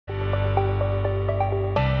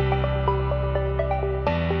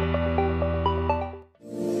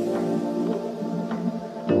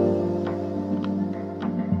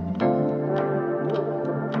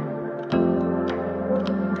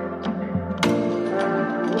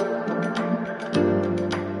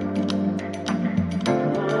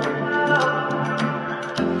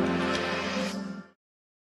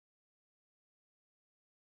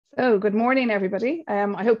Oh, good morning, everybody.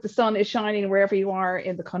 I hope the sun is shining wherever you are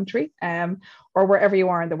in the country, or wherever you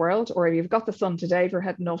are in the world, or if you've got the sun today, if you're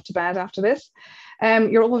heading off to bed after this.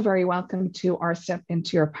 You're all very welcome to our Step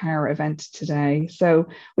Into Your Power event today. So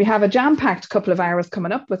we have a jam-packed couple of hours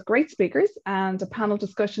coming up with great speakers and a panel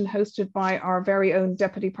discussion hosted by our very own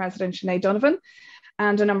Deputy President, Sinead Donovan,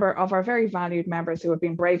 and a number of our very valued members who have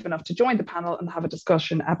been brave enough to join the panel and have a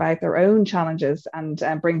discussion about their own challenges and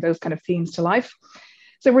bring those kind of themes to life.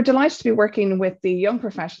 So we're delighted to be working with the young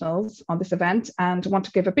professionals on this event and want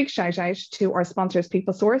to give a big shout out to our sponsors,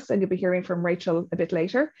 PeopleSource, and you'll be hearing from Rachel a bit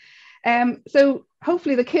later. So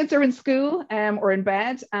hopefully the kids are in school or in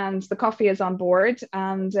bed and the coffee is on board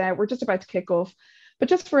and we're just about to kick off. But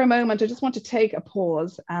just for a moment, I just want to take a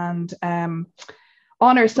pause and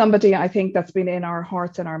honour somebody I think that's been in our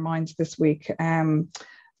hearts and our minds this week. The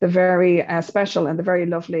very special and the very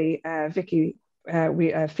lovely Vicky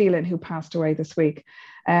Phelan, who passed away this week.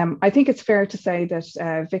 I think it's fair to say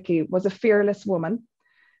that Vicky was a fearless woman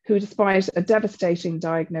who, despite a devastating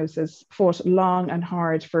diagnosis, fought long and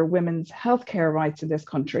hard for women's healthcare rights in this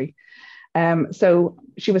country. So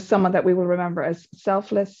she was someone that we will remember as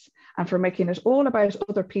selfless and for making it all about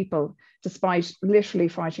other people, despite literally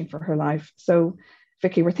fighting for her life. So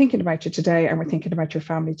Vicky, we're thinking about you today and we're thinking about your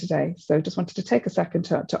family today. So just wanted to take a second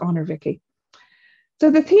to honour Vicky. So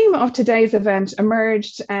the theme of today's event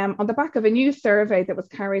emerged on the back of a new survey that was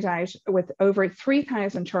carried out with over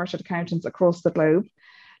 3,000 chartered accountants across the globe,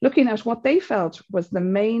 looking at what they felt was the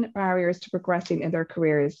main barriers to progressing in their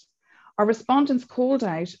careers. Our respondents called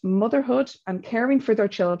out motherhood and caring for their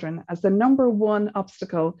children as the #1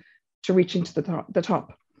 obstacle to reaching to the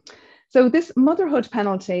top. So this motherhood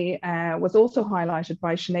penalty was also highlighted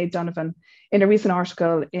by Sinead Donovan in a recent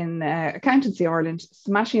article in Accountancy Ireland,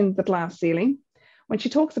 Smashing the Glass Ceiling, when she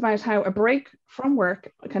talks about how a break from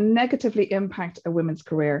work can negatively impact a woman's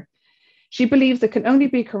career. She believes it can only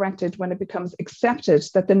be corrected when it becomes accepted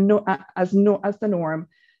that as the norm,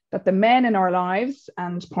 that the men in our lives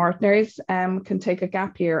and partners can take a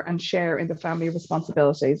gap year and share in the family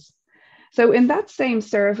responsibilities. So in that same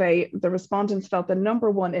survey, the respondents felt the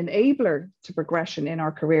 #1 enabler to progression in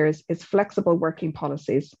our careers is flexible working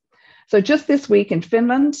policies. So just this week in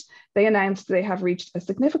Finland, they announced they have reached a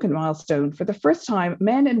significant milestone. For the first time,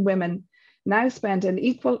 men and women now spend an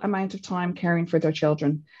equal amount of time caring for their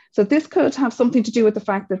children. So this could have something to do with the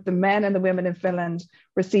fact that the men and the women in Finland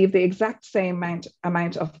receive the exact same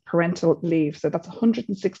amount of parental leave. So that's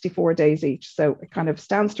 164 days each. So it kind of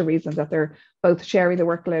stands to reason that they're both sharing the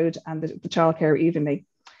workload and the childcare evenly.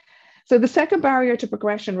 So the second barrier to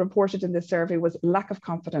progression reported in this survey was lack of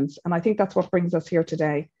confidence. And I think that's what brings us here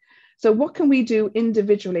today. So what can we do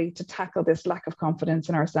individually to tackle this lack of confidence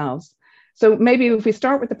in ourselves? So maybe if we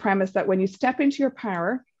start with the premise that when you step into your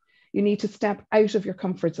power, you need to step out of your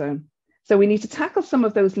comfort zone. So we need to tackle some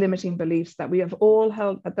of those limiting beliefs that we have all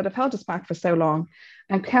held us back for so long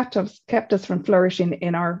and kept us from flourishing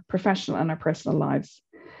in our professional and our personal lives.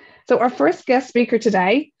 So our first guest speaker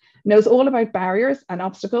today knows all about barriers and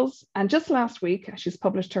obstacles. And just last week, she's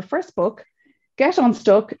published her first book, Get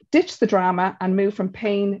Unstuck, Ditch the Drama and Move from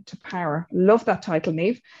Pain to Power. Love that title,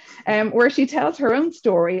 Niamh, where she tells her own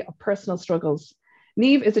story of personal struggles.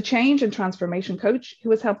 Niamh is a change and transformation coach who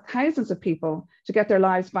has helped thousands of people to get their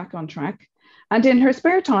lives back on track. And in her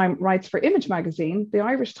spare time, writes for Image Magazine, the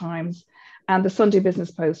Irish Times, and the Sunday Business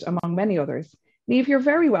Post, among many others. Niamh, you're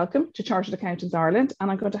very welcome to Chartered Accountants Ireland, and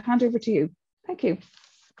I'm going to hand over to you. Thank you.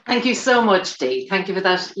 Thank you so much, Dee. Thank you for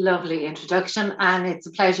that lovely introduction. And it's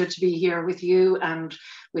a pleasure to be here with you and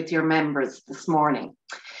with your members this morning.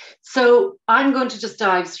 So I'm going to just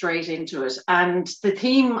dive straight into it. And the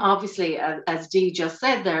theme, obviously, as Dee just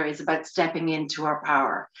said there, is about stepping into our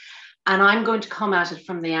power. And I'm going to come at it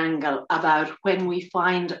from the angle about when we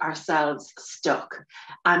find ourselves stuck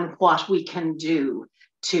and what we can do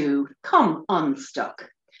to come unstuck.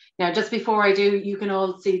 Now, just before I do, you can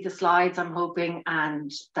all see the slides, I'm hoping,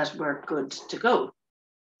 and that we're good to go.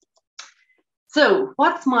 So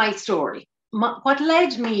what's my story? What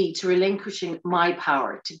led me to relinquishing my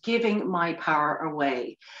power, to giving my power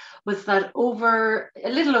away, was that a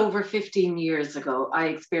little over 15 years ago, I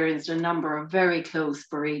experienced a number of very close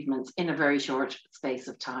bereavements in a very short space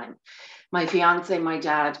of time. My fiance, my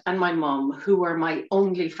dad, and my mum, who were my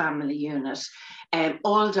only family unit,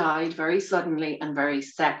 all died very suddenly and very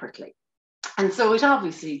separately. And so it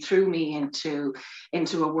obviously threw me into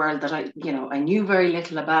a world that I knew very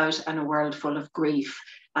little about, and a world full of grief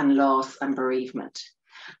and loss and bereavement.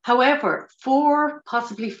 However, 4,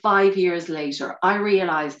 possibly 5 years later, I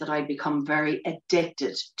realized that I'd become very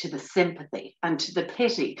addicted to the sympathy and to the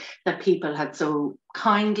pity that people had so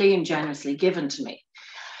kindly and generously given to me.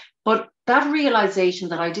 But that realization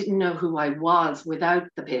that I didn't know who I was without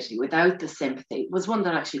the pity, without the sympathy, was one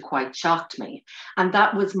that actually quite shocked me. And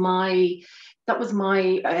that was my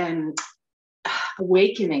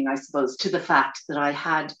awakening, I suppose, to the fact that I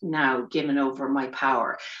had now given over my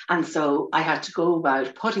power. And so I had to go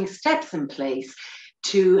about putting steps in place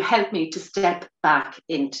to help me to step back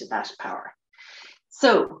into that power.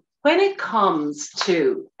 So when it comes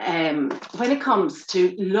to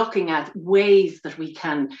looking at ways that we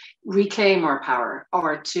can reclaim our power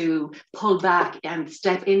or to pull back and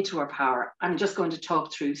step into our power, I'm just going to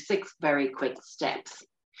talk through 6 very quick steps.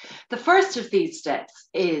 The first of these steps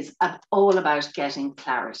is all about getting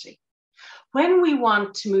clarity. When we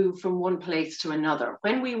want to move from one place to another,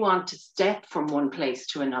 when we want to step from one place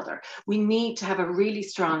to another, we need to have a really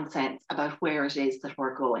strong sense about where it is that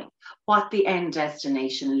we're going, what the end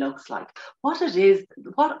destination looks like,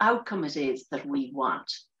 what outcome it is that we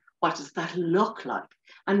want. What does that look like?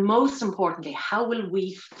 And most importantly, how will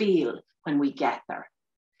we feel when we get there?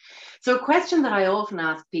 So a question that I often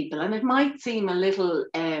ask people, and it might seem a little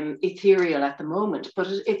ethereal at the moment, but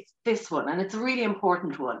it's this one, and it's a really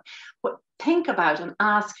important one. But think about and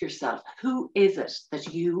ask yourself, who is it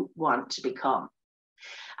that you want to become?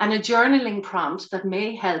 And a journaling prompt that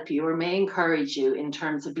may help you or may encourage you in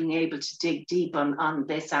terms of being able to dig deep on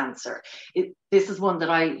this answer. This is one that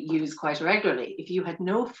I use quite regularly. If you had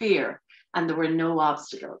no fear and there were no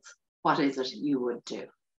obstacles, what is it you would do?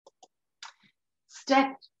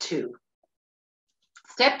 Step 2.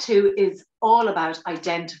 Step 2 is all about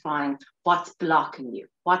identifying what's blocking you,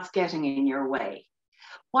 what's getting in your way.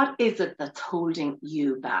 What is it that's holding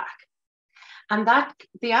you back? And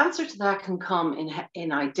the answer to that can come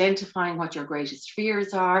in identifying what your greatest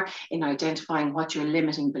fears are, in identifying what your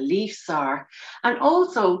limiting beliefs are, and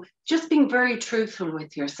also just being very truthful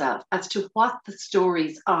with yourself as to what the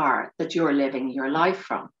stories are that you're living your life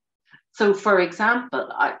from. So, for example,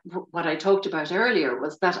 what I talked about earlier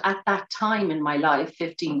was that at that time in my life,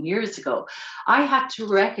 15 years ago, I had to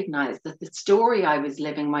recognize that the story I was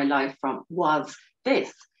living my life from was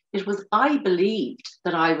this. It was, I believed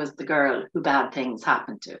that I was the girl who bad things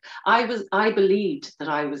happened to. I believed that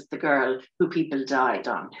I was the girl who people died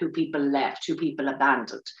on, who people left, who people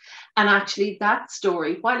abandoned. And actually that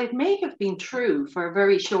story, while it may have been true for a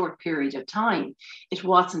very short period of time, it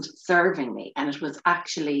wasn't serving me. And it was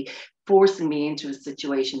actually forcing me into a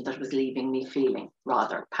situation that was leaving me feeling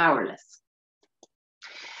rather powerless.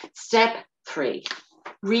 Step 3,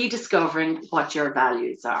 rediscovering what your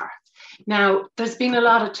values are. Now, there's been a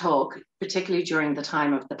lot of talk, particularly during the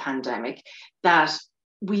time of the pandemic, that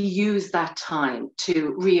we use that time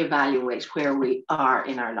to reevaluate where we are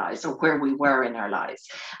in our lives or where we were in our lives.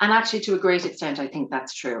 And actually, to a great extent, I think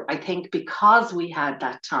that's true. I think because we had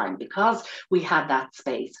that time, because we had that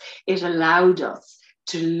space, it allowed us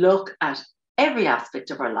to look at every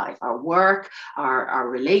aspect of our life, our work, our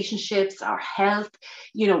relationships, our health.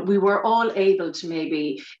 You know, we were all able to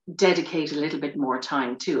maybe dedicate a little bit more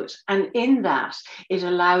time to it. And in that, it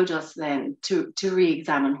allowed us then to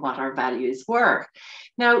re-examine what our values were.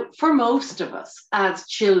 Now, for most of us as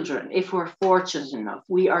children, if we're fortunate enough,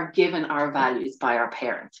 we are given our values by our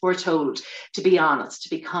parents. We're told to be honest, to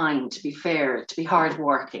be kind, to be fair, to be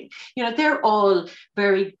hardworking. You know, they're all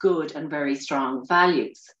very good and very strong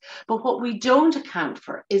values. But what we don't account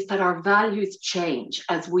for is that our values change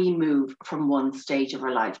as we move from one stage of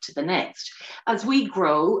our life to the next. As we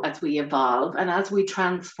grow, as we evolve, and as we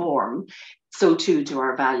transform, so too do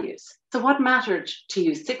our values. So what mattered to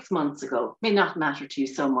you 6 months ago may not matter to you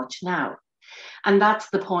so much now. And that's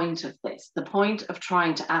the point of this, the point of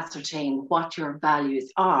trying to ascertain what your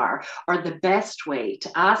values are, or the best way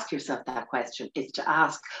to ask yourself that question is to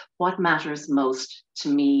ask, what matters most to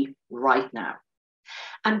me right now?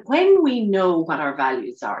 And when we know what our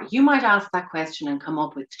values are, you might ask that question and come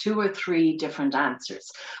up with 2 or 3 different answers.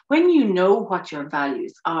 When you know what your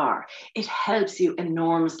values are, it helps you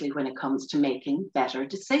enormously when it comes to making better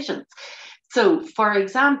decisions. So, for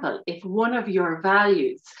example, if one of your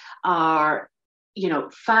values are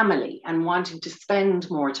family and wanting to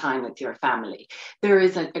spend more time with your family, there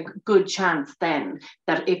is a good chance then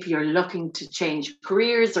that if you're looking to change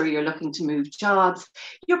careers or you're looking to move jobs,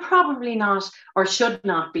 you're probably not or should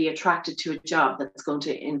not be attracted to a job that's going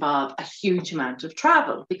to involve a huge amount of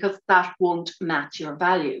travel, because that won't match your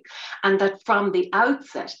value. And that from the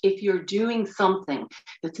outset, if you're doing something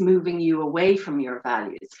that's moving you away from your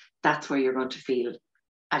values, that's where you're going to feel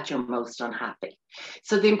at your most unhappy.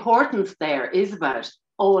 So the importance there is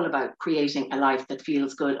all about creating a life that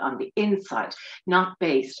feels good on the inside, not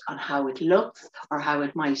based on how it looks or how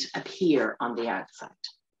it might appear on the outside.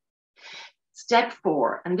 Step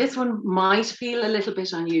 4, and this one might feel a little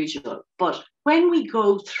bit unusual, but when we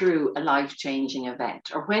go through a life-changing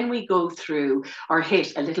event, or when we go through or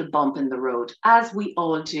hit a little bump in the road, as we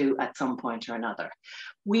all do at some point or another,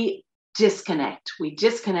 we disconnect. We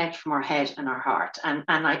disconnect from our head and our heart. And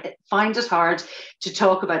I find it hard to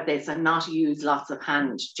talk about this and not use lots of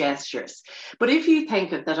hand gestures. But if you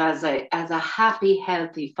think of that as a happy,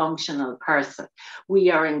 healthy, functional person,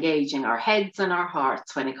 we are engaging our heads and our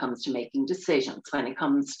hearts when it comes to making decisions, when it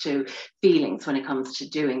comes to feelings, when it comes to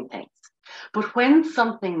doing things. But when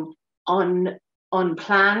something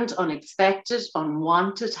unplanned, unexpected,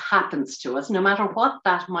 unwanted happens to us, no matter what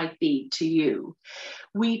that might be to you,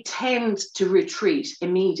 we tend to retreat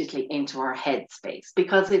immediately into our headspace,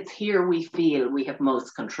 because it's here we feel we have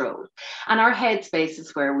most control. And our headspace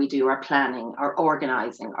is where we do our planning, our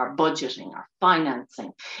organizing, our budgeting, our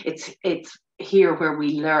financing. It's here where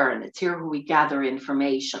we learn. It's here where we gather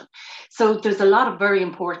information. So there's a lot of very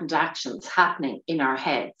important actions happening in our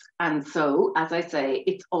heads. And so, as I say,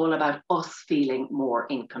 it's all about us feeling more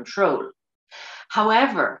in control.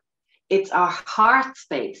 However, it's our heart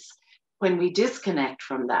space, when we disconnect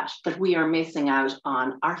from that we are missing out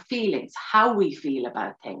on our feelings, how we feel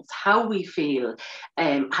about things, how we feel,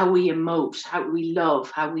 how we emote, how we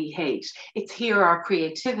love, how we hate. It's here our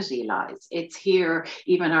creativity lies. It's here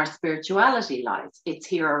even our spirituality lies. It's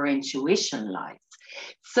here our intuition lies.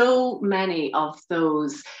 So many of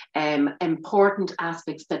those important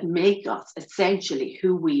aspects that make us essentially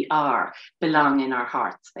who we are belong in our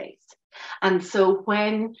heart space. And so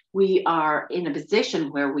when we are in a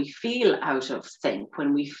position where we feel out of sync,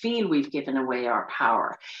 when we feel we've given away our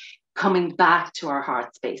power, coming back to our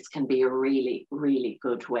heart space can be a really, really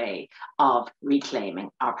good way of reclaiming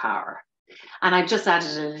our power. And I've just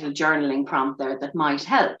added a little journaling prompt there that might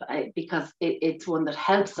help, because it's one that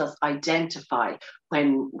helps us identify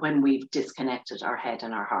when we've disconnected our head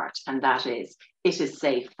and our heart. And that is, it is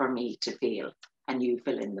safe for me to feel, and you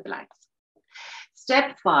fill in the blanks.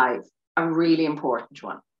 Step 5, a really important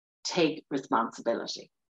one: take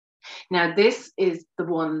responsibility. Now, this is the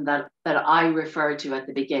one that I referred to at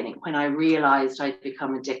the beginning, when I realized I'd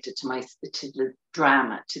become addicted to the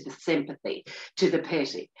drama, to the sympathy, to the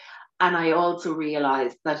pity. And I also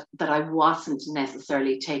realized that I wasn't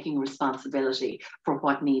necessarily taking responsibility for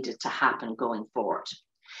what needed to happen going forward.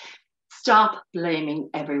 Stop blaming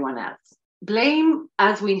everyone else. Blame,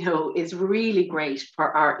 as we know, is really great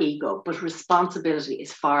for our ego, but responsibility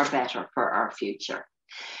is far better for our future.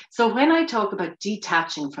 So when I talk about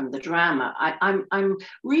detaching from the drama, I'm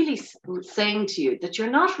really saying to you that you're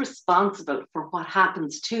not responsible for what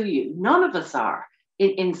happens to you. None of us are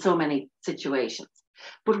in so many situations,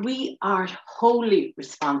 but we are wholly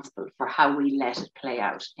responsible for how we let it play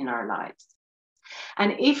out in our lives.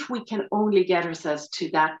 And if we can only get ourselves to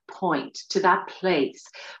that point, to that place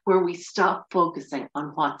where we stop focusing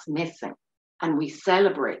on what's missing and we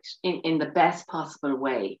celebrate in the best possible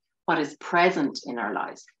way what is present in our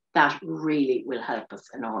lives, that really will help us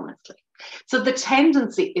enormously. So the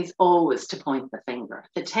tendency is always to point the finger.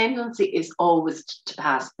 The tendency is always to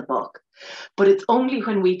pass the buck. But it's only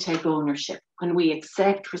when we take ownership, when we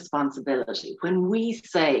accept responsibility, when we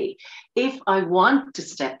say, if I want to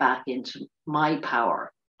step back into my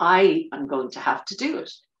power, I am going to have to do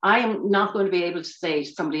it. I am not going to be able to say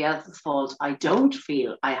it's somebody else's fault. I don't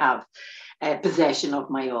feel I have possession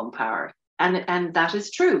of my own power. And that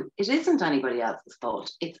is true. It isn't anybody else's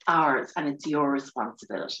fault. It's ours, and it's your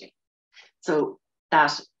responsibility. So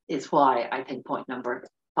that is why I think point number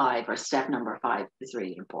 5, or step number 5, is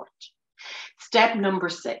really important. Step number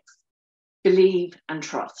 6, believe and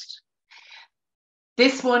trust.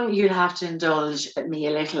 This one, you'll have to indulge me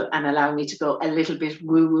a little and allow me to go a little bit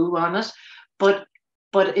woo-woo on it.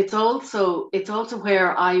 But it's also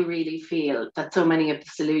where I really feel that so many of the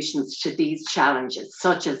solutions to these challenges,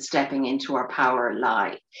 such as stepping into our power,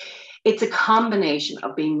 lie. It's a combination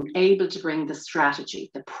of being able to bring the strategy,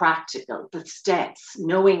 the practical, the steps,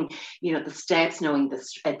 knowing, the steps, knowing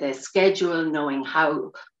the schedule, knowing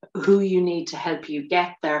who you need to help you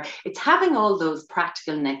get there. It's having all those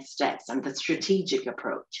practical next steps and the strategic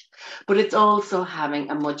approach, but it's also having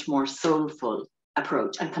a much more soulful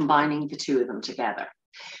approach and combining the two of them together.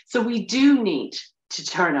 So we do need to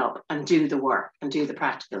turn up and do the work and do the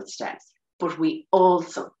practical steps, but we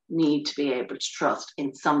also need to be able to trust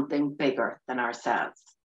in something bigger than ourselves.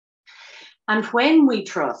 And when we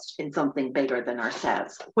trust in something bigger than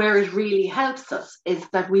ourselves, where it really helps us is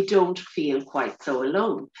that we don't feel quite so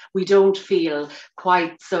alone. We don't feel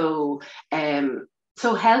quite so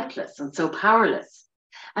helpless and so powerless.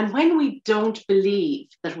 And when we don't believe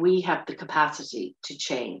that we have the capacity to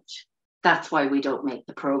change, That's why we don't make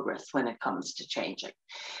the progress when it comes to changing.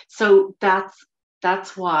 So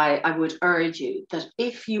that's why I would urge you that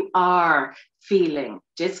if you are feeling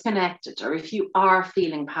disconnected, or if you are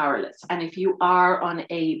feeling powerless, and if you are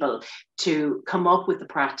unable to come up with the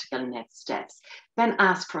practical next steps, then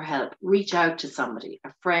ask for help. Reach out to somebody,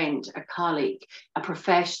 a friend, a colleague, a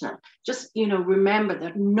professional. Just, remember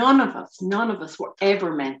that none of us were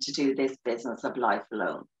ever meant to do this business of life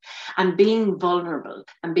alone. And being vulnerable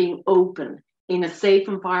and being open in a safe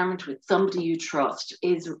environment with somebody you trust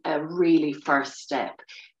is a really first step,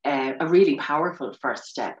 a really powerful first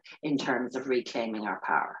step in terms of reclaiming our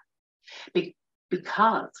power.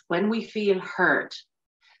 Because when we feel heard,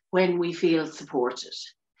 when we feel supported,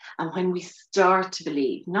 and when we start to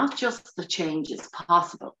believe not just the change is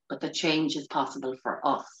possible, but the change is possible for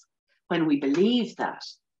us, when we believe that,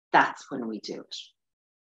 that's when we do it.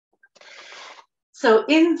 So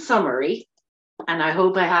in summary, and I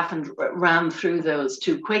hope I haven't ran through those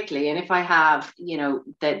too quickly. And if I have,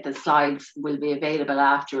 the slides will be available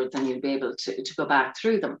afterwards and you'll be able to go back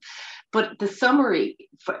through them. But the summary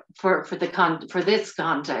for this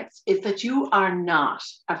context is that you are not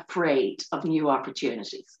afraid of new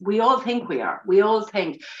opportunities. We all think we are. We all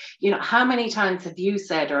think, how many times have you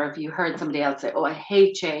said, or have you heard somebody else say, oh, I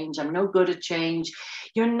hate change, I'm no good at change.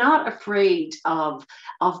 You're not afraid of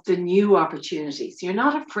the new opportunities. You're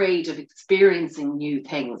not afraid of experiencing new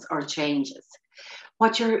things or changes.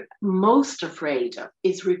 What you're most afraid of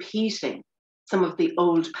is repeating some of the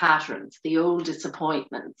old patterns, the old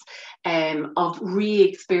disappointments, of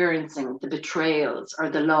re-experiencing the betrayals or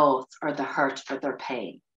the loss or the hurt or the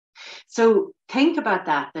pain. So think about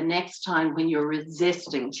that the next time when you're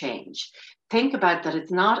resisting change. Think about that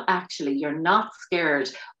it's not actually, you're not scared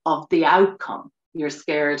of the outcome. You're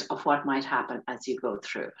scared of what might happen as you go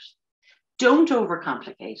through it. Don't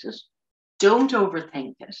overcomplicate it. Don't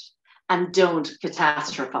overthink it. And don't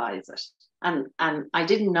catastrophize it. And I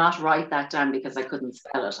did not write that down because I couldn't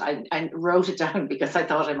spell it. I wrote it down because I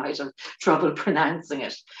thought I might have trouble pronouncing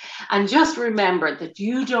it. And just remember that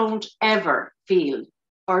you don't ever feel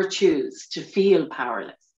or choose to feel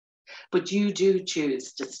powerless, but you do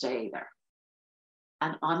choose to stay there.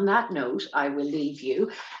 And on that note, I will leave you.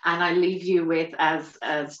 And I leave you with,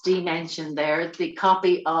 as Dee mentioned there, the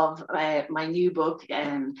copy of my new book,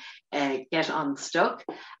 Get Unstuck.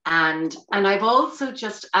 And I've also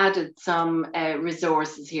just added some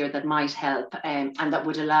resources here that might help and that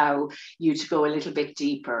would allow you to go a little bit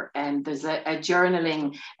deeper. And there's a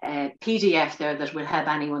journaling PDF there that will help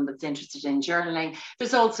anyone that's interested in journaling.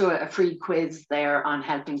 There's also a free quiz there on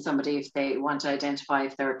helping somebody if they want to identify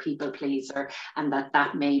if they're a people pleaser, and that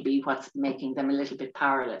may be what's making them a little bit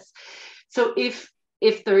powerless. So if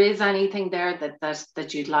there is anything there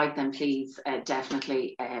that you'd like, then please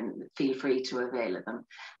definitely feel free to avail of them.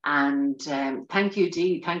 And thank you,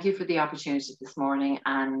 Dee. Thank you for the opportunity this morning,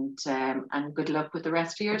 and good luck with the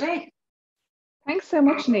rest of your day. Thanks so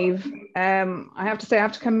much, Niamh. I have to say, I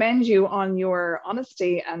have to commend you on your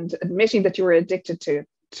honesty and admitting that you were addicted to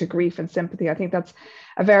grief and sympathy. I think that's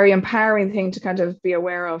a very empowering thing to kind of be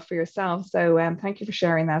aware of for yourself. So thank you for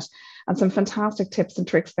sharing that, and some fantastic tips and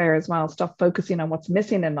tricks there as well. Stop focusing on what's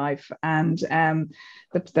missing in life, and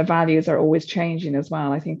the values are always changing as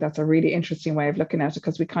well. I think that's a really interesting way of looking at it,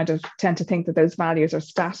 because we kind of tend to think that those values are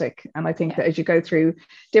static. And I think that as you go through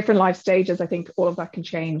different life stages, I think all of that can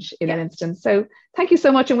change in an instant. So thank you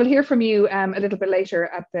so much. And we'll hear from you a little bit later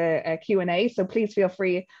at the Q&A. So please feel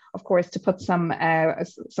free, of course, to put some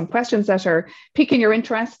questions that are piquing your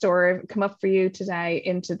interest or come up for you today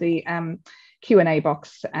into the Q&A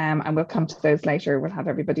box, and we'll come to those later. We'll have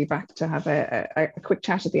everybody back to have a quick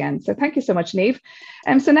chat at the end. So thank you so much, Niamh.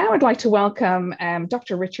 So now I'd like to welcome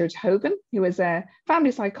Dr. Richard Hogan, who is a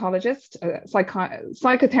family psychologist,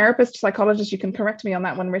 psychotherapist, psychologist, you can correct me on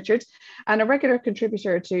that one, Richard, and a regular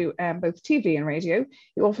contributor to both TV and radio.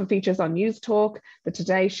 He often features on News Talk, The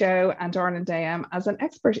Today Show, and Ireland AM as an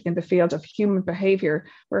expert in the field of human behaviour,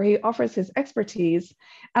 where he offers his expertise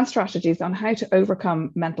and strategies on how to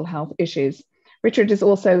overcome mental health issues. Richard is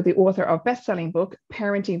also the author of best-selling book,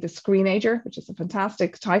 Parenting the Screenager, which is a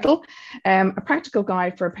fantastic title, a practical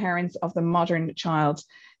guide for parents of the modern child.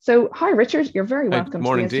 So, hi, Richard. You're very welcome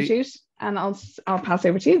to the Institute, and I'll pass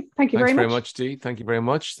over to you. Thank you very much. Thanks very much, Dee. Thank you very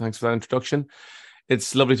much. Thanks for that introduction.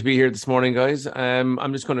 It's lovely to be here this morning, guys.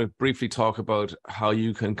 I'm just going to briefly talk about how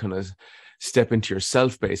you can kind of step into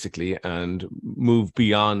yourself, basically, and move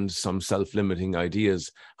beyond some self-limiting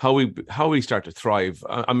ideas, how we start to thrive.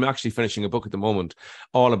 I'm actually finishing a book at the moment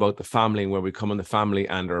all about the family, and where we come in the family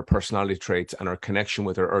and our personality traits and our connection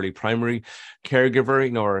with our early primary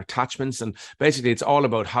caregiver, our attachments. And basically it's all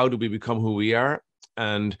about how do we become who we are,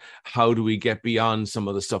 and how do we get beyond some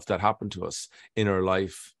of the stuff that happened to us in our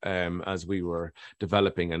life as we were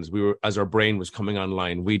developing and as our brain was coming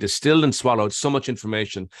online. We distilled and swallowed so much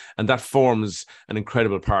information, and that forms an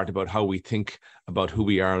incredible part about how we think about who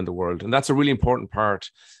we are in the world. And that's a really important part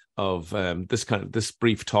of this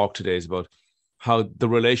brief talk today, is about how the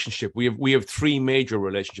relationship, we have three major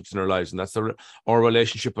relationships in our lives, and that's our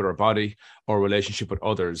relationship with our body, our relationship with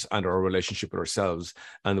others, and our relationship with ourselves.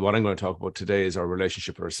 And what I'm going to talk about today is our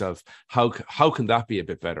relationship with ourselves. How can that be a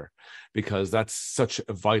bit better? Because that's such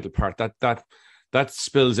a vital part that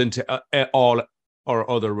spills into all our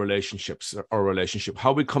other relationships, our relationship,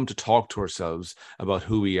 how we come to talk to ourselves about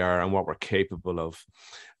who we are and what we're capable of.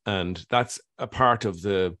 And that's a part of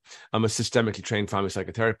I'm a systemically trained family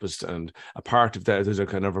psychotherapist, and a part of that, there's a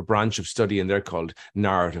kind of a branch of study in there called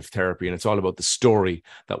narrative therapy. And it's all about the story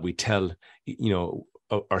that we tell,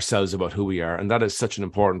 ourselves about who we are. And that is such an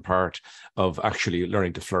important part of actually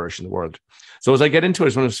learning to flourish in the world. So as I get into it,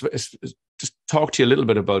 I just want to just talk to you a little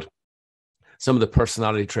bit about some of the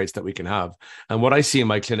personality traits that we can have. And what I see in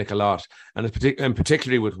my clinic a lot, and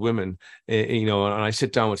particularly with women, and I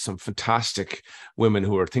sit down with some fantastic women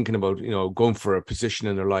who are thinking about, going for a position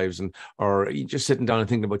in their lives, or just sitting down and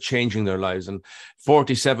thinking about changing their lives. And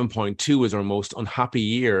 47.2 is our most unhappy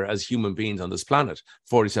year as human beings on this planet,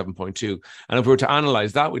 47.2. And if we were to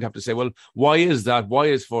analyze that, we'd have to say, well, why is that? Why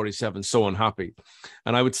is 47 so unhappy?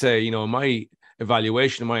 And I would say, my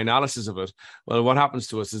evaluation, my analysis of it, well, what happens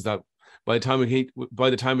to us is that by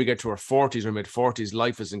the time we get to our 40s or mid-40s,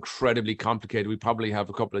 life is incredibly complicated. We probably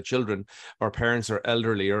have a couple of children. Our parents are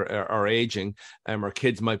elderly or are aging. Our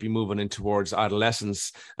kids might be moving in towards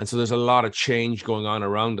adolescence. And so there's a lot of change going on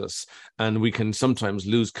around us. And we can sometimes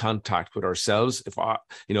lose contact with ourselves. If I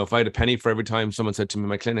had a penny for every time someone said to me in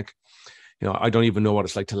my clinic, I don't even know what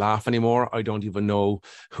it's like to laugh anymore. I don't even know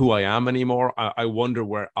who I am anymore. I wonder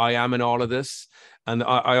where I am in all of this. And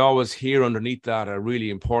I always hear underneath that a really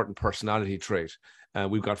important personality trait.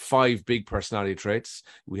 We've got 5 big personality traits.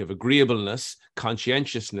 We have agreeableness,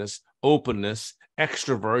 conscientiousness, openness,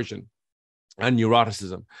 extroversion, and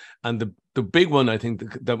neuroticism. And the big one, I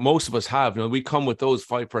think, that most of us have, we come with those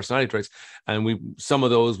 5 personality traits, and some of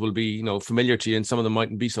those will be, familiar to you, and some of them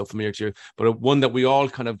mightn't be so familiar to you. But one that we all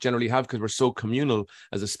kind of generally have, because we're so communal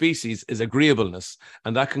as a species, is agreeableness.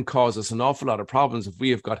 And that can cause us an awful lot of problems if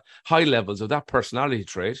we have got high levels of that personality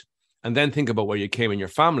trait. And then think about where you came in your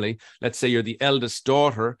family. Let's say you're the eldest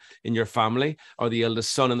daughter in your family, or the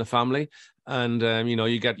eldest son in the family. And,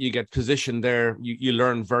 you get positioned there. You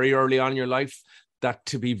learn very early on in your life that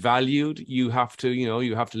to be valued, you have to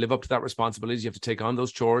live up to that responsibilities. You have to take on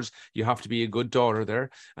those chores. You have to be a good daughter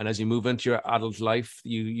there. And as you move into your adult life,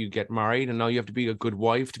 you get married, and now you have to be a good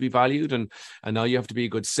wife to be valued. And now you have to be a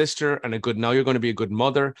good sister, and now you're going to be a good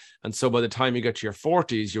mother. And so by the time you get to your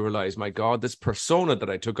 40s, you realize, my God, this persona that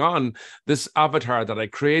I took on, this avatar that I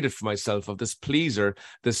created for myself of this pleaser,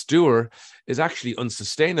 this doer, is actually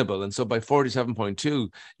unsustainable. And so by 47.2,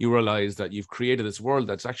 you realize that you've created this world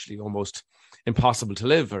that's actually almost impossible to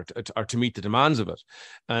live or to meet the demands of it.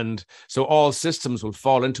 And so all systems will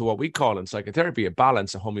fall into what we call in psychotherapy a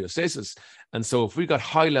balance, a homeostasis. And so if we got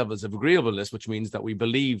high levels of agreeableness, which means that we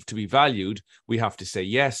believe to be valued, we have to say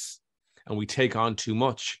yes, and we take on too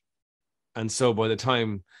much. And so by the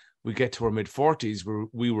time we get to our mid-40s,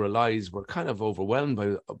 we realize we're kind of overwhelmed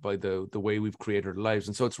by the way we've created our lives.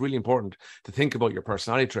 And so it's really important to think about your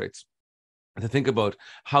personality traits and to think about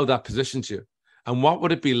how that positions you. And what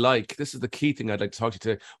would it be like? This is the key thing I'd like to talk to you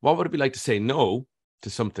today. What would it be like to say no to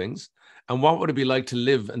some things? And what would it be like to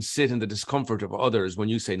live and sit in the discomfort of others when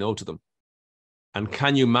you say no to them? And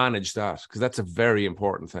can you manage that? Because that's a very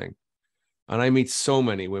important thing. And I meet so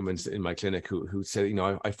many women in my clinic who say,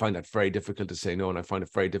 I find that very difficult to say no. And I find it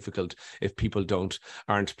very difficult if people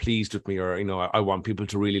aren't pleased with me, or, I want people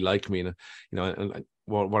to really like me. And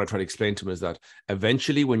what I try to explain to them is that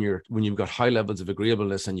eventually when you've got high levels of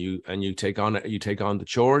agreeableness and you take on the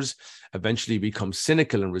chores, eventually you become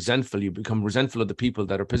cynical and resentful. You become resentful of the people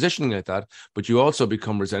that are positioning like that, but you also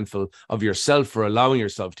become resentful of yourself for allowing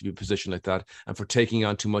yourself to be positioned like that and for taking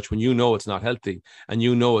on too much when it's not healthy and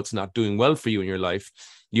it's not doing well for you in your life.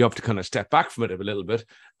 You have to kind of step back from it a little bit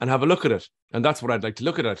and have a look at it. And that's what I'd like to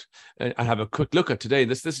look at it and have a quick look at today.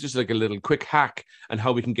 This is just like a little quick hack and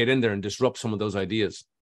how we can get in there and disrupt some of those ideas.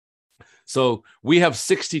 So we have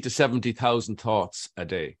 60 to 70,000 thoughts a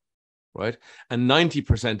day, right? And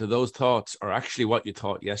 90% of those thoughts are actually what you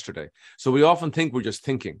thought yesterday. So we often think we're just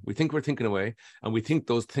thinking. We think we're thinking away, and we think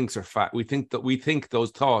those things are fact. We think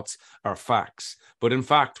those thoughts are facts. But in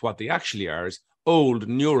fact, what they actually are is old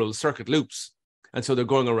neural circuit loops. And so they're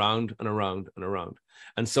going around and around and around.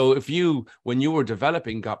 And so if you, when you were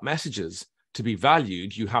developing, got messages to be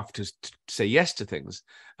valued, you have to say yes to things.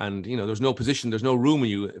 And, you know, there's no position, there's no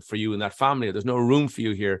room for you in that family. There's no room for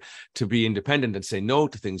you here to be independent and say no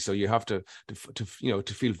to things. So you have to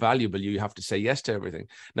feel valuable, you have to say yes to everything.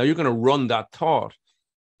 Now you're going to run that thought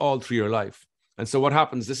all through your life. And so what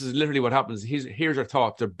happens, this is literally what happens. Here's our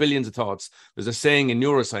thought. There are billions of thoughts. There's a saying in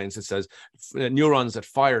neuroscience that says neurons that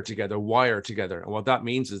fire together, wire together. And what that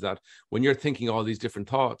means is that when you're thinking all these different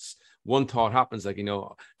thoughts, one thought happens like, you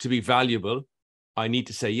know, to be valuable, I need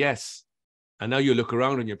to say yes. And now you look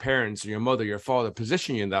around and your parents or your mother, your father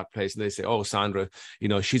position you in that place. And they say, oh, Sandra, you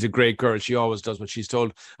know, she's a great girl. She always does what she's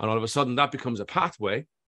told. And all of a sudden that becomes a pathway.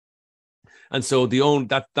 And so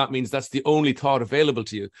that means that's the only thought available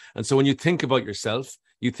to you. And so when you think about yourself,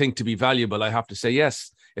 you think to be valuable, I have to say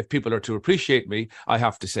yes. If people are to appreciate me, I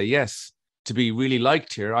have to say yes. To be really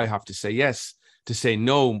liked here, I have to say yes. To say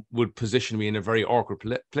no would position me in a very awkward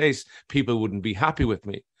place. People wouldn't be happy with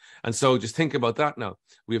me. And so just think about that now.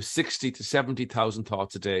 We have 60 to 70,000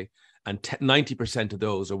 thoughts a day, and 90% of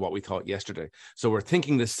those are what we thought yesterday. So we're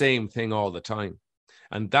thinking the same thing all the time.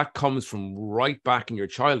 And that comes from right back in your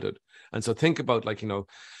childhood. And so think about, like, you know,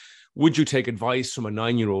 would you take advice from a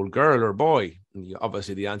 9-year-old girl or boy? And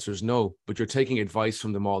obviously the answer is no, but you're taking advice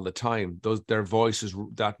from them all the time. Their voices,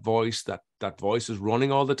 that voice is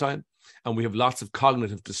running all the time. And we have lots of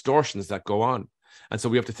cognitive distortions that go on. And so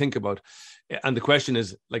we have to think about, and the question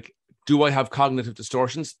is, like, do I have cognitive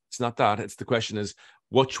distortions? It's not that. It's the question is,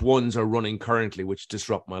 which ones are running currently, which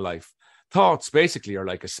disrupt my life? Thoughts basically are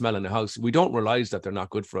like a smell in the house. We don't realize that they're not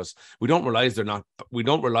good for us. We don't realize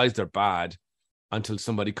they're bad until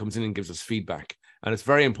somebody comes in and gives us feedback. And it's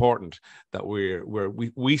very important that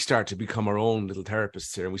we start to become our own little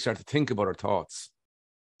therapists here, and we start to think about our thoughts,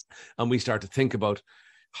 and we start to think about,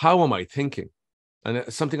 how am I thinking? And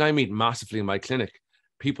it's something I meet massively in my clinic.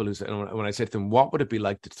 People who say, when I say to them, what would it be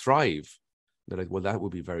like to thrive? They're like, well, that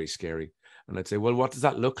would be very scary. And I'd say, well, what does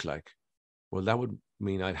that look like? Well, that would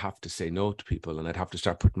mean I'd have to say no to people, and I'd have to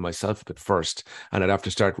start putting myself at first, and I'd have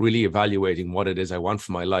to start really evaluating what it is I want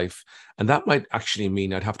for my life. And that might actually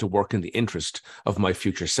mean I'd have to work in the interest of my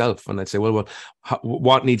future self. And I'd say, well,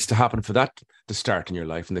 what needs to happen for that to start in your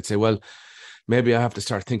life? And they'd say, well, maybe I have to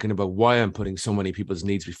start thinking about why I'm putting so many people's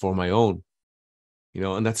needs before my own. You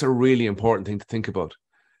know, and that's a really important thing to think about.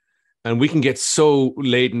 And we can get so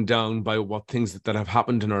laden down by what things that have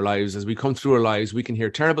happened in our lives. As we come through our lives, we can hear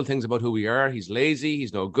terrible things about who we are. He's lazy,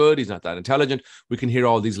 he's no good, he's not that intelligent. We can hear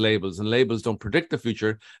all these labels, and labels don't predict the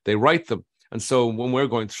future, they write them. And so when we're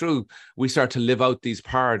going through, we start to live out these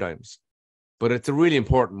paradigms. But it's a really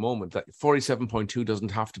important moment that 47.2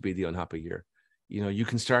 doesn't have to be the unhappy year. You know, you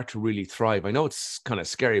can start to really thrive. I know it's kind of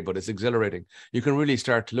scary, but it's exhilarating. You can really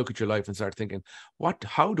start to look at your life and start thinking,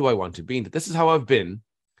 how do I want to be? This is how I've been.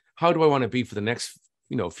 How do I want to be for the next,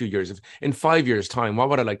 few years? In 5 years' time, what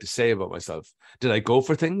would I like to say about myself? Did I go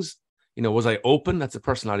for things? Was I open? That's a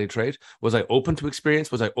personality trait. Was I open to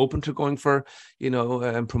experience? Was I open to going for,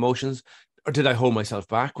 promotions? Or did I hold myself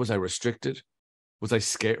back? Was I restricted? Was I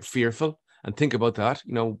scared, fearful? And think about that.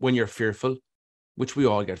 When you're fearful, which we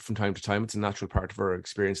all get from time to time, it's a natural part of our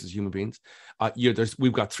experience as human beings.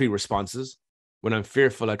 We've got 3 responses. When I'm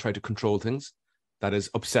fearful, I try to control things. That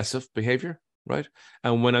is obsessive behavior. Right.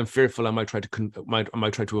 And when I'm fearful, I might try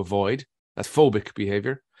to avoid. That's phobic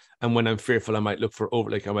behavior. And when I'm fearful, I might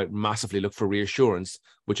I might massively look for reassurance,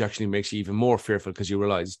 which actually makes you even more fearful because you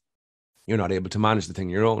realize you're not able to manage the thing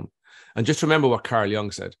on your own. And just remember what Carl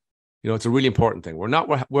Jung said. It's a really important thing. We're not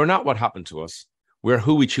what happened to us. We're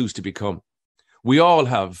who we choose to become. We all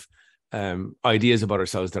have ideas about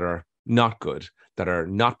ourselves that are not good, that are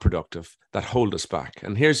not productive, that hold us back.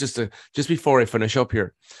 And here's just before I finish up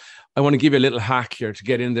here, I want to give you a little hack here to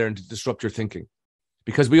get in there and to disrupt your thinking,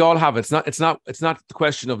 because we all have it. It's not the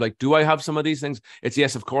question of like, do I have some of these things? It's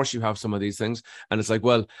yes, of course you have some of these things. And it's like,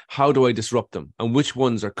 well, how do I disrupt them? And which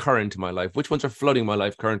ones are current in my life? Which ones are flooding my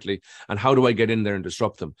life currently? And how do I get in there and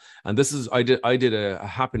disrupt them? And this is, I did a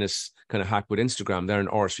happiness kind of hack with Instagram there in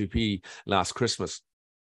RSVP last Christmas.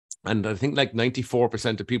 And I think like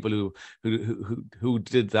 94% of people who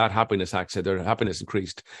did that happiness hack said their happiness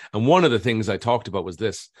increased. And one of the things I talked about was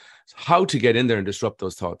this: how to get in there and disrupt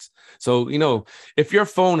those thoughts. So, if your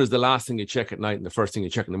phone is the last thing you check at night and the first thing you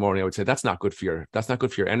check in the morning, I would say that's not good for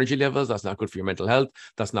your energy levels. That's not good for your mental health.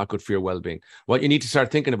 That's not good for your well-being. What you need to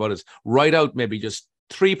start thinking about is write out maybe just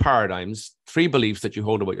 3 paradigms, 3 beliefs that you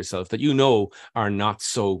hold about yourself that are not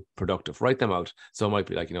so productive. Write them out. So it might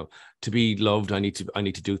be like, to be loved, I need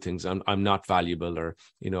to do things. I'm not valuable, or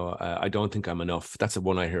I don't think I'm enough. That's the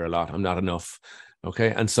one I hear a lot. I'm not enough.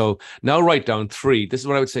 Okay. And so now write down 3. This is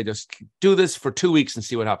what I would say. Just do this for 2 weeks and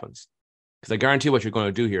see what happens. Because I guarantee what you're going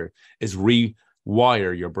to do here is rewire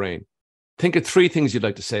your brain. Think of 3 things you'd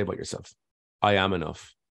like to say about yourself. I am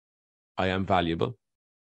enough. I am valuable.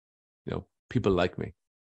 People like me,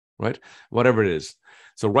 right? Whatever it is.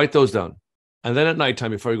 So write those down. And then at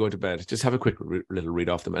nighttime, before you go to bed, just have a quick little read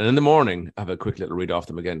off them. And in the morning, have a quick little read off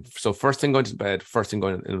them again. So first thing going to bed, first thing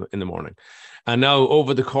going in the morning. And now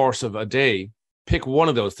over the course of a day, pick one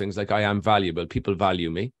of those things, like I am valuable. People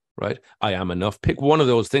value me, right? I am enough. Pick one of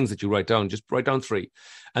those things that you write down. Just write down 3.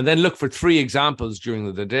 And then look for 3 examples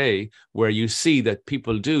during the day where you see that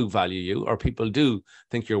people do value you, or people do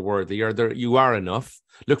think you're worthy, or you are enough.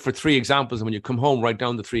 Look for 3 examples. And when you come home, write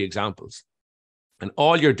down the 3 examples. And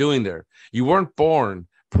all you're doing there, you weren't born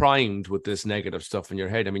primed with this negative stuff in your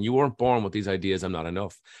head. I mean, you weren't born with these ideas, I'm not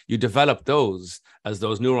enough. You developed those as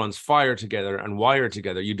those neurons fire together and wire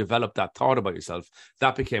together. You developed that thought about yourself.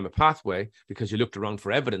 That became a pathway because you looked around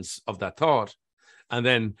for evidence of that thought. And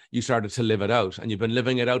then you started to live it out, and you've been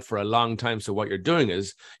living it out for a long time. So what you're doing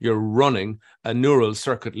is you're running a neural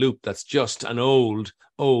circuit loop that's just an old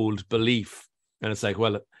belief. And it's like,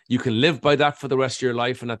 well, you can live by that for the rest of your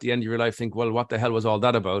life, and at the end of your life think, well, what the hell was all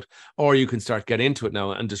that about? Or you can start getting into it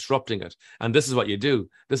now and disrupting it. And this is what you do.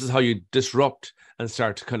 This is how you disrupt and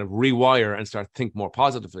start to kind of rewire and start to think more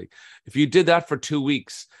positively. If you did that for 2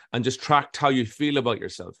 weeks and just tracked how you feel about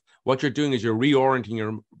yourself, what you're doing is you're reorienting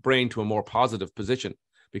your brain to a more positive position,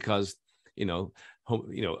 because,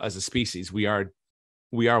 as a species, we are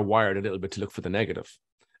wired a little bit to look for the negative.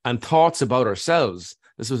 And thoughts about ourselves,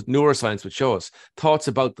 this was neuroscience would show us, thoughts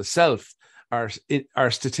about the self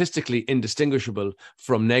are statistically indistinguishable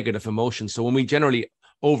from negative emotions. So when we generally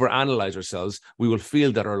overanalyze ourselves, we will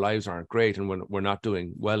feel that our lives aren't great and we're not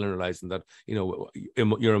doing well in our lives, and that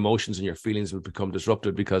your emotions and your feelings will become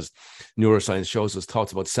disrupted, because neuroscience shows us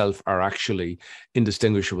thoughts about self are actually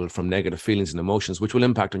indistinguishable from negative feelings and emotions, which will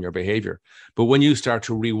impact on your behavior. But when you start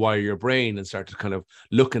to rewire your brain and start to kind of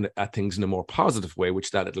look at things in a more positive way,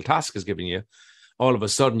 which that little task is giving you, all of a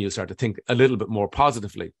sudden you start to think a little bit more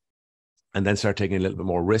positively, and then start taking a little bit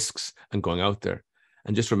more risks and going out there.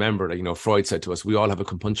 And just remember that, Freud said to us, we all have a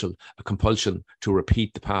compulsion to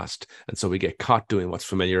repeat the past. And so we get caught doing what's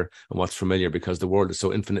familiar, because the world is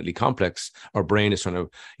so infinitely complex. Our brain is trying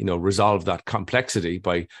to, resolve that complexity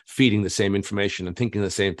by feeding the same information and thinking the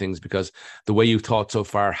same things, because the way you've thought so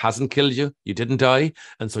far hasn't killed you. You didn't die.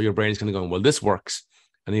 And so your brain's going to go, well, this works.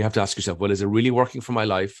 And you have to ask yourself, well, is it really working for my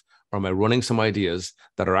life? Or am I running some ideas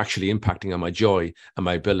that are actually impacting on my joy and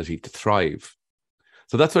my ability to thrive?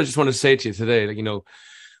 So that's what I just want to say to you today.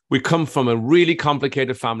 We come from a really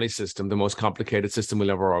complicated family system, the most complicated system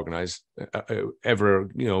we'll ever organize,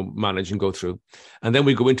 manage and go through. And then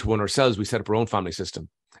we go into one ourselves, we set up our own family system.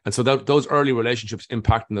 And so those early relationships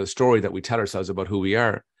impact on the story that we tell ourselves about who we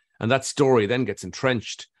are. And that story then gets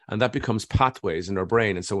entrenched, and that becomes pathways in our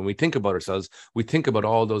brain. And so when we think about ourselves, we think about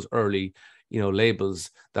all those early,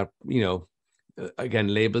 labels that, again,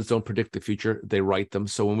 labels don't predict the future, they write them.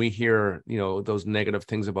 So when we hear, those negative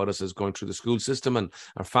things about us as going through the school system and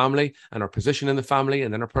our family and our position in the family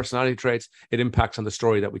and then our personality traits, it impacts on the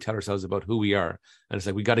story that we tell ourselves about who we are. And it's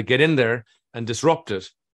like, we got to get in there and disrupt it,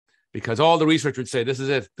 because all the research would say, this is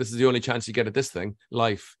it. This is the only chance you get at this thing,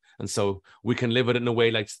 life. And so we can live it in a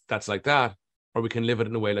way like that's like that, or we can live it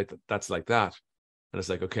in a way like that's like that. And it's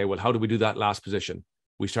like, okay, well, how do we do that last position?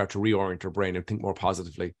 We start to reorient our brain and think more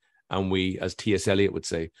positively. And we, as T.S. Eliot would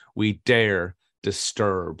say, we dare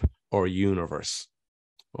disturb our universe.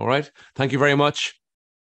 All right. Thank you very much.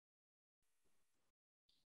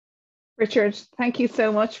 Richard, thank you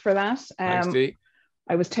so much for that. Thanks, Dee.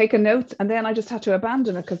 I was taking notes and then I just had to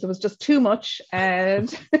abandon it because there was just too much.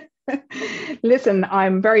 And listen,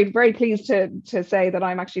 I'm very, very pleased to say that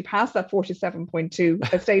I'm actually past that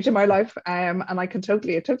 47.2 stage in my life. And it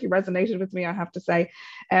totally resonated with me, I have to say.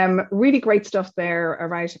 Really great stuff there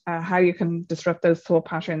about how you can disrupt those thought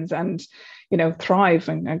patterns and, thrive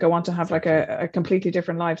and go on to have like a completely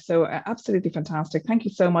different life. So absolutely fantastic. Thank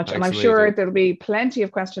you so much. Thanks, and I'm sure there'll be plenty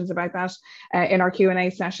of questions about that in our Q&A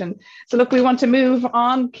session. So look, we want to move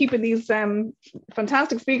on, keeping these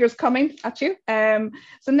fantastic speakers coming at you.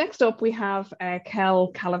 So next up, we have Kel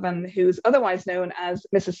Callaghan, who's otherwise known as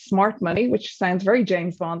Mrs. Smart Money, which sounds very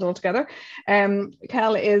James Bond altogether.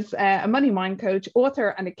 Kel is a money mind coach, author,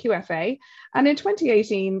 and a QFA. And in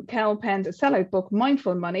 2018, Kel penned a sellout book,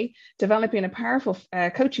 Mindful Money, Developing been a powerful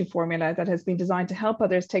coaching formula that has been designed to help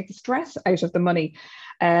others take the stress out of the money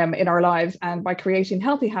in our lives, and by creating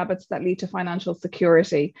healthy habits that lead to financial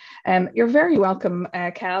security. You're very welcome,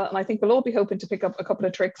 Kel, and I think we'll all be hoping to pick up a couple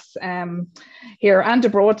of tricks here and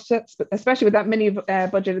abroad, especially with that mini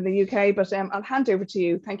budget in the UK. But I'll hand over to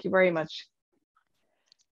you. Thank you very much.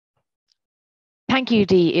 Thank you,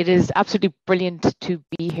 Dee. It is absolutely brilliant to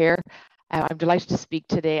be here. I'm delighted to speak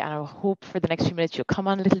today, and I hope for the next few minutes you'll come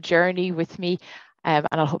on a little journey with me, and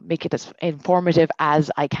I'll make it as informative as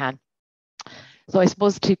I can. So I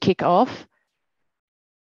suppose to kick off,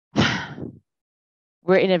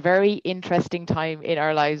 we're in a very interesting time in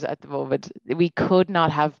our lives at the moment. We could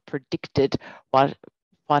not have predicted what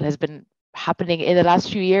has been happening in the last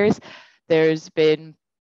few years. There's been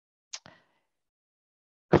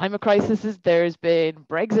climate crises, there's been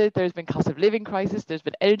Brexit, there's been cost of living crisis, there's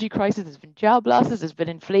been energy crisis, there's been job losses, there's been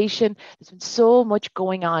inflation, there's been so much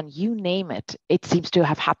going on, you name it, it seems to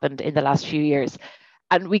have happened in the last few years.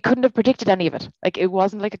 And we couldn't have predicted any of it. Like, it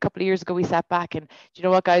wasn't like a couple of years ago we sat back and, do you know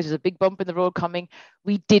what, guys, there's a big bump in the road coming.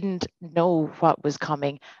 We didn't know what was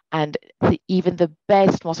coming. And even the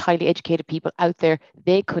best, most highly educated people out there,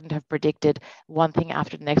 they couldn't have predicted one thing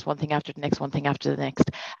after the next, one thing after the next, one thing after the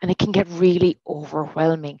next. And it can get really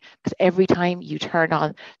overwhelming, because every time you turn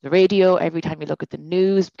on the radio, every time you look at the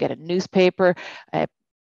news, get a newspaper,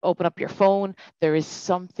 open up your phone, there is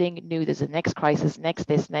something new. There's a next crisis, next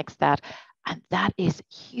this, next that. And that is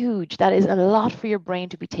huge. That is a lot for your brain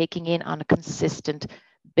to be taking in on a consistent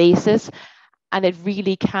basis. And it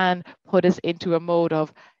really can put us into a mode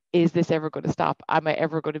of, is this ever going to stop? Am I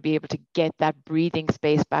ever going to be able to get that breathing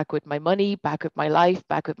space back with my money, back with my life,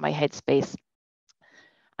 back with my headspace?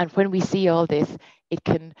 And when we see all this, it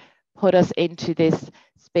can put us into this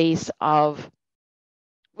space of,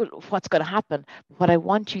 well, what's going to happen? What I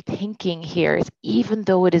want you thinking here is, even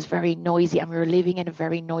though it is very noisy and we're living in a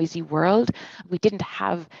very noisy world, we didn't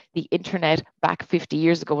have the internet back 50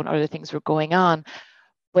 years ago when other things were going on.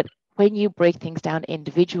 But when you break things down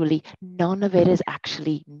individually, none of it is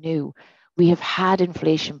actually new. We have had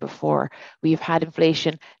inflation before. We have had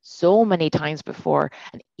inflation so many times before.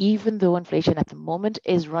 And even though inflation at the moment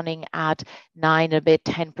is running at 9, a bit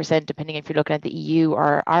 10%, depending if you're looking at the EU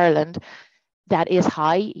or Ireland, that is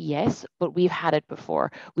high, yes, but we've had it before.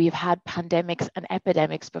 We've had pandemics and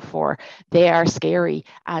epidemics before. They are scary,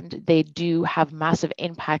 and they do have massive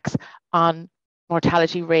impacts on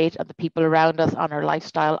mortality rate, on the people around us, on our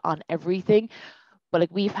lifestyle, on everything. But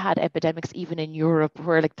like, we've had epidemics even in Europe,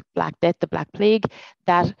 where like the Black Death, the Black Plague,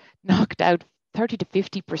 that knocked out 30 to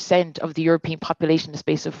 50% of the European population in the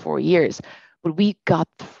space of 4 years. But we got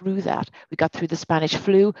through that. We got through the Spanish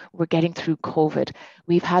flu. We're getting through COVID.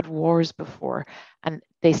 We've had wars before, and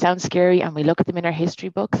they sound scary, and we look at them in our history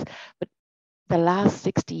books. But the last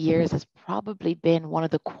 60 years has probably been one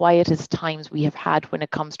of the quietest times we have had when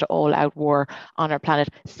it comes to all-out war on our planet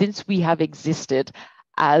since we have existed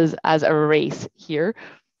as a race here.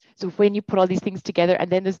 So when you put all these things together,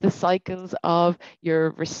 and then there's the cycles of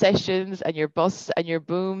your recessions and your busts and your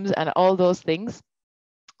booms and all those things,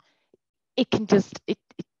 it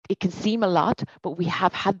can seem a lot, but we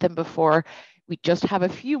have had them before. We just have a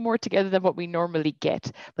few more together than what we normally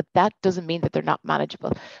get, but that doesn't mean that they're not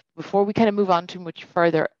manageable. Before we kind of move on too much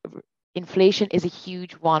further, inflation is a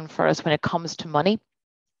huge one for us when it comes to money.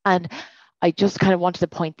 And I just kind of wanted to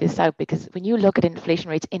point this out, because when you look at inflation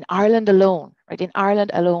rates in Ireland alone, right, in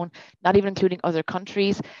Ireland alone, not even including other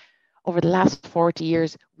countries, over the last 40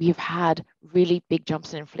 years, we've had really big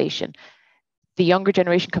jumps in inflation. The younger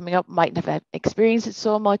generation coming up mightn't have experienced it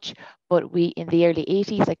so much, but we, in the early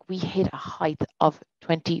 80s, like, we hit a height of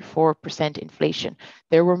 24% inflation.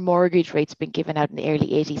 There were mortgage rates being given out in the early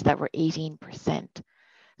 80s that were 18%.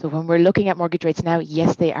 So when we're looking at mortgage rates now,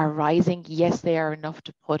 yes, they are rising. Yes, they are enough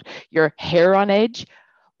to put your hair on edge,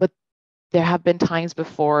 but there have been times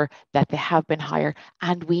before that they have been higher,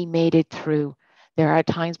 and we made it through. There are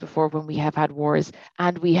times before when we have had wars,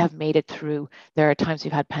 and we have made it through. There are times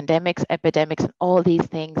we've had pandemics, epidemics, and all these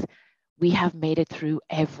things. We have made it through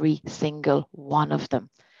every single one of them.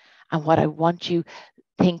 And what I want you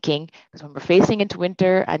thinking, because when we're facing into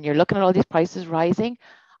winter and you're looking at all these prices rising,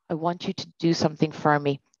 I want you to do something for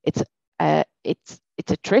me. It's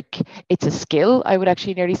a trick. It's a skill, I would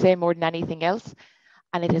actually nearly say, more than anything else.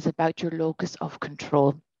 And it is about your locus of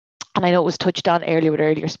control. And I know it was touched on earlier with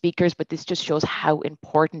earlier speakers, but this just shows how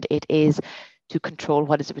important it is to control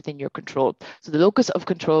what is within your control. So the locus of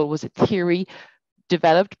control was a theory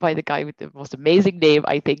developed by the guy with the most amazing name,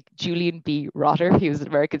 I think, Julian B. Rotter. He was an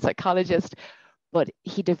American psychologist, but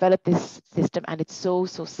he developed this system, and it's so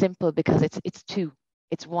simple, because it's two.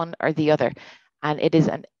 It's one or the other. And it is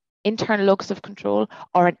internal locus of control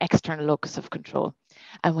or an external locus of control.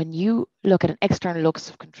 And when you look at an external locus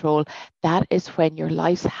of control, that is when your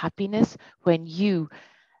life's happiness, when you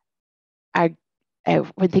are,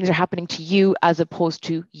 when things are happening to you as opposed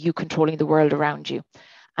to you controlling the world around you.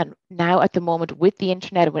 And now at the moment with the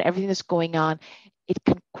internet and with everything that's going on, it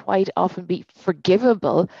can quite often be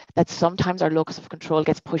forgivable that sometimes our locus of control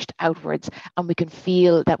gets pushed outwards and we can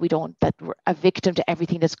feel that that we're a victim to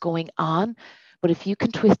everything that's going on. But if you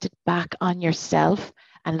can twist it back on yourself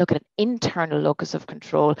and look at an internal locus of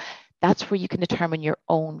control, that's where you can determine your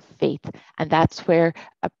own faith. And that's where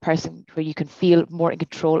where you can feel more in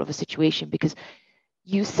control of a situation, because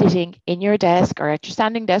you sitting in your desk or at your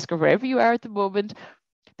standing desk or wherever you are at the moment,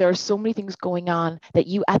 there are so many things going on that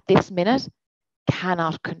you at this minute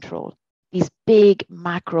cannot control. These big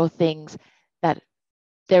macro things that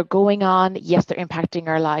they're going on, yes, they're impacting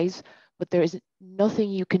our lives, but there is nothing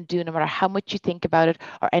you can do, no matter how much you think about it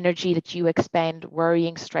or energy that you expend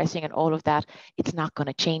worrying, stressing, and all of that, it's not going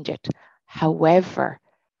to change it. However,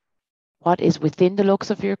 what is within the locus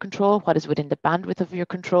of your control, what is within the bandwidth of your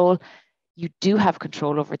control, you do have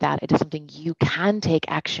control over that. It is something you can take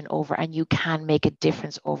action over and you can make a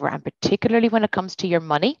difference over. And particularly when it comes to your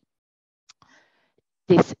money,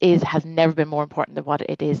 this has never been more important than what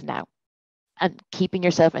it is now. And keeping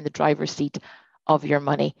yourself in the driver's seat of your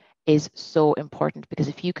money is so important, because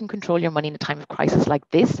if you can control your money in a time of crisis like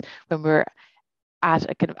this, when we're at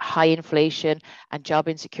a kind of high inflation and job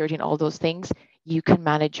insecurity and all those things, you can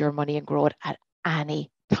manage your money and grow it at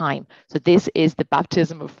any time. So this is the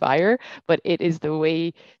baptism of fire, but it is the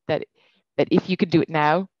way that if you can do it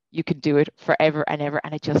now, you can do it forever and ever,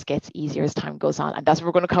 and it just gets easier as time goes on. And that's what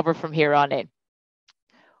we're going to cover from here on in.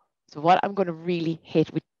 So what I'm going to really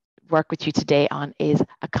work with you today on is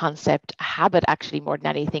a concept, a habit actually, more than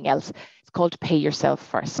anything else. It's called pay yourself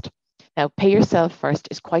first. Now, pay yourself first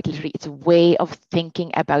is quite literally, it's a way of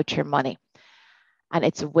thinking about your money. And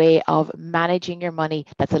it's a way of managing your money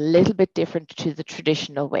that's a little bit different to the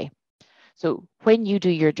traditional way. So when you do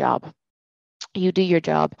your job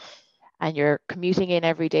and you're commuting in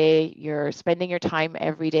every day, you're spending your time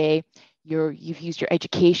every day, you've used your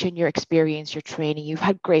education, your experience, your training, you've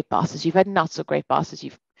had great bosses, you've had not so great bosses,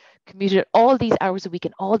 you've commuted all these hours a week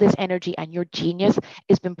and all this energy, and your genius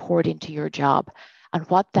has been poured into your job. And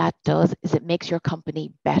what that does is it makes your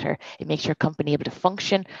company better. It makes your company able to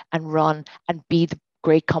function and run and be the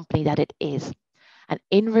great company that it is. And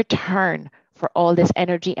in return for all this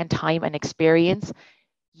energy and time and experience,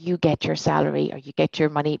 you get your salary, or you get your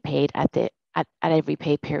money paid at every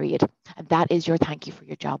pay period. And that is your thank you for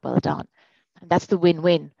your job well done. And that's the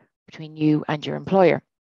win-win between you and your employer.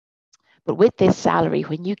 But with this salary,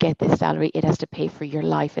 when you get this salary, it has to pay for your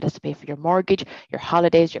life. It has to pay for your mortgage, your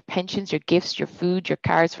holidays, your pensions, your gifts, your food, your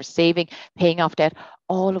cars, for saving, paying off debt,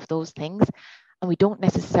 all of those things. And we don't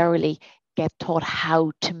necessarily get taught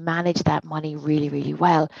how to manage that money really, really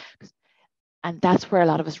well. And that's where a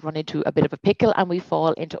lot of us run into a bit of a pickle, and we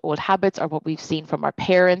fall into old habits or what we've seen from our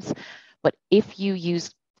parents. But if you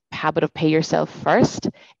use the habit of pay yourself first,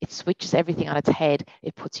 it switches everything on its head.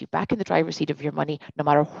 It puts you back in the driver's seat of your money, no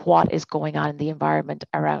matter what is going on in the environment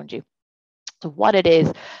around you. So what it is,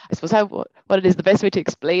 I suppose what it is, the best way to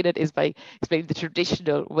explain it is by explaining the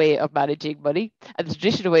traditional way of managing money. And the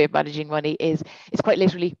traditional way of managing money is, it's quite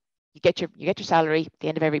literally, you get your salary at the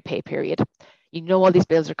end of every pay period. You know all these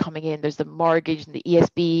bills are coming in. There's the mortgage and the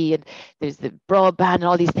ESB, and there's the broadband and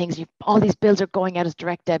all these things. All these bills are going out as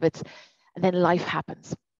direct debits, and then life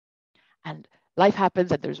happens. And life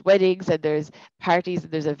happens, and there's weddings, and there's parties,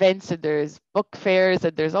 and there's events, and there's book fairs,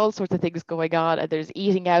 and there's all sorts of things going on, and there's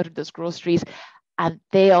eating out, and there's groceries, and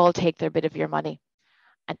they all take their bit of your money.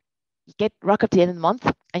 And you rock up to the end of the month,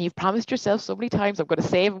 and you've promised yourself so many times, I'm going to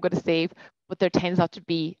save, but there tends not to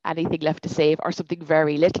be anything left to save, or something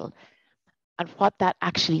very little. And what that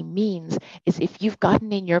actually means is, if you've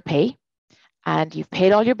gotten in your pay and you've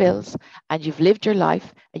paid all your bills and you've lived your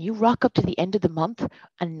life, and you rock up to the end of the month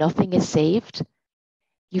and nothing is saved,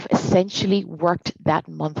 you've essentially worked that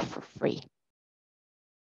month for free.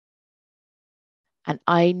 And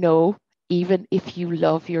I know, even if you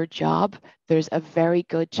love your job, there's a very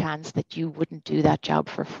good chance that you wouldn't do that job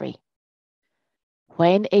for free.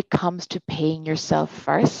 When it comes to paying yourself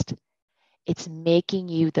first, it's making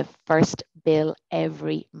you the first bill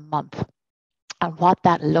every month. And what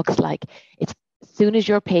that looks like, it's as soon as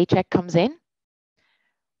your paycheck comes in,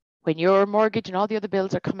 when your mortgage and all the other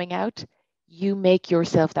bills are coming out, you make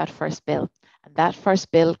yourself that first bill. And that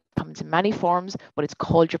first bill comes in many forms, but it's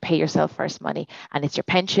called your pay yourself first money. And it's your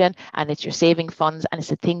pension, and it's your saving funds, and it's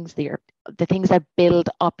the things that build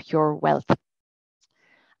up your wealth.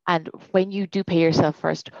 And when you do pay yourself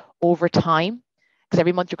first over time, because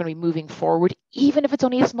every month you're going to be moving forward, even if it's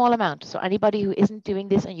only a small amount. So anybody who isn't doing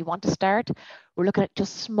this and you want to start, we're looking at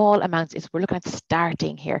just small amounts. We're looking at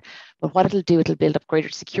starting here. But what it'll do, it'll build up greater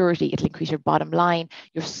security. It'll increase your bottom line.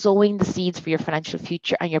 You're sowing the seeds for your financial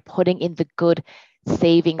future, and you're putting in the good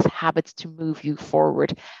savings habits to move you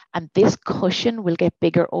forward. And this cushion will get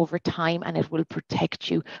bigger over time, and it will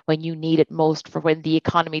protect you when you need it most, for when the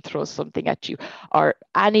economy throws something at you, or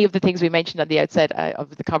any of the things we mentioned at the outset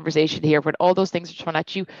of the conversation here. When all those things are thrown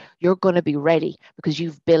at you, you're going to be ready because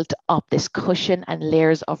you've built up this cushion and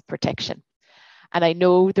layers of protection. And I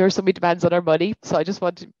know there are so many demands on our money, so I just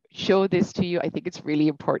want to show this to you. I think it's really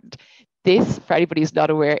important. This, for anybody who's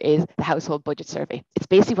not aware, is the household budget survey. It's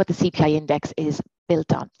basically what the CPI index is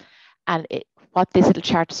built on. And what this little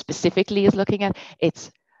chart specifically is looking at,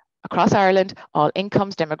 it's across Ireland, all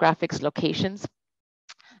incomes, demographics, locations,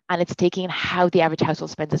 and it's taking how the average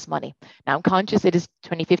household spends its money. Now, I'm conscious it is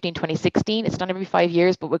 2015, 2016. It's done every 5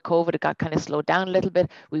 years, but with COVID, it got kind of slowed down a little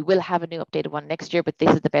bit. We will have a new updated one next year, but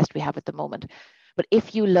this is the best we have at the moment. But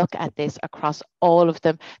if you look at this across all of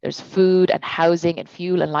them, there's food and housing and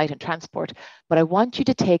fuel and light and transport. But I want you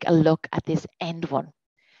to take a look at this end one.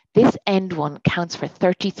 This end one counts for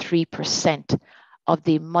 33% of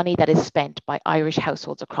the money that is spent by Irish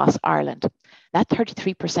households across Ireland. That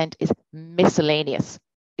 33% is miscellaneous.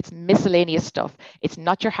 It's miscellaneous stuff. It's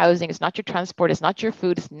not your housing, it's not your transport, it's not your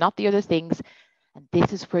food, it's not the other things. And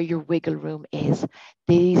this is where your wiggle room is.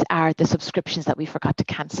 These are the subscriptions that we forgot to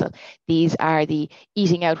cancel. These are the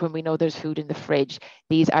eating out when we know there's food in the fridge.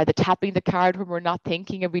 These are the tapping the card when we're not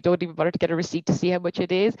thinking and we don't even bother to get a receipt to see how much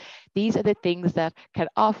it is. These are the things that can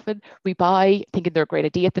often we buy thinking they're a great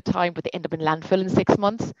idea at the time, but they end up in landfill in 6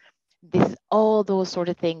 months. This is all those sort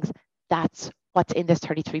of things. That's what's in this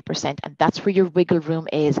 33%. And that's where your wiggle room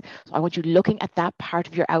is. So I want you looking at that part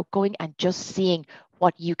of your outgoing and just seeing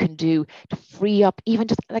what you can do to free up even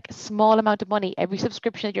just like a small amount of money. Every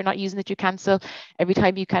subscription that you're not using that you cancel, every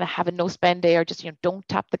time you kind of have a no spend day or just, don't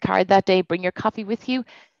tap the card that day, bring your coffee with you.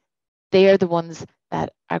 They are the ones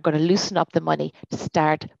that are going to loosen up the money to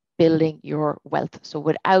start building your wealth. So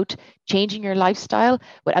without changing your lifestyle,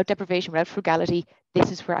 without deprivation, without frugality, this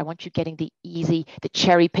is where I want you getting the easy, the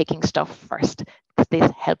cherry picking stuff first, because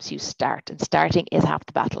this helps you start, and starting is half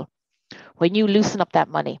the battle. When you loosen up that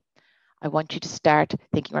money, I want you to start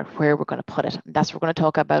thinking about where we're going to put it. And that's what we're going to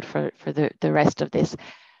talk about for the rest of this.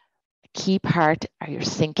 A key part are your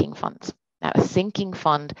sinking funds. Now, a sinking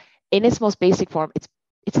fund, in its most basic form,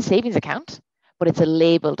 it's a savings account, but it's a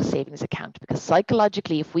labeled savings account, because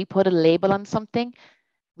psychologically, if we put a label on something,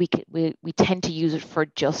 we tend to use it for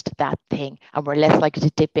just that thing, and we're less likely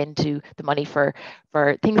to dip into the money for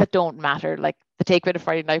things that don't matter, like the takeaway of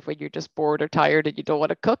Friday night when you're just bored or tired and you don't want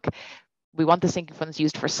to cook. We want the sinking funds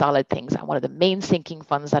used for solid things. And one of the main sinking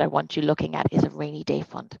funds that I want you looking at is a rainy day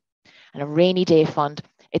fund. And a rainy day fund,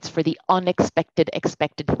 it's for the unexpected,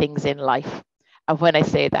 expected things in life. And when I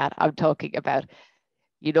say that, I'm talking about,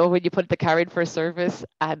 when you put the car in for a service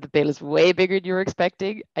and the bill is way bigger than you were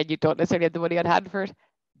expecting and you don't necessarily have the money on hand for it,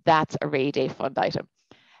 that's a rainy day fund item.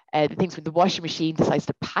 The things when the washing machine decides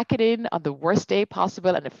to pack it in on the worst day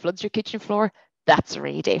possible and it floods your kitchen floor, that's a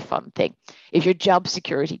rainy day fund thing. If your job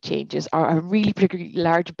security changes or a really particularly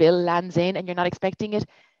large bill lands in and you're not expecting it,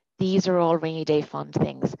 these are all rainy day fund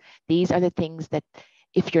things. These are the things that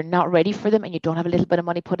if you're not ready for them and you don't have a little bit of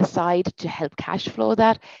money put aside to help cash flow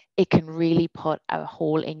that, it can really put a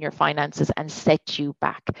hole in your finances and set you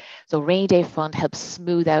back. So rainy day fund helps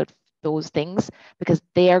smooth out those things because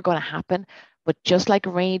they are going to happen. But just like a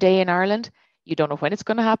rainy day in Ireland, you don't know when it's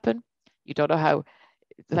going to happen. You don't know how.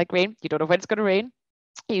 It's like rain. You don't know when it's going to rain.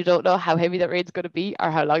 You don't know how heavy that rain's going to be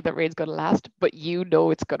or how long that rain's going to last, but you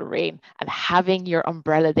know it's going to rain. And having your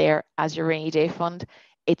umbrella there as your rainy day fund,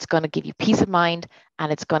 it's going to give you peace of mind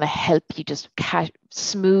and it's going to help you just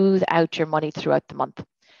smooth out your money throughout the month.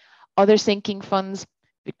 Other sinking funds,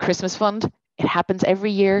 the Christmas fund, it happens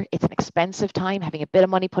every year. It's an expensive time. Having a bit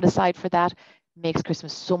of money put aside for that makes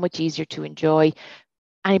Christmas so much easier to enjoy.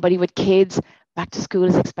 Anybody with kids, back to school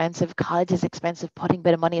is expensive, college is expensive, putting a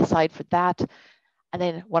bit of money aside for that. And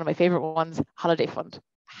then one of my favorite ones, holiday fund.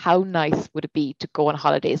 How nice would it be to go on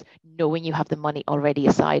holidays knowing you have the money already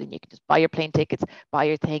aside and you can just buy your plane tickets, buy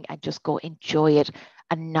your thing and just go enjoy it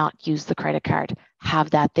and not use the credit card.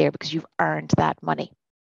 Have that there because you've earned that money.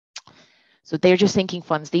 So they're just sinking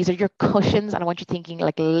funds. These are your cushions. And I want you thinking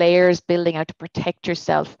like layers building out to protect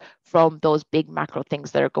yourself from those big macro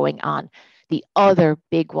things that are going on. The other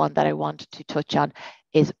big one that I want to touch on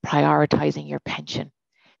is prioritizing your pension.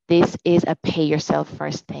 This is a pay yourself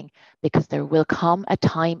first thing because there will come a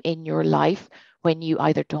time in your life when you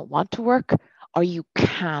either don't want to work or you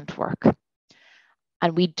can't work.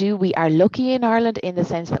 And we are lucky in Ireland in the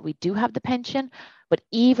sense that we do have the pension, but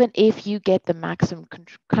even if you get the maximum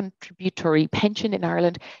contributory pension in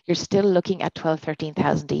Ireland, you're still looking at 12,000,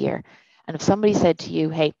 13,000 a year. And if somebody said to you,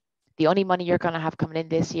 hey, the only money you're going to have coming in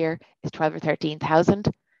this year is 12 or 13,000,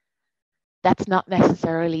 that's not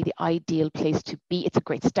necessarily the ideal place to be. It's a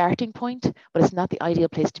great starting point, but it's not the ideal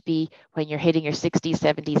place to be when you're hitting your 60s,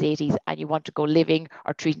 70s, 80s, and you want to go living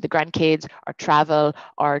or treating the grandkids or travel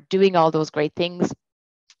or doing all those great things.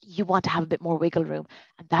 You want to have a bit more wiggle room.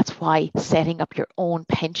 And that's why setting up your own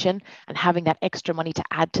pension and having that extra money to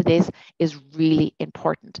add to this is really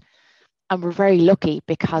important. And we're very lucky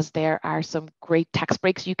because there are some great tax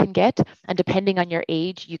breaks you can get. And depending on your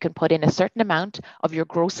age, you can put in a certain amount of your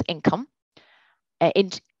gross income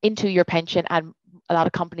into your pension. And a lot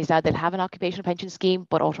of companies now, they'll have an occupational pension scheme,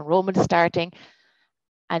 but auto enrollment is starting.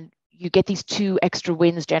 And you get these 2 extra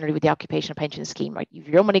wins generally with the occupational pension scheme, right? You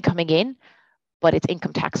have your money coming in, but it's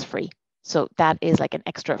income tax free. So that is like an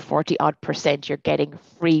extra 40% you're getting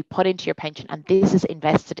free put into your pension. And this is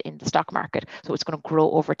invested in the stock market. So it's going to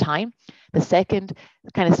grow over time. The second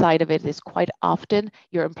kind of side of it is quite often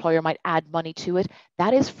your employer might add money to it.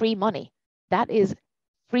 That is free money. That is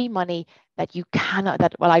free money that you cannot,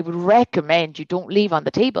 I would recommend you don't leave on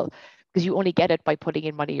the table, because you only get it by putting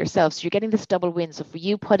in money yourself. So you're getting this double win. So for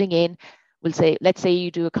you putting in, let's say you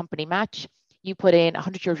do a company match, you put in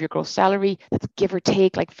 100 euro of your gross salary, that's give or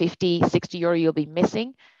take like 50, 60 euro you'll be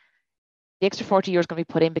missing. The extra 40 euro is going to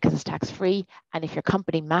be put in because it's tax free. And if your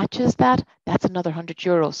company matches that, that's another 100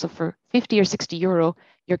 euro. So for 50 or 60 euro,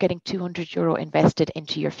 you're getting 200 euro invested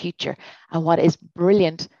into your future. And what is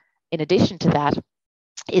brilliant in addition to that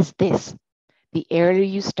is this: the earlier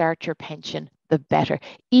you start your pension, the better.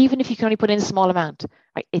 Even if you can only put in a small amount,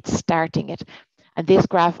 right? It's starting it. And this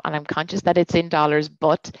graph, and I'm conscious that it's in dollars,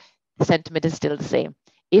 but the sentiment is still the same.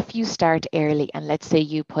 If you start early, and let's say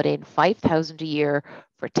you put in 5,000 a year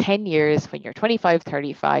for 10 years, when you're 25,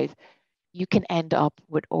 35, you can end up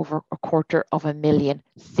with over 250,000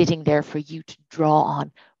 sitting there for you to draw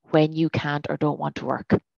on when you can't or don't want to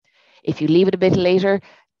work. If you leave it a bit later,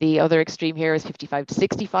 the other extreme here is 55 to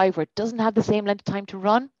 65, where it doesn't have the same length of time to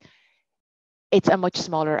run. It's a much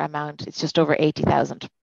smaller amount. It's just over 80,000.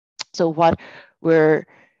 So what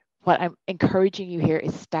I'm encouraging you here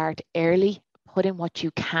is start early, put in what you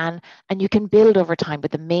can, and you can build over time.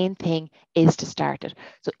 But the main thing is to start it.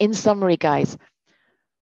 So in summary, guys,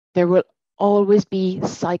 there will always be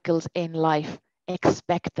cycles in life.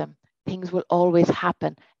 Expect them. Things will always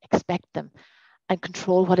happen. Expect them. And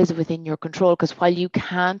control what is within your control. Because while you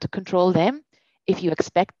can't control them, if you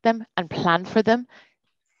expect them and plan for them,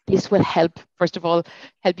 this will help, first of all,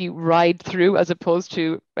 help you ride through, as opposed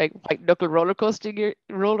to like white knuckle roller coastering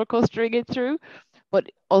it through. But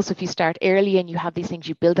also, if you start early and you have these things,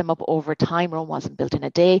 you build them up over time. Rome wasn't built in a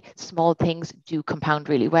day. Small things do compound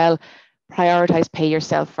really well. Prioritize, pay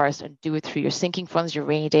yourself first, and do it through your sinking funds, your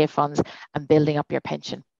rainy day funds, and building up your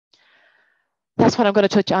pension. That's what I'm going to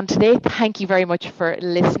touch on today. Thank you very much for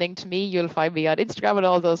listening to me. You'll find me on Instagram and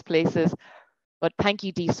all those places. But thank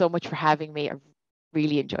you, Dee, so much for having me. I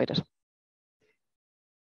really enjoyed it.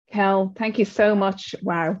 Kel, thank you so much.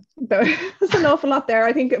 Wow, there's an awful lot there.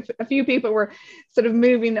 I think a few people were sort of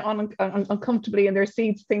moving on uncomfortably in their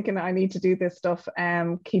seats, thinking I need to do this stuff.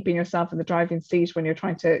 Keeping yourself in the driving seat when you're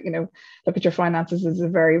trying to, look at your finances is a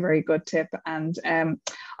very, very good tip. And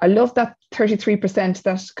I love that 33%,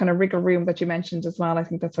 that kind of wriggle room that you mentioned as well. I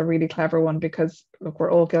think that's a really clever one, because look,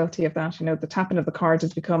 we're all guilty of that. The tapping of the card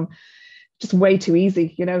has become just way too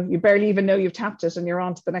easy. You barely even know you've tapped it and you're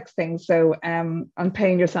on to the next thing. So and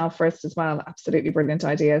paying yourself first as well, absolutely brilliant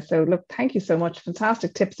idea. So look, thank you so much.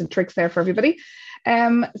 Fantastic tips and tricks there for everybody.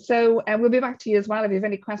 So we'll be back to you as well. If you have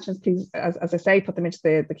any questions, please, as I say, put them into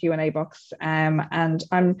the Q&A box. And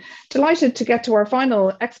I'm delighted to get to our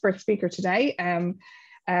final expert speaker today.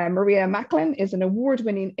 Maria Macklin is an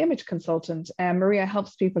award-winning image consultant. Maria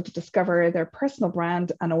helps people to discover their personal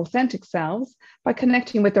brand and authentic selves by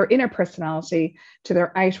connecting with their inner personality to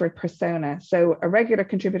their outward persona. So a regular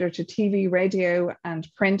contributor to TV, radio, and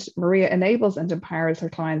print, Maria enables and empowers her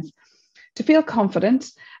clients to feel confident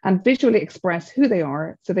and visually express who they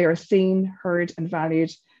are, so they are seen, heard, and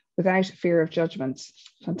valued without fear of judgment.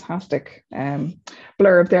 Fantastic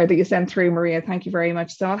blurb there that you sent through, Maria. Thank you very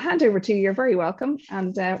much. So I'll hand over to you. You're very welcome.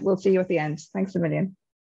 And we'll see you at the end. Thanks a million.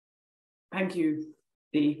 Thank you,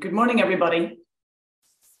 Dee. Good morning, everybody.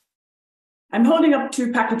 I'm holding up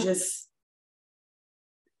 2 packages.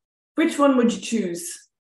 Which one would you choose?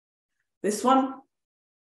 This one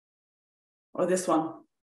or this one?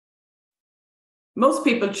 Most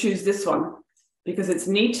people choose this one. because it's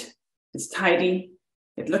neat, it's tidy,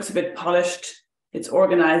 it looks a bit polished, it's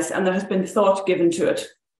organized, and there has been thought given to it.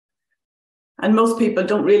 And most people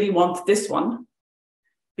don't really want this one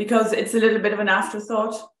because it's a little bit of an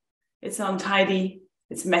afterthought, it's untidy,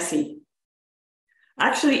 it's messy.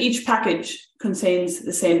 Actually, each package contains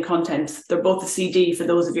the same contents. They're both a CD, for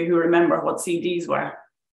those of you who remember what CDs were.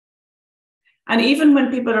 And even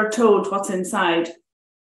when people are told what's inside,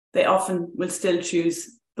 they often will still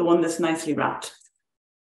choose the one that's nicely wrapped.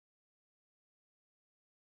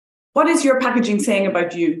 What is your packaging saying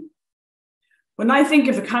about you? When I think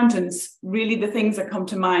of accountants, really the things that come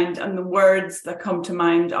to mind and the words that come to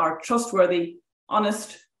mind are trustworthy,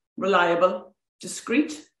 honest, reliable,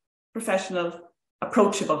 discreet, professional,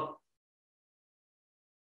 approachable.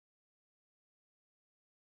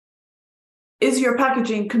 Is your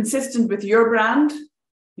packaging consistent with your brand,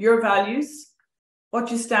 your values,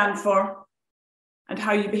 what you stand for, and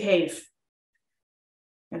how you behave?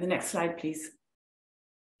 And the next slide, please.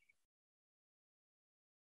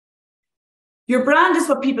 Your brand is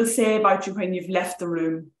what people say about you when you've left the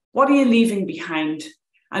room. What are you leaving behind?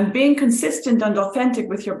 And being consistent and authentic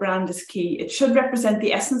with your brand is key. It should represent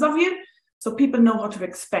the essence of you, so people know what to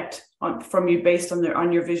expect from you based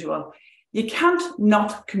on your visual. You can't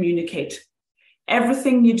not communicate.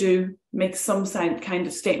 Everything you do makes some kind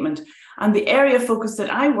of statement. And the area of focus that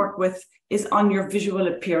I work with is on your visual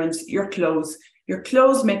appearance, your clothes. Your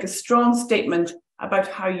clothes make a strong statement about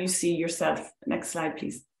how you see yourself. Next slide,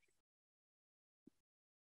 please.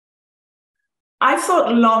 I've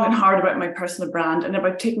thought long and hard about my personal brand and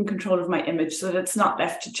about taking control of my image so that it's not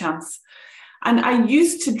left to chance. And I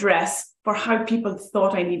used to dress for how people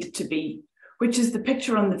thought I needed to be, which is the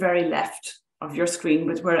picture on the very left of your screen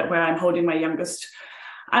with where I'm holding my youngest.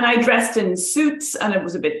 And I dressed in suits and it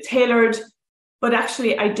was a bit tailored, but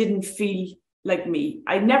actually I didn't feel like me.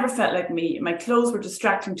 I never felt like me. My clothes were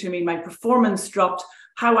distracting to me. My performance dropped.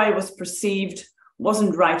 How I was perceived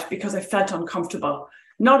wasn't right because I felt uncomfortable.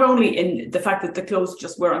 Not only in the fact that the clothes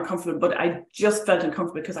just were uncomfortable, but I just felt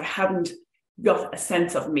uncomfortable because I hadn't got a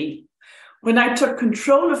sense of me. When I took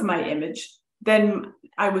control of my image, then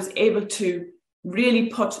I was able to really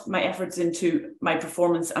put my efforts into my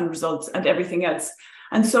performance and results and everything else.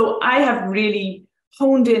 And so I have really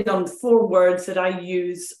honed in on 4 words that I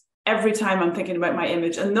use every time I'm thinking about my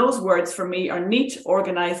image. And those words for me are neat,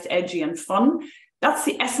 organized, edgy, and fun. That's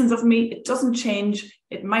the essence of me. It doesn't change.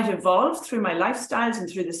 It might evolve through my lifestyles and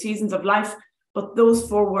through the seasons of life, but those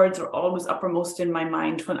 4 words are always uppermost in my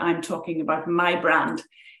mind when I'm talking about my brand.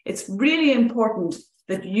 It's really important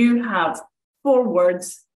that you have 4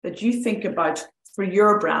 words that you think about for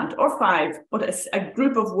your brand, or 5, but a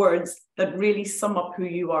group of words that really sum up who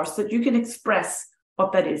you are so that you can express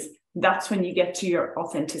what that is. That's when you get to your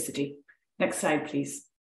authenticity. Next slide, please.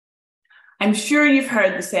 I'm sure you've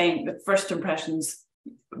heard the saying that first impressions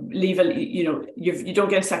you don't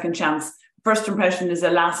get a second chance. First impression is a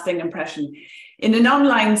lasting impression. In an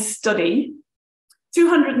online study,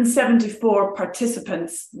 274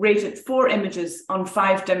 participants rated 4 images on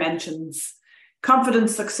 5 dimensions: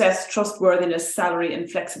 confidence, success, trustworthiness, salary, and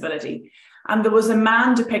flexibility. And there was a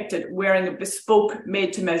man depicted wearing a bespoke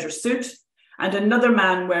made-to-measure suit and another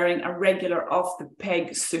man wearing a regular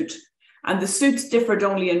off-the-peg suit. And the suits differed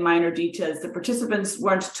only in minor details. The participants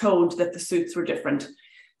weren't told that the suits were different.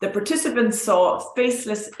 The participants saw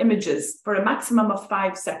faceless images for a maximum of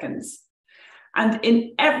 5 seconds. And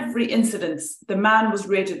in every incidence, the man was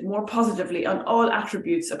rated more positively on all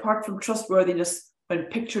attributes apart from trustworthiness when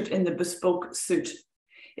pictured in the bespoke suit.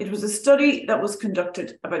 It was a study that was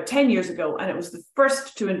conducted about 10 years ago, and it was the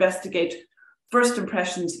first to investigate first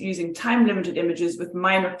impressions using time-limited images with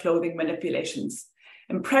minor clothing manipulations.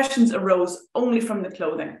 Impressions arose only from the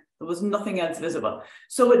clothing. There was nothing else visible.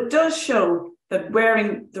 So it does show that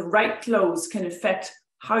wearing the right clothes can affect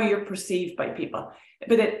how you're perceived by people.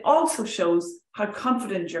 But it also shows how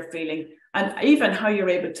confident you're feeling and even how you're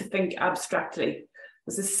able to think abstractly.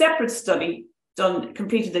 There's a separate study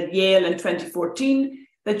completed at Yale in 2014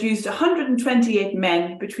 that used 128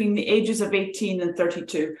 men between the ages of 18 and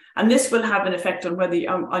 32. And this will have an effect on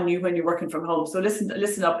on you when you're working from home. So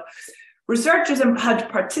listen up. Researchers had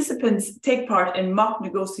participants take part in mock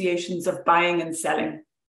negotiations of buying and selling.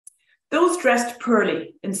 Those dressed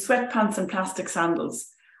poorly in sweatpants and plastic sandals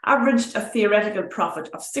averaged a theoretical profit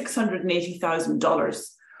of $680,000,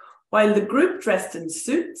 while the group dressed in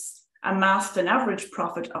suits amassed an average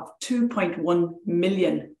profit of $2.1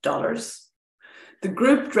 million. The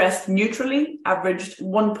group dressed neutrally averaged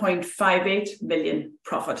 $1.58 million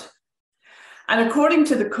profit. And according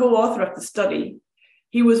to the co-author of the study,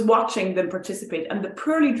 he was watching them participate, and the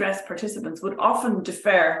poorly dressed participants would often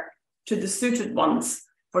defer to the suited ones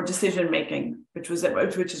for decision making, which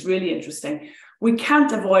is really interesting. We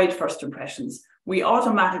can't avoid first impressions. We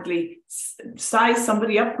automatically size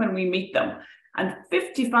somebody up when we meet them. And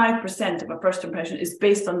 55% of a first impression is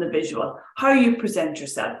based on the visual, how you present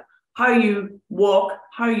yourself, how you walk,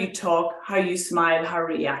 how you talk, how you smile, how you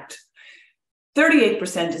react.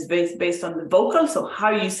 38% is based on the vocal, so how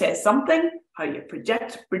you say something, how you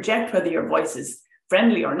project, whether your voice is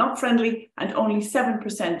friendly or not friendly, and only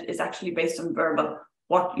 7% is actually based on verbal,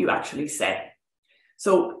 what you actually say.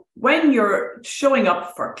 So when you're showing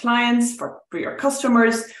up for clients, for your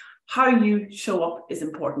customers, how you show up is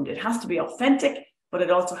important. It has to be authentic, but it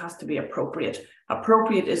also has to be appropriate.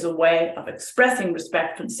 Appropriate is a way of expressing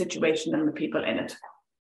respect for the situation and the people in it.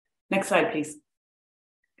 Next slide, please.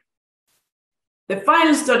 The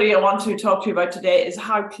final study I want to talk to you about today is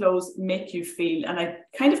how clothes make you feel. And I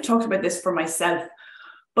kind of talked about this for myself,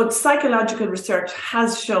 but psychological research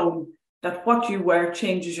has shown that what you wear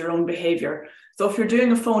changes your own behavior. So if you're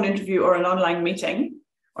doing a phone interview or an online meeting,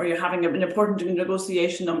 or you're having an important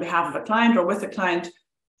negotiation on behalf of a client or with a client,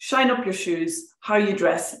 shine up your shoes. How you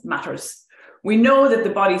dress matters. We know that the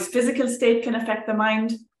body's physical state can affect the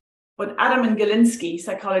mind, but Adam and Galinsky,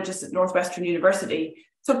 psychologists at Northwestern University,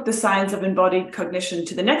 took the science of embodied cognition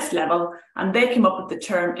to the next level, and they came up with the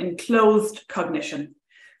term enclosed cognition.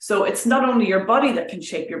 So it's not only your body that can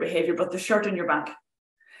shape your behavior, but the shirt on your back.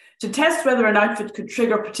 To test whether an outfit could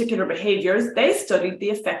trigger particular behaviors, they studied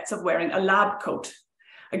the effects of wearing a lab coat,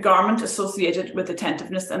 a garment associated with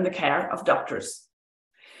attentiveness and the care of doctors.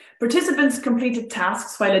 Participants completed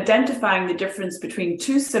tasks while identifying the difference between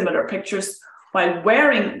two similar pictures while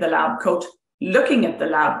wearing the lab coat, looking at the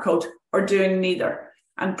lab coat, or doing neither.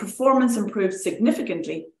 And performance improved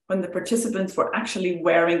significantly when the participants were actually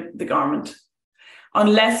wearing the garment,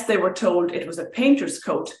 unless they were told it was a painter's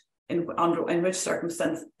coat, in which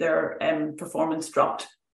circumstance their performance dropped.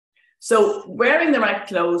 So wearing the right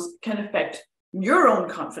clothes can affect your own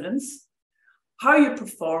confidence, how you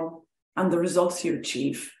perform, and the results you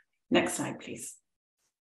achieve. Next slide, please.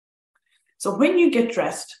 So when you get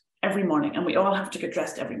dressed every morning, and we all have to get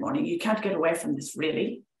dressed every morning, you can't get away from this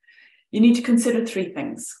really, you need to consider three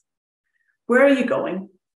things. Where are you going?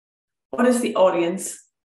 What is the audience?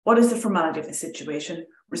 What is the formality of the situation?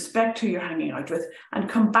 Respect who you're hanging out with, and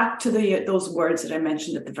come back to those words that I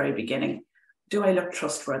mentioned at the very beginning. Do I look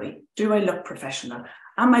trustworthy? Do I look professional?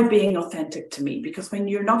 Am I being authentic to me? Because when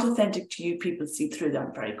you're not authentic to you, people see through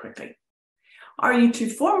that very quickly. Are you too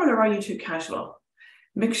formal or are you too casual?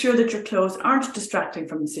 Make sure that your clothes aren't distracting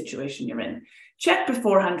from the situation you're in. Check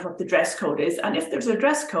beforehand what the dress code is, and if there's a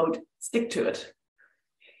dress code, stick to it.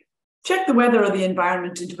 Check the weather or the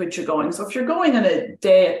environment into which you're going. So if you're going on a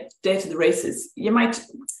day to the races, you might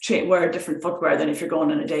wear a different footwear than if you're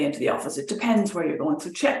going on a day into the office. It depends where you're going. So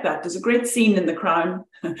check that. There's a great scene in The Crown,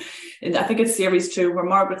 in I think it's series 2, where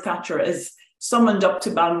Margaret Thatcher is summoned up to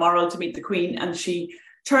Balmoral to meet the Queen, and she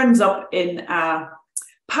turns up in a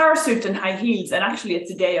parasuit and high heels, and actually it's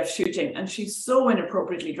a day of shooting, and she's so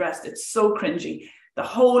inappropriately dressed. It's so cringy. The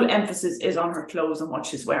whole emphasis is on her clothes and what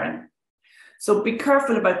she's wearing. So be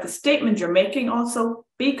careful about the statement you're making. Also,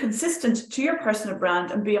 be consistent to your personal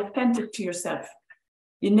brand and be authentic to yourself.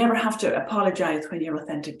 You never have to apologize when you're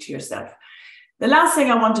authentic to yourself. The last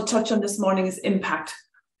thing I want to touch on this morning is impact.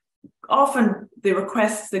 Often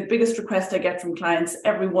the biggest request I get from clients,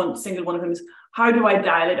 single one of them is, how do I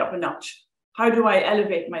dial it up a notch? How do I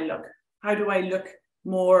elevate my look? How do I look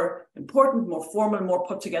more important, more formal, more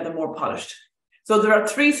put together, more polished? So there are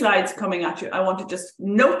 3 slides coming at you. I want to just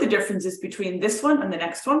note the differences between this one and the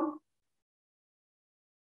next one.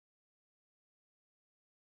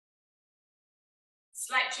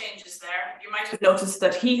 Slight changes there. You might have noticed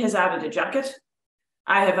that he has added a jacket.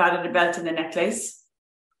 I have added a belt and a necklace.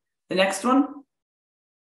 The next one.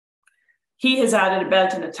 He has added a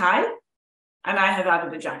belt and a tie, and I have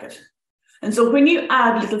added a jacket. And so when you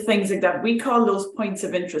add little things like that, we call those points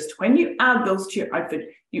of interest. When you add those to your outfit,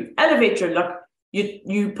 you elevate your look.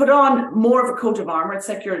 You put on more of a coat of armor. It's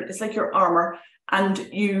like your armor, and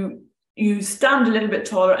you stand a little bit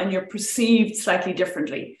taller, and you're perceived slightly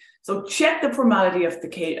differently. So check the formality of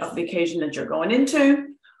the occasion that you're going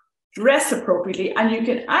into, dress appropriately, and you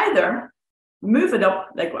can either move it up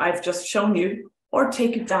like I've just shown you, or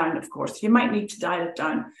take it down. Of course, you might need to dial it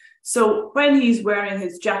down. So when he's wearing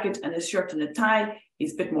his jacket and his shirt and a tie,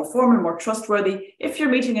 he's a bit more formal, more trustworthy. If you're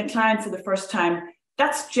meeting a client for the first time,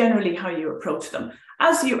 that's generally how you approach them.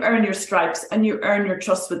 As you earn your stripes and you earn your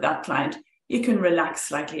trust with that client, you can relax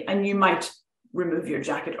slightly, and you might remove your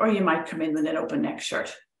jacket, or you might come in with an open neck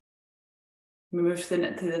shirt. We move to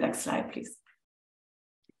the next slide, please.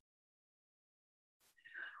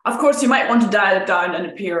 Of course, you might want to dial it down and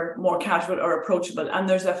appear more casual or approachable. And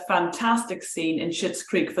there's a fantastic scene in Schitt's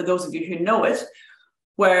Creek, for those of you who know it,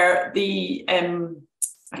 where the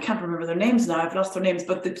I can't remember their names now, I've lost their names,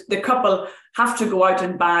 but the couple have to go out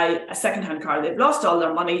and buy a secondhand car. They've lost all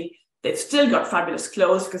their money. They've still got fabulous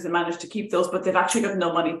clothes because they managed to keep those, but they've actually got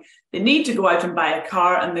no money. They need to go out and buy a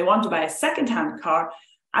car, and they want to buy a secondhand car.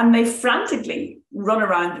 And they frantically run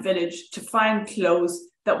around the village to find clothes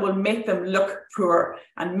that will make them look poor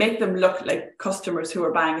and make them look like customers who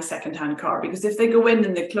are buying a secondhand car. Because if they go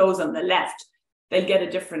in the clothes on the left, they'll get a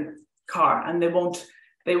different car, and they'll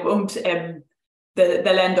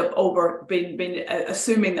end up over being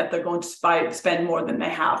assuming that they're going to spend more than they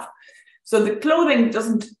have. So the clothing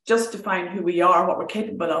doesn't just define who we are, what we're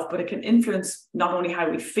capable of, but it can influence not only how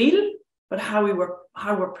we feel, but how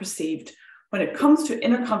we're perceived. When it comes to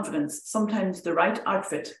inner confidence, sometimes the right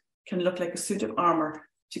outfit can look like a suit of armor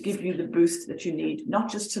to give you the boost that you need,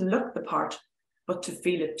 not just to look the part, but to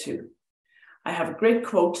feel it too. I have a great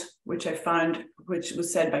quote, which I found, which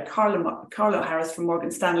was said by Carlo Harris from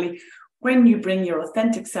Morgan Stanley. When you bring your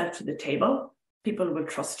authentic self to the table, people will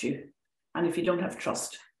trust you. And if you don't have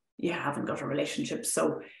trust, you haven't got a relationship.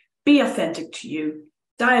 So be authentic to you,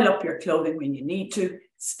 dial up your clothing when you need to,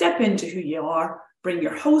 step into who you are, bring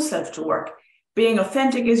your whole self to work. Being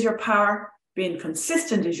authentic is your power, being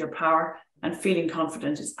consistent is your power, and feeling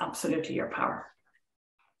confident is absolutely your power.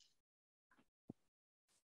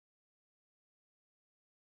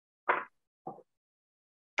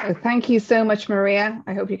 Thank you so much, Maria.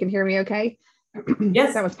 I hope you can hear me okay.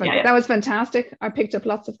 Yes, that was fantastic. I picked up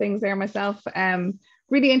lots of things there myself.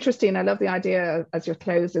 Really interesting. I love the idea as your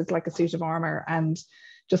clothes is like a suit of armor, and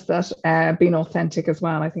just that being authentic as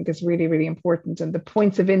well, I think is really, really important. And the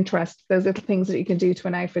points of interest, those little things that you can do to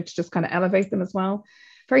an outfit to just kind of elevate them as well.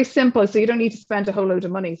 Very simple, so you don't need to spend a whole load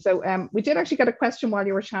of money. So we did actually get a question while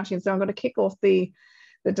you were chatting, so I'm going to kick off the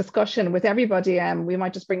discussion with everybody. We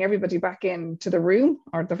might just bring everybody back into the room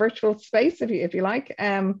or the virtual space if you like.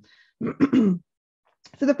 So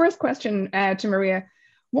the first question to Maria: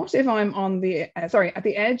 what if I'm on the at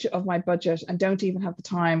the edge of my budget and don't even have the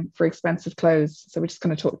time for expensive clothes? So we just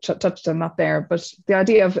kind of touched on that there, but the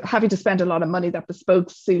idea of having to spend a lot of money, that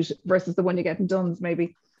bespoke suit versus the one you get in Dunnes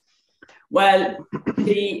maybe. Well,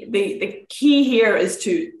 the key here is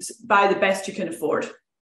to buy the best you can afford.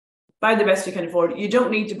 Buy the best you can afford. You don't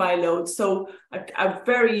need to buy loads. So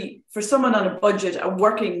for someone on a budget, a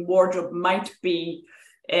working wardrobe might be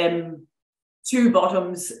 2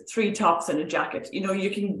 bottoms, 3 tops, and a jacket. You know,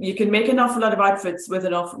 you can make an awful lot of outfits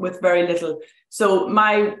with very little. So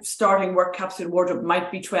my starting work capsule wardrobe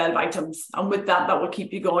might be 12 items, and with that will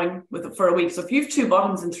keep you going for a week. So if you have 2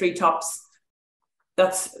 bottoms and 3 tops,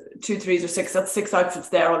 that's 2 3s or 6. That's 6 outfits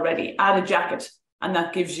there already. Add a jacket, and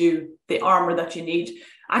that gives you the armor that you need.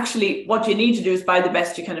 Actually, what you need to do is buy the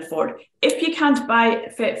best you can afford. If you can't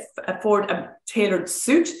afford a tailored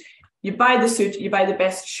suit, you buy the suit, you buy the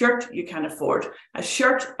best shirt you can afford. A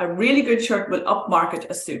really good shirt will upmarket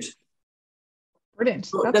a suit. Brilliant.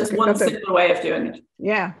 So that's one simple way of doing it.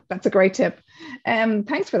 Yeah, that's a great tip.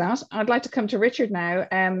 Thanks for that. I'd like to come to Richard now.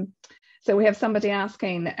 So we have somebody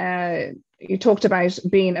asking, you talked about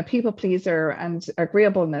being a people pleaser and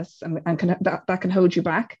agreeableness, and that can hold you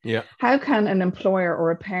back. Yeah. How can an employer or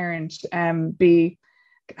a parent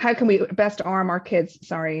how can we best arm our kids,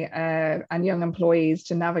 and young employees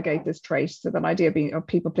to navigate this trait? So that idea of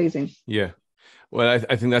people pleasing. Yeah. Well,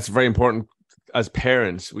 I think that's very important. As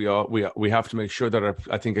parents, we have to make sure that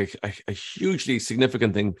I think a hugely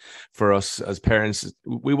significant thing for us as parents,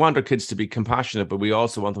 we want our kids to be compassionate, but we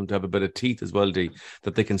also want them to have a bit of teeth as well,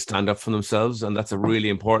 that they can stand up for themselves, and that's a really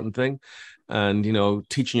important thing. And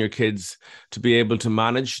teaching your kids to be able to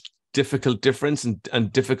manage difference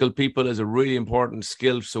and difficult people is a really important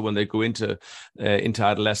skill. So when they go into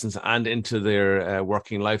adolescence and into their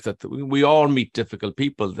working life, that we all meet difficult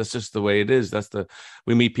people. That's just the way it is.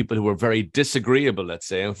 We meet people who are very disagreeable, let's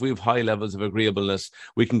say. And if we have high levels of agreeableness,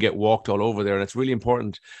 we can get walked all over there. And it's really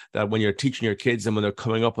important that when you're teaching your kids and when they're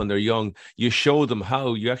coming up and they're young, you show them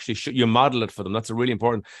how you actually you model it for them. That's really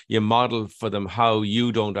important. You model for them how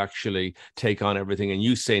you don't actually take on everything, and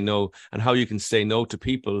you say no, and how you can say no to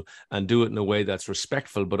people and do it in a way that's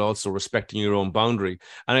respectful, but also respecting your own boundary.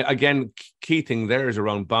 And again, key thing there is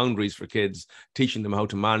around boundaries for kids, teaching them how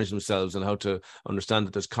to manage themselves and how to understand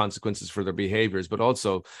that there's consequences for their behaviors, but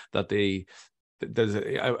also that they there's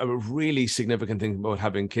a really significant thing about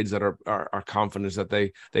having kids that are confident, is that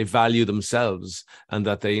they value themselves, and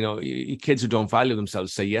that they, kids who don't value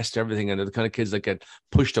themselves say yes to everything, and they're the kind of kids that get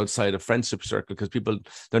pushed outside a friendship circle because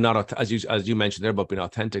they're not, as you mentioned, they're about being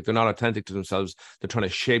authentic. They're not authentic to themselves. They're trying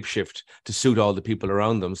to shapeshift to suit all the people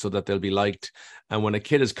around them so that they'll be liked. And when a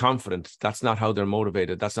kid is confident, that's not how they're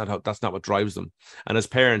motivated. That's not what drives them. And as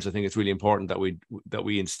parents, I think it's really important that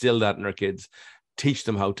we instill that in our kids, teach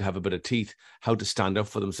them how to have a bit of teeth, how to stand up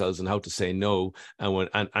for themselves, and how to say no,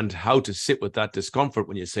 and how to sit with that discomfort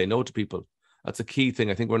when you say no to people. That's a key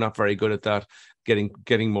thing. I think we're not very good at that.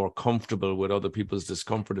 Getting more comfortable with other people's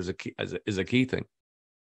discomfort is a key thing.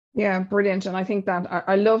 Yeah, brilliant. And I think that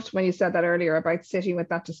I loved when you said that earlier about sitting with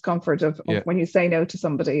that discomfort of when you say no to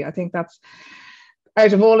somebody. I think that's,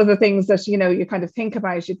 out of all of the things that, you kind of think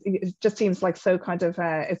about, it just seems like so kind of,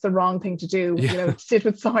 it's the wrong thing to do, sit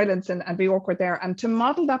with silence and be awkward there. And to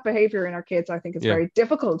model that behavior in our kids, I think is very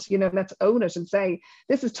difficult. Let's own it and say,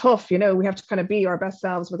 this is tough. We have to kind of be our best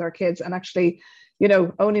selves with our kids, and actually,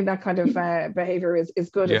 owning that kind of behavior is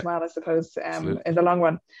good as well, I suppose, in the long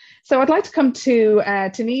run. So I'd like to come to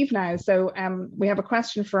Niamh now. So we have a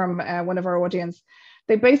question from one of our audience.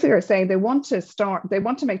 They basically are saying they want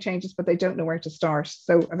to make changes, but they don't know where to start.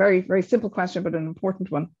 So a very, very simple question, but an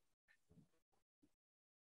important one.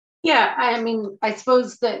 Yeah, I mean, I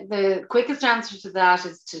suppose the quickest answer to that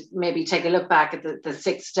is to maybe take a look back at the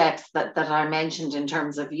 6 steps that I mentioned in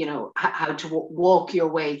terms of, how to walk your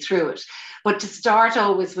way through it. But to start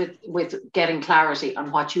always with getting clarity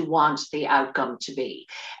on what you want the outcome to be.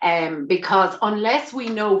 Because unless we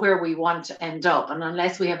know where we want to end up, and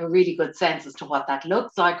unless we have a really good sense as to what that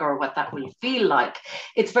looks like or what that will feel like,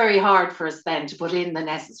 it's very hard for us then to put in the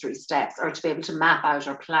necessary steps or to be able to map out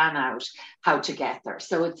or plan out how to get there.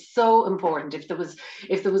 So it's so important. If there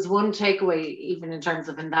was one takeaway, even in terms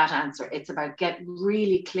of in that answer, it's about get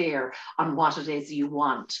really clear on what it is you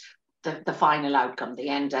want, the final outcome, the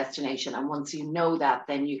end destination. And once you know that,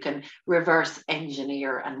 then you can reverse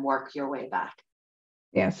engineer and work your way back.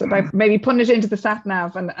 Yeah, so by maybe putting it into the sat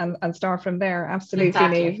nav and start from there. Absolutely,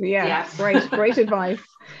 exactly. Niamh. Yeah, great advice.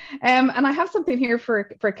 And I have something here for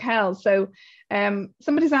Kel. So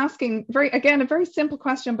somebody's asking, a very simple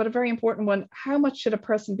question, but a very important one. How much should a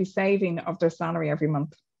person be saving of their salary every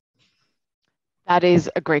month? That is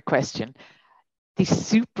a great question. The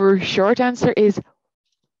super short answer is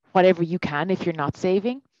whatever you can if you're not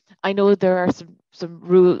saving. I know there are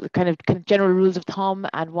some kind of general rules of thumb,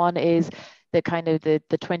 and one is the 20,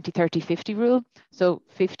 30, 50 rule. So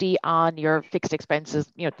 50 on your fixed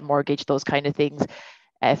expenses, the mortgage, those kind of things,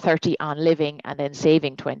 30 on living, and then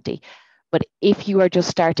saving 20. But if you are just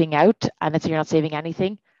starting out and you're not saving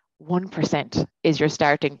anything, 1% is your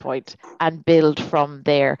starting point, and build from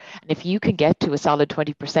there. And if you can get to a solid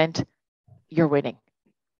 20%, you're winning.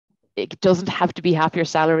 It doesn't have to be half your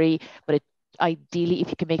salary, but ideally, if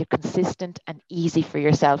you can make it consistent and easy for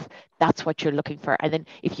yourself, that's what you're looking for. And then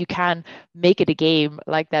if you can make it a game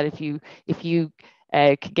like that, if you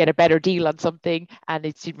can get a better deal on something and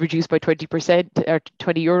it's reduced by 20% or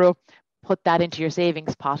 €20, put that into your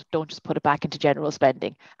savings pot. Don't just put it back into general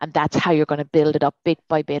spending. And that's how you're going to build it up bit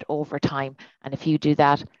by bit over time. And if you do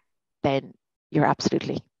that, then you're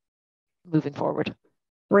absolutely moving forward.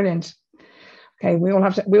 Brilliant. Okay, we will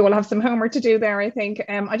have some homework to do there, I think.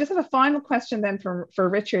 I just have a final question then for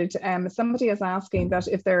Richard. Somebody is asking that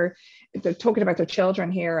if they're talking about their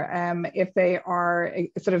children here, if they are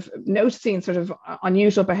sort of noticing sort of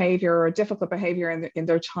unusual behavior or difficult behavior in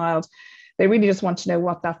their child, they really just want to know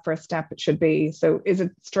what that first step should be. So is it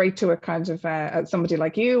straight to a kind of somebody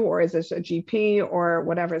like you, or is it a GP or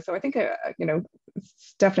whatever? So I think,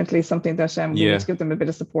 it's definitely something that we need to give them a bit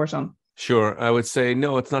of support on. Sure. I would say,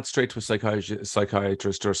 no, it's not straight to a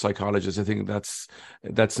psychiatrist or psychologist. I think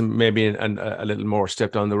that's maybe a little more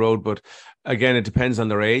step down the road. But again, it depends on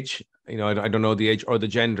their age. I don't know the age or the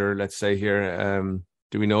gender, let's say here.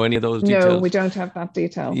 Do we know any of those details? No, we don't have that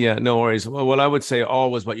detail. Yeah, no worries. Well, I would say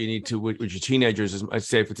always what you need to with your teenagers is, I'd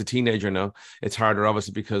say if it's a teenager now, it's harder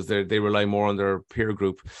obviously because they rely more on their peer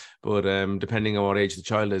group. But depending on what age the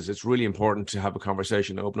child is, it's really important to have a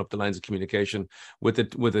conversation, open up the lines of communication with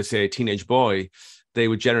say a teenage boy. They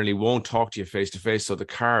generally won't talk to you face to face. So the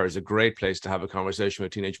car is a great place to have a conversation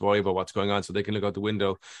with a teenage boy about what's going on. So they can look out the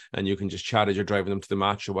window and you can just chat as you're driving them to the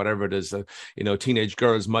match or whatever it is. Teenage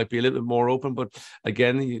girls might be a little bit more open, but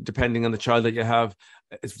again, depending on the child that you have,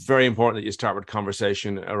 it's very important that you start with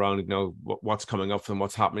conversation around, what's coming up for them,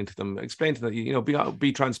 what's happening to them. Explain to them,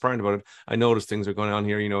 be transparent about it. I notice things are going on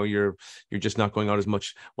here. You're just not going out as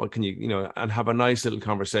much. What can you, and have a nice little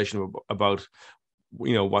conversation about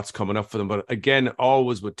what's coming up for them. But again,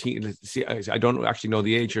 always with see, I don't actually know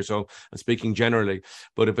the age here, so I'm speaking generally,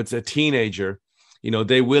 but if it's a teenager,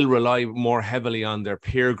 they will rely more heavily on their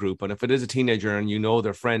peer group. And if it is a teenager and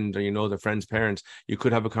their friend or their friend's parents, you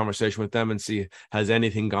could have a conversation with them and see, has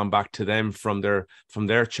anything gone back to them from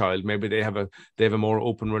their child? Maybe they have a more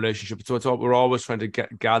open relationship. So we're always trying to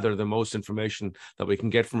gather the most information that we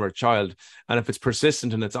can get from our child. And if it's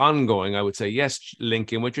persistent and it's ongoing, I would say, yes,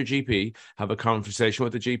 link in with your GP, have a conversation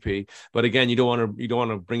with the GP. But again, you don't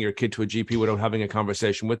want to bring your kid to a GP without having a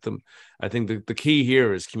conversation with them. I think the key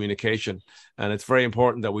here is communication. And it's very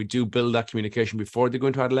important that we do build that communication before they go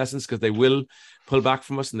into adolescence, because they will pull back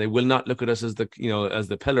from us and they will not look at us as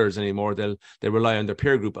the pillars anymore. They rely on their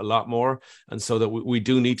peer group a lot more. And so that we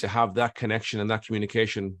do need to have that connection and that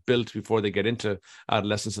communication built before they get into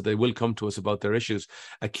adolescence, that they will come to us about their issues.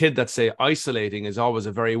 A kid that's, say, isolating is always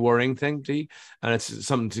a very worrying thing, Dee, and it's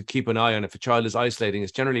something to keep an eye on. If a child is isolating,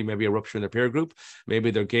 it's generally maybe a rupture in their peer group.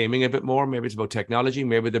 Maybe they're gaming a bit more. Maybe it's about technology.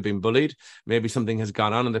 Maybe they're being bullied. Maybe something has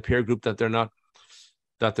gone on in the peer group that they're not,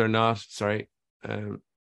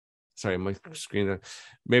 sorry, my screen there.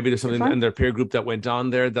 Maybe there's something in their peer group that went on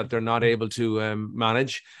there that they're not able to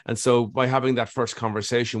manage. And so by having that first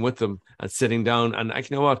conversation with them and sitting down, and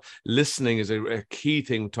you know what, listening is a key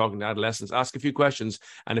thing talking to adolescents. Ask a few questions.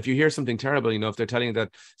 And if you hear something terrible, if they're telling you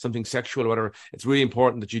that something sexual or whatever, it's really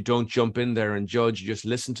important that you don't jump in there and judge. You just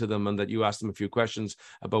listen to them and that you ask them a few questions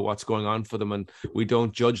about what's going on for them. And we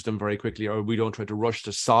don't judge them very quickly, or we don't try to rush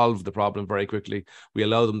to solve the problem very quickly. We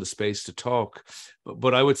allow them the space to talk.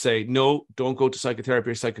 But I would say, no, don't go to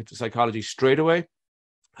psychotherapy or psychology straight away.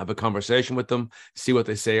 Have a conversation with them, see what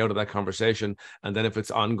they say out of that conversation. And then if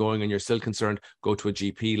it's ongoing and you're still concerned, go to a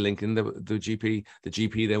GP, link in the GP. The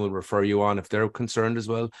GP then will refer you on. If they're concerned as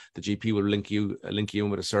well, the GP will link you in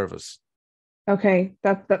with a service. Okay,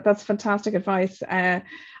 that's fantastic advice. And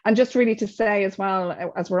just really to say as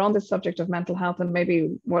well, as we're on this subject of mental health and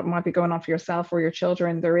maybe what might be going on for yourself or your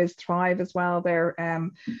children, there is Thrive as well.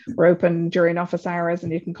 We're open during office hours,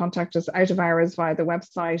 and you can contact us out of hours via the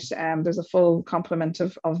website. There's a full complement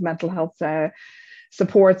of mental health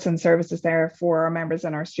supports and services there for our members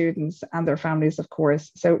and our students and their families, of course.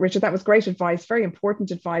 So Richard, that was great advice, very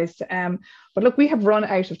important advice. But look, we have run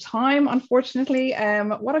out of time, unfortunately.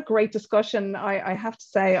 What a great discussion. I have to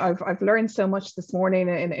say, I've learned so much this morning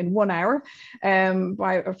in 1 hour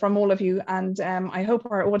from all of you. And I hope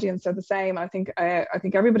our audience are the same. I think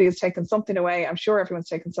everybody has taken something away. I'm sure everyone's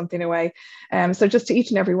taken something away. So just to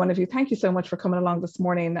each and every one of you, thank you so much for coming along this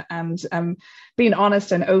morning and being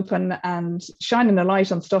honest and open and shining a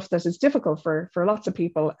light on stuff that is difficult for lots of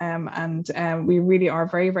people. And we really are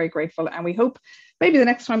very, very grateful. And we hope maybe the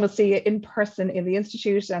next time we'll see you in person in the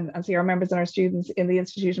Institute and see our members and our students in the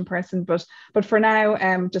Institute in person. But for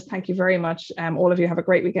now, just thank you very much. All of you have a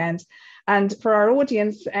great weekend. And for our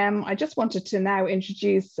audience, I just wanted to now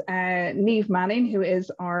introduce Niamh Manning, who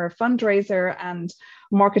is our fundraiser and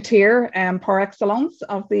marketeer par excellence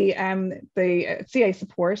of the CA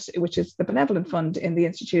Support, which is the benevolent fund in the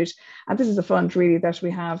Institute. And this is a fund really that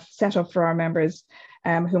we have set up for our members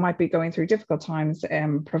who might be going through difficult times,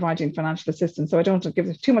 providing financial assistance. So I don't want to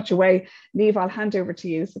give too much away. Niamh, I'll hand over to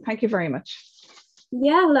you. So thank you very much.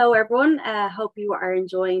 Yeah, hello everyone. Hope you are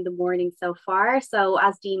enjoying the morning so far. So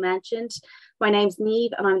as Dee mentioned, my name's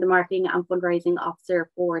Niamh and I'm the Marketing and Fundraising Officer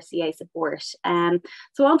for CA Support. So I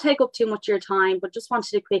won't take up too much of your time, but just wanted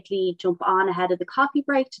to quickly jump on ahead of the coffee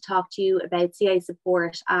break to talk to you about CA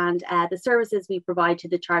Support and the services we provide to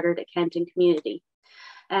the Chartered Accounting community.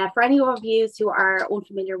 For any of you who are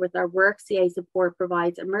unfamiliar with our work, CA Support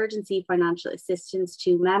provides emergency financial assistance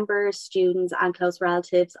to members, students and close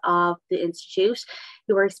relatives of the Institute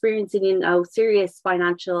who are experiencing serious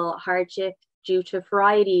financial hardship due to a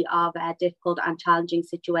variety of difficult and challenging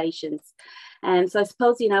situations. So I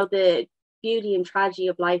suppose, the beauty and tragedy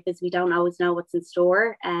of life is we don't always know what's in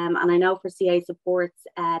store. And I know for CA Support's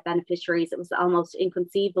beneficiaries, it was almost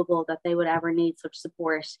inconceivable that they would ever need such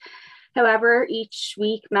support. However, each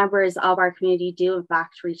week, members of our community do in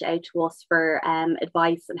fact reach out to us for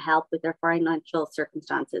advice and help with their financial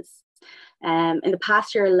circumstances. In the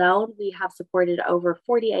past year alone, we have supported over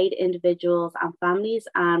 48 individuals and families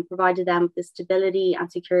and provided them with the stability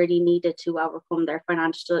and security needed to overcome their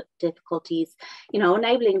financial difficulties,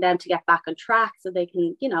 enabling them to get back on track so they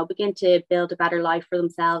can, begin to build a better life for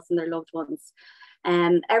themselves and their loved ones.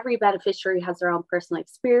 Every beneficiary has their own personal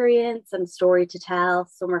experience and story to tell.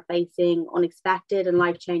 Some are facing unexpected and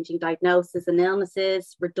life-changing diagnoses and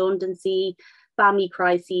illnesses, redundancy, family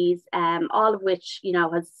crises, all of which,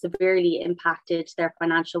 has severely impacted their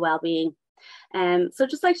financial well-being. So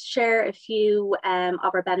just like to share a few of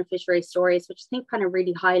our beneficiary stories, which I think kind of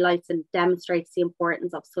really highlights and demonstrates the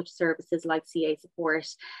importance of such services like CA support.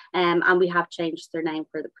 And we have changed their name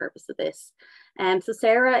for the purpose of this. So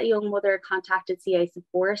Sarah, a young mother, contacted CA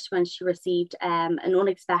support when she received an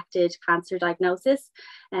unexpected cancer diagnosis.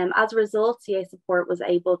 As a result, CA support was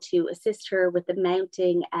able to assist her with the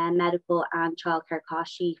mounting medical and childcare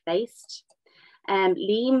costs she faced.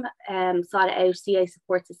 Liam sought out CA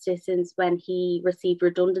support's assistance when he received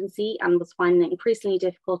redundancy and was finding it increasingly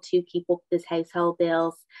difficult to keep up with his household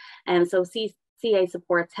bills. So CA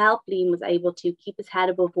support's help, Liam was able to keep his head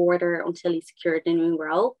above water until he secured a new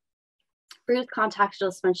role. Ruth contacted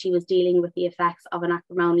us when she was dealing with the effects of an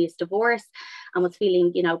acrimonious divorce and was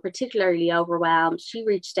feeling, particularly overwhelmed. She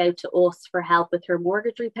reached out to us for help with her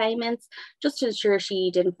mortgage repayments, just to ensure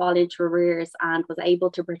she didn't fall into arrears, and was able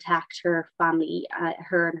to protect her family,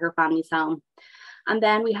 her and her family's home. And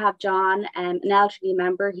then we have John, an elderly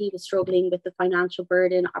member. He was struggling with the financial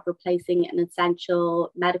burden of replacing an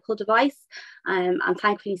essential medical device. And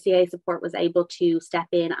thankfully, CA support was able to step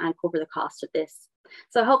in and cover the cost of this.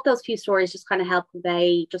 So I hope those few stories just kind of help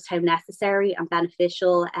convey just how necessary and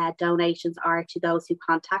beneficial donations are to those who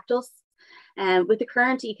contact us. With the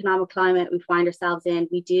current economic climate we find ourselves in,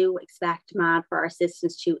 we do expect demand for our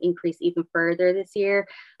assistance to increase even further this year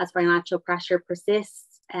as financial pressure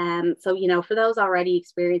persists. So, for those already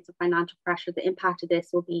experiencing financial pressure, the impact of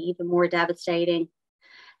this will be even more devastating.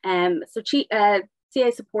 CA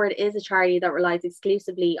support is a charity that relies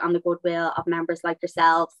exclusively on the goodwill of members like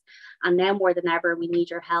yourselves. And now more than ever, we need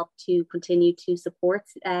your help to continue to support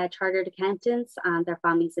chartered accountants and their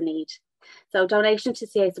families in need. So donation to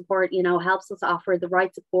CA support, helps us offer the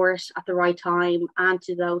right support at the right time and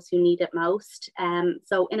to those who need it most.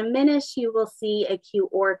 So in a minute, you will see a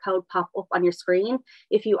QR code pop up on your screen.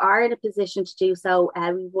 If you are in a position to do so,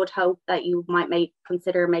 we would hope that you might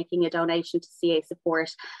consider making a donation to CA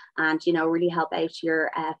support and, really help out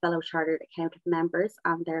your fellow chartered accountant members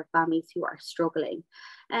and their families who are struggling.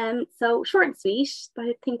 So short and sweet, but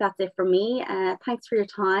I think that's it from me. Thanks for your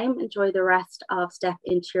time. Enjoy the rest of Step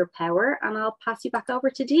Into Your Power, and I'll pass you back over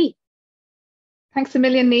to Dee. Thanks a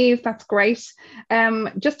million, Niamh. That's great.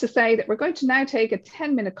 Just to say that we're going to now take a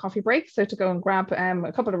 10-minute coffee break, so to go and grab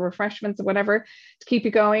a couple of refreshments or whatever to keep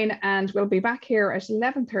you going, and we'll be back here at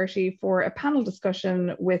 11:30 for a panel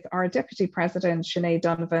discussion with our Deputy President, Sinead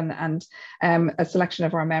Donovan, and a selection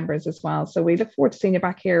of our members as well. So we look forward to seeing you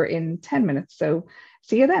back here in 10 minutes. So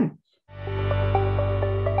see you then.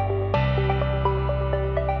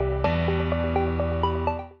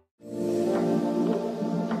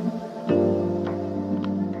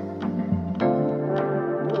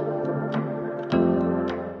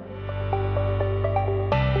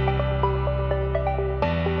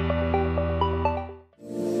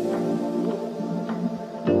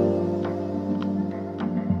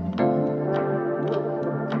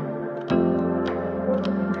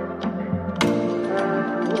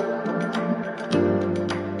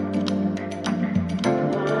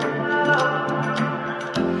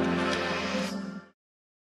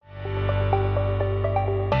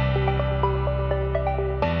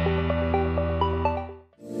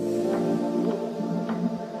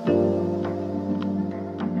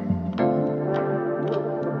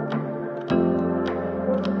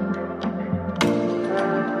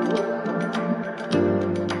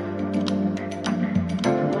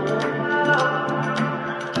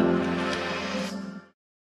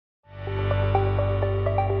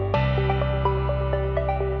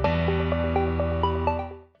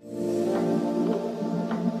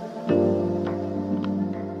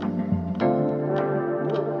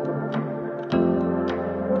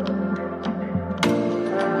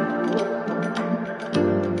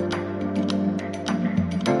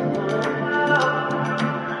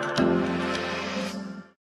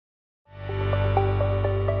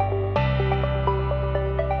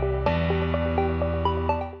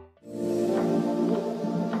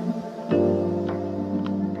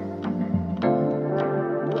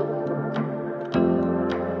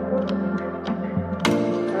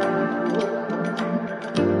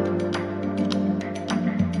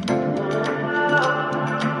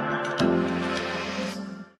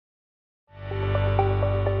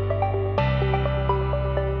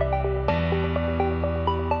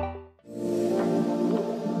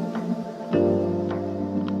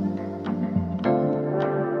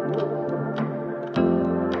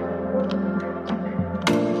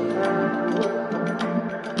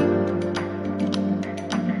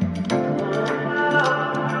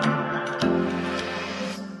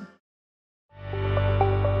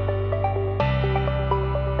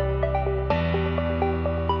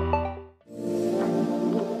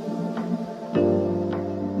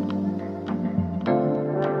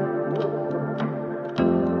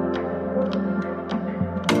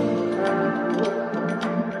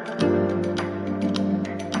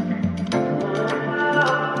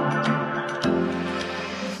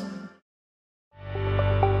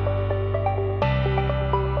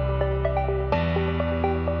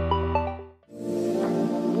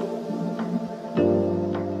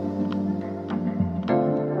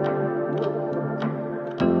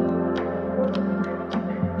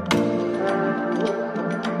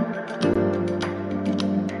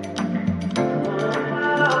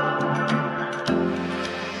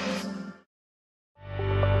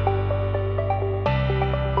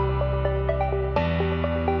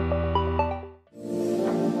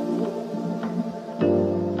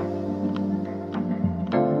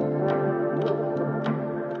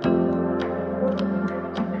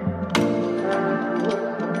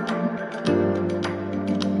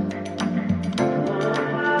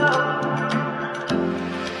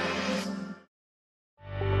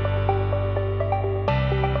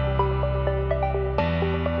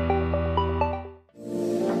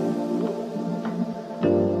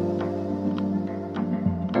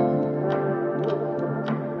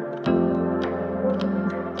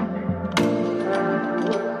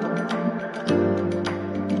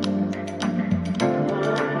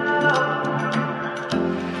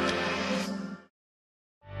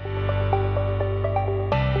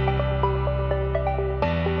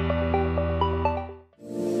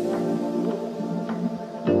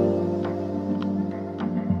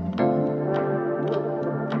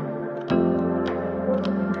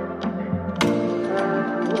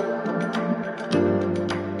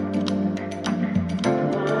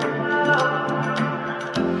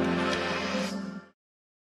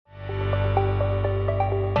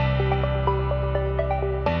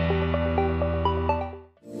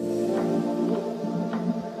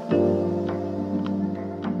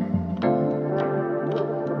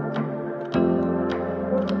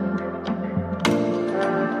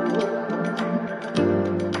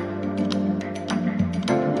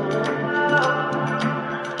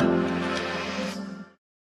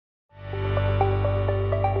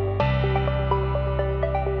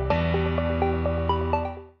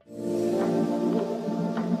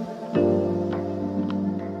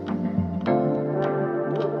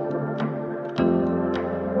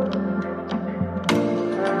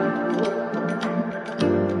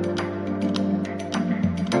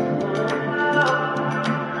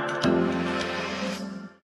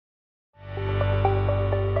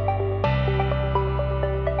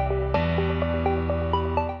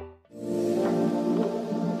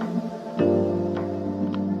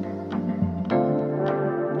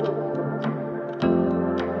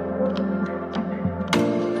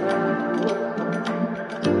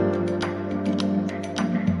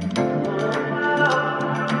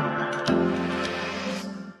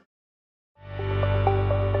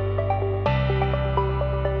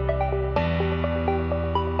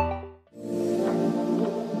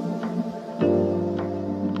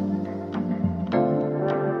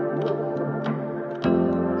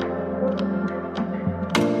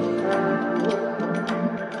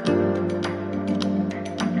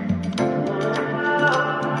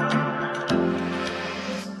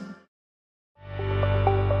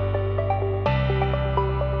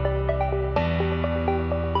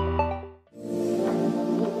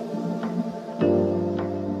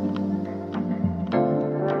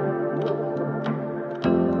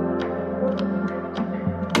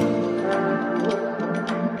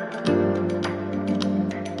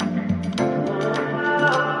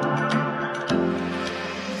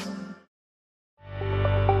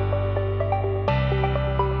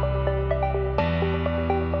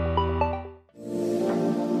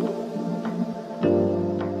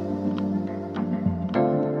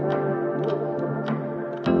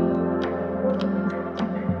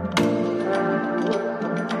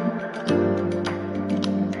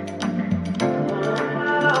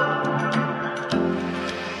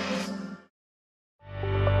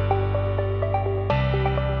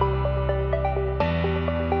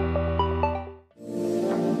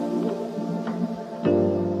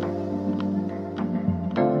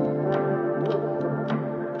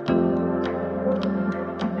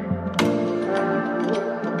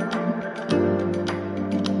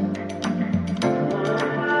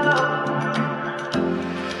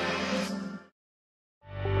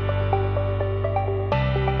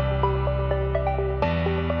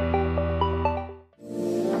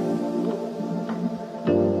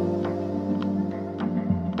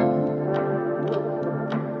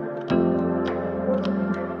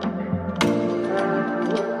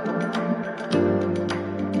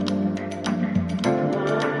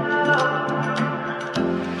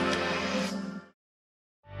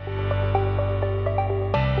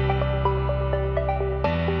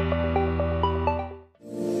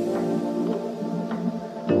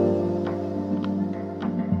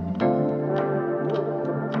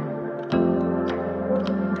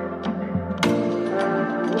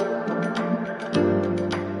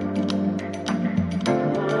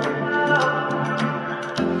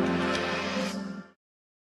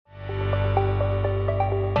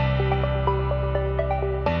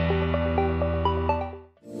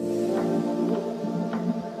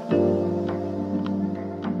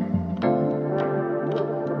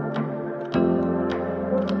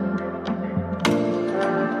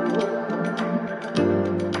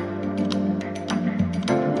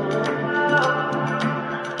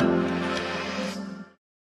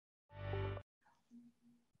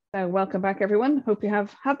 Welcome back, everyone. Hope you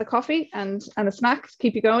have had the coffee and a snack to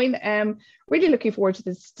keep you going. Really looking forward to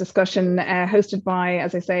this discussion hosted by,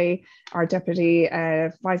 as I say, our deputy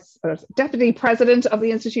president of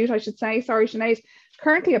the Institute, I should say. Sorry, Sinead.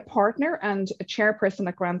 Currently a partner and a chairperson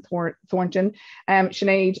at Grant Thornton.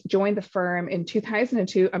 Sinead joined the firm in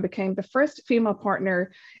 2002 and became the first female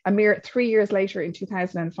partner a mere 3 years later in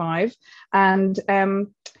 2005. And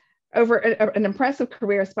over an impressive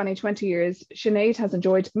career spanning 20 years, Sinead has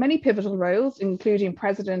enjoyed many pivotal roles, including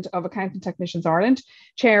President of Accounting Technicians Ireland,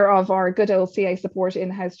 Chair of our good old CA Support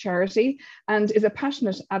in-house charity, and is a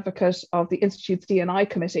passionate advocate of the Institute's D&I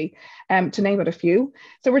committee, to name but a few.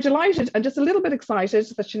 So we're delighted and just a little bit excited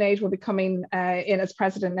that Sinead will be coming in as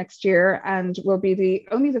President next year and will be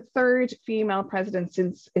only the third female President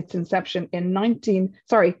since its inception in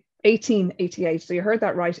 1888. So you heard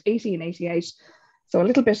that right, 1888. So a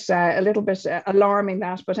little bit alarming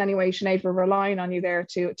that, but anyway, Sinead, we're relying on you there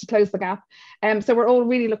to close the gap. So we're all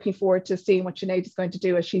really looking forward to seeing what Sinead is going to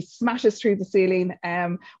do as she smashes through the ceiling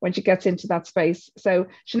when she gets into that space. So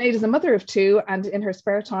Sinead is a mother of two, and in her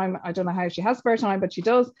spare time, I don't know how she has spare time, but she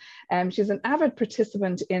does. She's an avid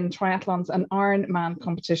participant in triathlons and Ironman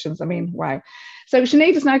competitions. I mean, wow. So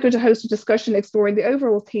Sinead is now going to host a discussion exploring the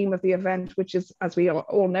overall theme of the event, which is, as we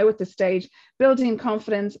all know at this stage, building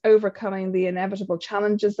confidence, overcoming the inevitable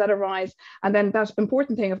challenges that arise, and then that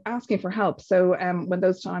important thing of asking for help. So when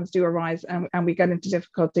those times do arise and we get into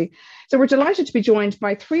difficulty. So we're delighted to be joined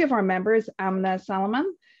by three of our members, Amna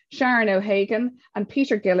Salomon, Sharon O'Hagan and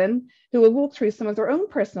Peter Gillen, who will walk through some of their own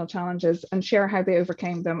personal challenges and share how they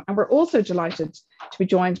overcame them. And we're also delighted to be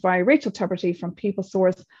joined by Rachel Tuberty from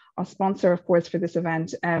PeopleSource, our sponsor, of course, for this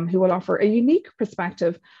event, who will offer a unique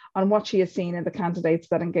perspective on what she has seen in the candidates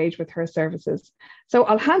that engage with her services. So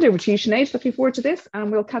I'll hand over to you, Sinead. Looking forward to this,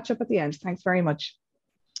 and we'll catch up at the end. Thanks very much.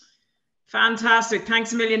 Fantastic.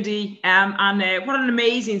 Thanks a million, Dee. What an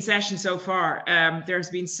amazing session so far. There's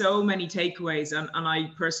been so many takeaways, and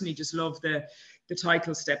I personally just love the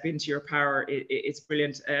title, Step Into Your Power. It's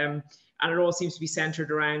brilliant. And it all seems to be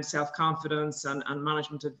centered around self-confidence and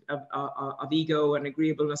management of ego and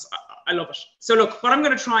agreeableness. I love it. So look, what I'm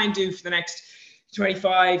going to try and do for the next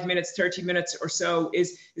 25 minutes, 30 minutes or so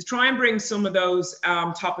is try and bring some of those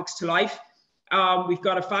topics to life. We've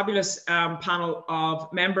got a fabulous panel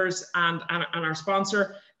of members and our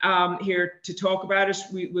sponsor here to talk about it.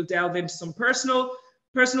 We will delve into some personal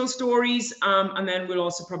stories, and then we'll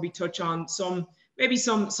also probably touch on some advice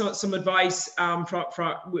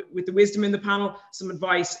with the wisdom in the panel, some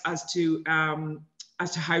advice as to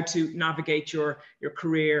how to navigate your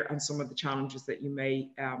career and some of the challenges that you may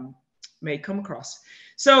come across.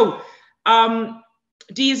 So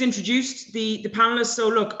Dee has introduced the panelists. So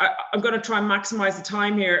look, I'm going to try and maximize the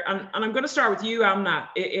time here, and I'm going to start with you, Amna,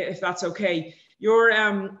 if that's okay. You're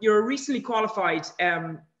a recently qualified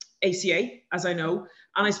ACA, as I know,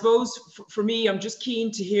 and I suppose for me, I'm just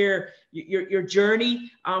keen to hear your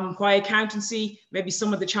journey, why accountancy, maybe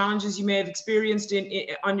some of the challenges you may have experienced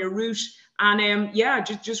on your route, and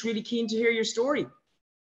just really keen to hear your story.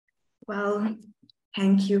 Well,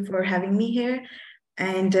 thank you for having me here.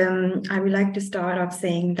 And I would like to start off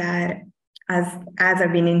saying that as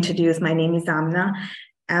I've been introduced, my name is Amna.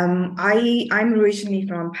 I'm originally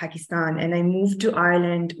from Pakistan, and I moved to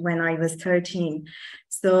Ireland when I was 13.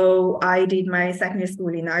 So I did my secondary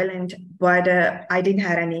school in Ireland, but I didn't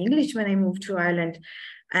have any English when I moved to Ireland.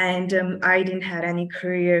 And I didn't have any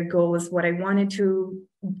career goals, what I wanted to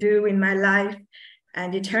do in my life.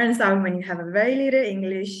 And it turns out when you have a very little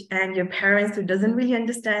English and your parents who doesn't really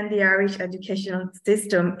understand the Irish educational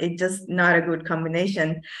system, it's just not a good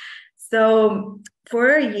combination. So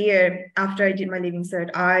for a year after I did my Living Cert,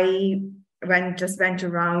 I went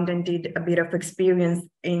around and did a bit of experience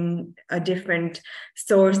in different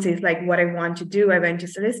sources, like what I want to do. I went to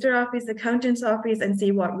solicitor office, accountant's office, and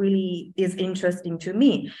see what really is interesting to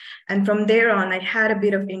me. And from there on, I had a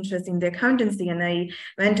bit of interest in the accountancy, and I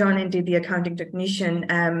went on and did the accounting technician.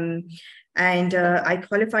 I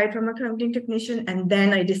qualified from accounting technician, and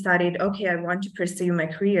then I decided, okay, I want to pursue my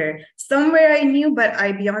career. Somewhere I knew, but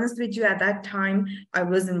I'll be honest with you, at that time, I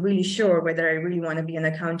wasn't really sure whether I really want to be an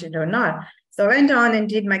accountant or not. So I went on and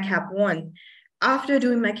did my CAP 1. After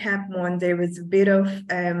doing my CAP 1, there was a bit of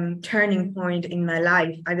turning point in my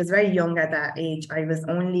life. I was very young at that age. I was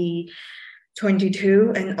only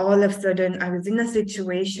 22, and all of a sudden I was in a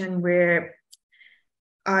situation where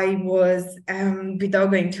I was,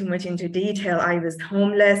 without going too much into detail, I was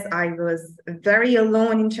homeless. I was very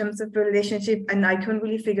alone in terms of relationship, and I couldn't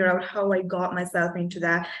really figure out how I got myself into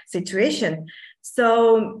that situation.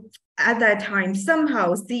 So at that time,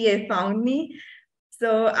 somehow CA found me.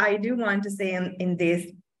 So I do want to say in this,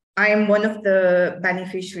 I am one of the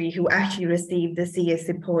beneficiary who actually received the CA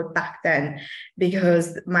support back then,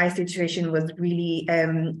 because my situation was really,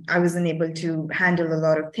 I wasn't able to handle a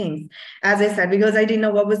lot of things. As I said, because I didn't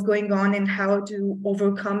know what was going on and how to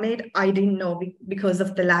overcome it. I didn't know because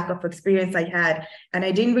of the lack of experience I had. And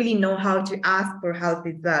I didn't really know how to ask for help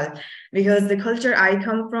as well, because the culture I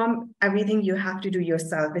come from, everything you have to do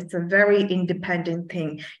yourself. It's a very independent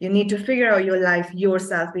thing. You need to figure out your life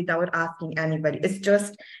yourself without asking anybody. It's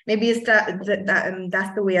just, maybe it's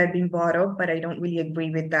that's the way I've been brought up, but I don't really agree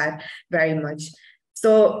with that very much.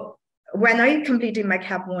 So when I completed my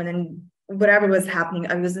CAP 1 and whatever was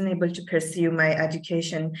happening, I wasn't able to pursue my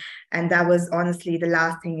education. And that was honestly the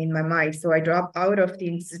last thing in my mind. So I dropped out of the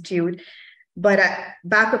institute. But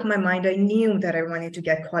back of my mind, I knew that I wanted to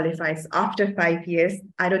get qualified. So after 5 years,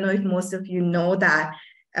 I don't know if most of you know that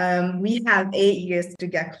we have 8 years to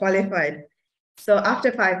get qualified. So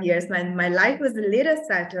after 5 years, when my life was a little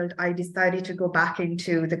settled, I decided to go back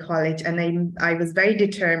into the college, and I was very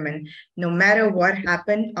determined. No matter what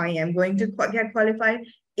happened, I am going to get qualified,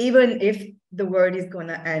 even if the world is going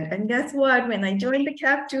to end. And guess what? When I joined the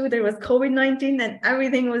CAP 2, there was COVID-19 and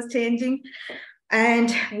everything was changing.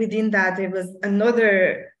 And within that, there was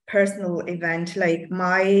another personal event, like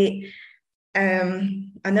my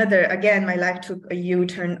my life took a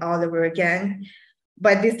U-turn all over again.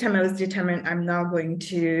 But this time I was determined I'm going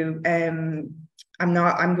to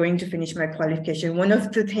finish my qualification. One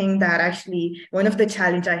of the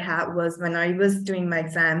challenge I had was when I was doing my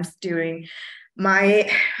exams I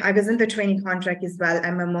was in the training contract as well,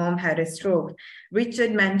 and my mom had a stroke.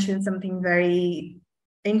 Richard mentioned something very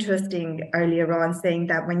interesting earlier on, saying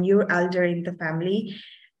that when you're elder in the family,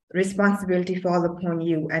 responsibility falls upon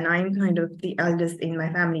you. And I'm kind of the eldest in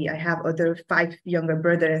my family. I have other 5 younger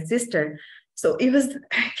brother and sister. So it was,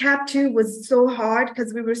 CAP 2 was so hard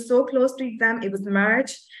because we were so close to exam. It was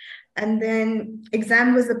March. And then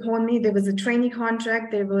exam was upon me. There was a training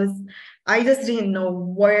contract. I just didn't know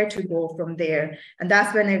where to go from there. And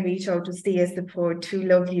that's when I reached out to CA support, 2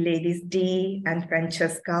 lovely ladies, Dee and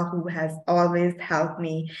Francesca, who has always helped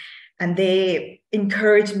me. And they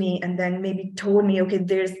encouraged me and then maybe told me, okay,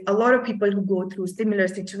 there's a lot of people who go through similar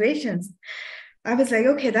situations. I was like,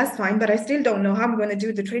 okay, that's fine, but I still don't know how I'm going to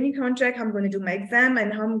do the training contract, how I'm going to do my exam,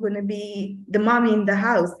 and how I'm going to be the mommy in the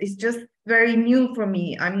house. It's just very new for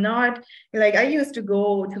me. I'm not, like, I used to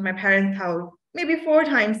go to my parents' house maybe 4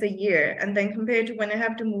 times a year. And then compared to when I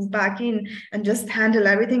have to move back in and just handle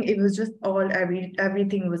everything, it was just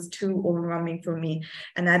everything was too overwhelming for me.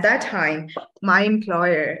 And at that time, my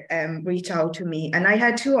employer reached out to me, and I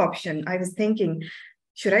had 2 options. I was thinking,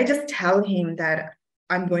 should I just tell him that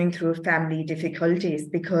I'm going through family difficulties?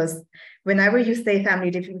 Because whenever you say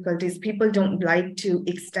family difficulties, people don't like to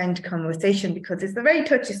extend conversation because it's a very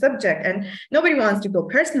touchy subject and nobody wants to go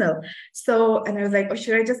personal. So, and I was like, oh,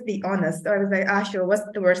 should I just be honest? So I was like, sure, what's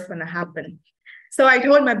the worst going to happen? So I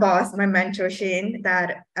told my boss, my mentor, Shane,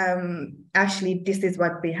 that actually this is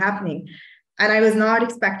what be happening. And I was not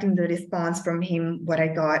expecting the response from him, what I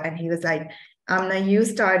got. And he was like, Amna, you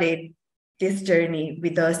started this journey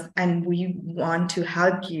with us, and we want to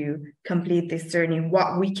help you complete this journey,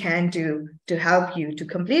 what we can do to help you to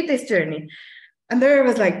complete this journey. And there I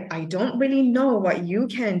was like, I don't really know what you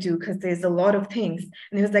can do because there's a lot of things.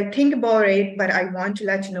 And he was like, think about it, but I want to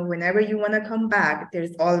let you know whenever you want to come back,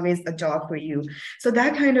 there's always a job for you. So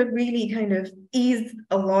that kind of really eased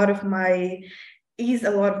a lot of my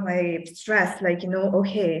stress, like,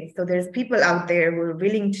 okay, so there's people out there who are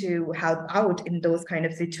willing to help out in those kind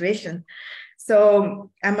of situations.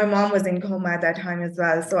 So, and my mom was in coma at that time as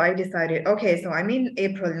well. So I decided, okay, so I'm in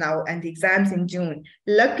April now and the exam's in June.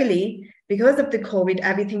 Luckily, because of the COVID,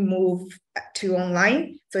 everything moved to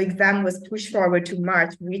online. So exam was pushed forward to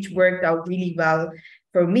March, which worked out really well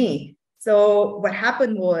for me. So what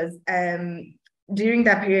happened was, during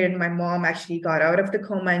that period, my mom actually got out of the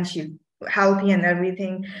coma and she healthy and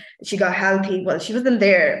everything. She got healthy. Well, she wasn't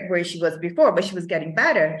there where she was before, but she was getting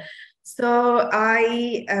better. So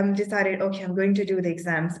I decided, okay, I'm going to do the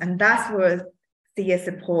exams. And that's where CA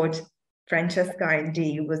support, Francesca and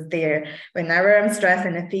Dee was there. Whenever I'm stressed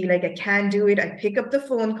and I feel like I can't do it, I pick up the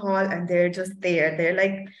phone call and they're just there. They're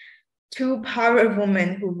like 2 power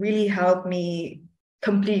women who really helped me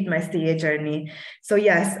complete my CA journey. So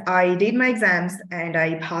yes, I did my exams and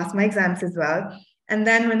I passed my exams as well. And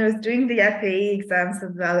then when I was doing the FAE exams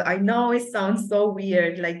as well, I know it sounds so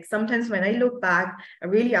weird. Like sometimes when I look back, I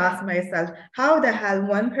really ask myself, how the hell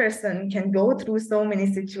one person can go through so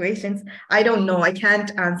many situations? I don't know. I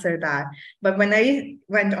can't answer that. But when I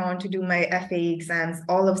went on to do my FAE exams,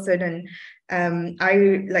 all of a sudden,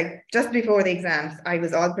 just before the exams, I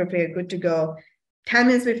was all prepared, good to go. 10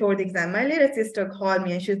 minutes before the exam, my little sister called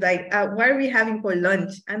me and she was like, what are we having for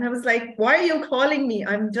lunch? And I was like, why are you calling me?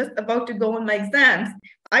 I'm just about to go on my exams.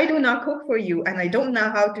 I do not cook for you, and I don't know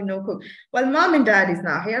how to no cook. Well, mom and dad is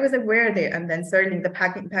not here. I was like, where are they? And then suddenly the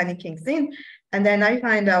panic kicks in. And then I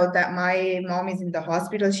find out that my mom is in the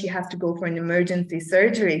hospital. She has to go for an emergency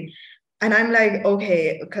surgery. And I'm like,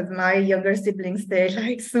 okay, because my younger siblings, they're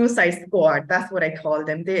like suicide squad. That's what I call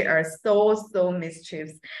them. They are so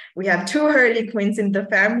mischievous. We have 2 Hurley Quinns in the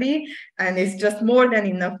family, and it's just more than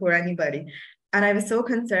enough for anybody. And I was so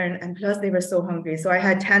concerned, and plus they were so hungry. So I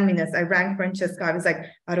had 10 minutes. I rang Francesca. I was like,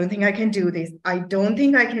 I don't think I can do this. I don't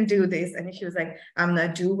think I can do this. And she was like, I'm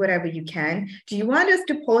gonna do whatever you can. Do you want us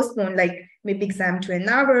to postpone like maybe exam to an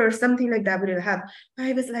hour or something like that? Would it have?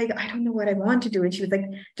 I was like, I don't know what I want to do. And she was like,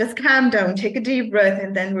 just calm down, take a deep breath.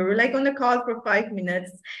 And then we were like on the call for 5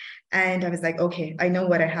 minutes. And I was like, okay, I know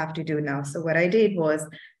what I have to do now. So what I did was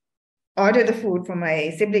order the food for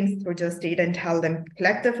my siblings to just eat and tell them,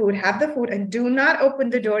 collect the food, have the food, and do not open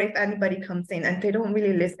the door if anybody comes in. And they don't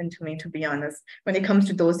really listen to me, to be honest, when it comes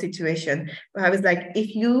to those situations. But I was like,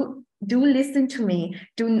 if you do listen to me,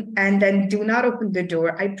 and then do not open the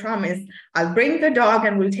door, I promise I'll bring the dog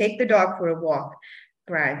and we'll take the dog for a walk.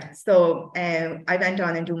 Right. So I went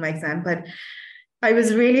on and do my exam, but I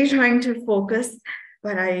was really trying to focus,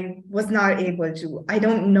 but I was not able to. I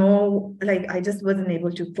don't know, like, I just wasn't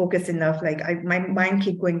able to focus enough. Like, my mind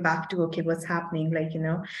kept going back to, okay, what's happening? Like, you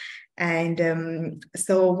know, and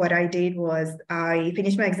so what I did was I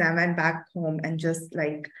finished my exam, went back home and just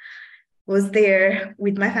like was there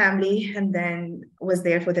with my family, and then was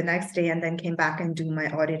there for the next day, and then came back and do my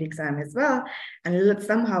audit exam as well. And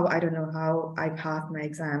somehow, I don't know how I passed my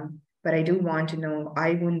exam. But I do want to know,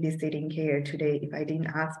 I wouldn't be sitting here today if I didn't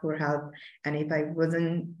ask for help and if I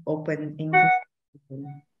wasn't open in.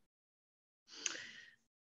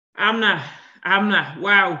 Amna,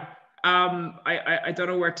 wow. I don't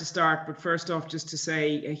know where to start, but first off, just to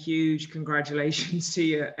say a huge congratulations to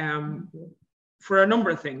you for a number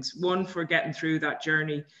of things. 1, for getting through that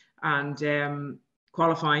journey and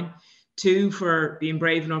qualifying. 2, for being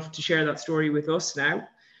brave enough to share that story with us now.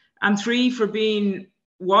 And 3, for being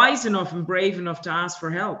wise enough and brave enough to ask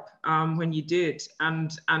for help when you did,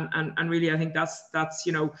 and really, I think that's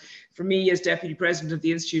you know, for me as deputy president of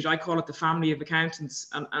the institute, I call it the family of accountants,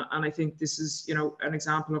 and I think this is, you know, an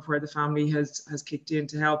example of where the family has kicked in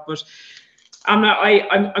to help. But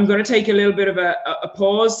I'm going to take a little bit of a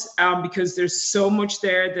pause because there's so much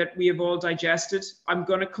there that we have all digested. I'm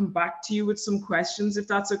going to come back to you with some questions, if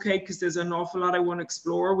that's okay, because there's an awful lot I want to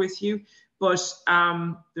explore with you. But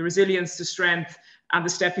the resilience, the strength, and the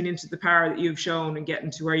stepping into the power that you've shown and getting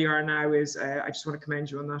to where you are now is, I just want to commend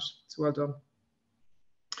you on that. It's well done.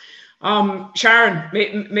 Sharon,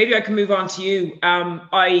 maybe I can move on to you.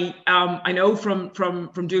 I know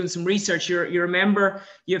from doing some research, you're a member,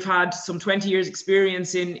 you've had some 20 years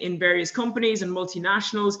experience in various companies and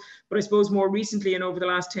multinationals, but I suppose more recently and over the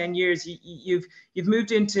last 10 years, you've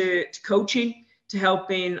moved into coaching to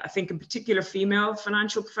helping, I think in particular, female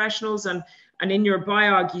financial professionals. And in your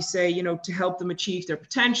biog, you say, you know, to help them achieve their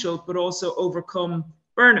potential, but also overcome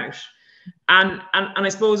burnout. And I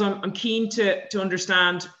suppose I'm keen to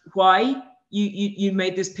understand why you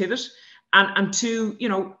made this pivot. And 2, you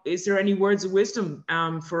know, is there any words of wisdom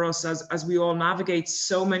for us as we all navigate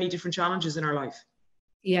so many different challenges in our life?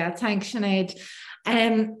 Yeah, thanks, Sinead.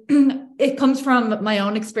 It comes from my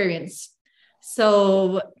own experience.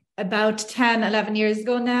 So about 10, 11 years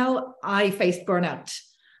ago now, I faced burnout.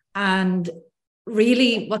 And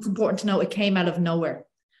really, what's important to know, it came out of nowhere.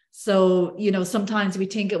 So, you know, sometimes we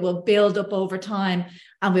think it will build up over time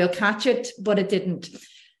and we'll catch it, but it didn't.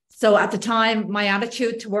 So at the time, my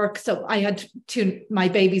attitude to work, so I had my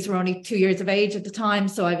babies were only 2 years of age at the time.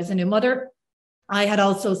 So I was a new mother. I had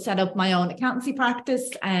also set up my own accountancy practice,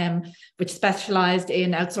 which specialized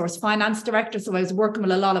in outsourced finance director. So I was working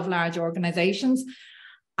with a lot of large organizations.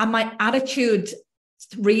 And my attitude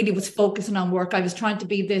really was focusing on work. I was trying to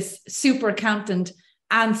be this super accountant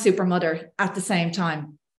and super mother at the same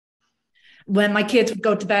time. When my kids would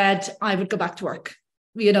go to bed, I would go back to work,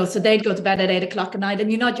 you know, so they'd go to bed at 8 o'clock at night.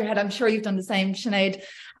 And you nod your head, I'm sure you've done the same, Sinead.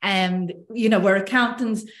 And, you know, we're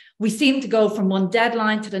accountants. We seem to go from one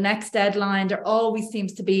deadline to the next deadline. There always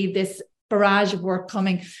seems to be this barrage of work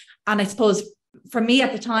coming. And I suppose for me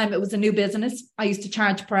at the time, it was a new business. I used to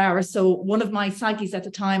charge per hour. So one of my psyches at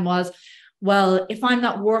the time was, well, if I'm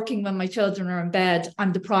not working when my children are in bed,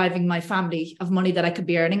 I'm depriving my family of money that I could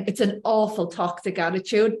be earning. It's an awful toxic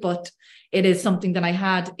attitude, but it is something that I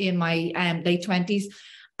had in my late 20s.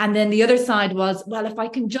 And then the other side was, well, if I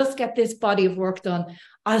can just get this body of work done,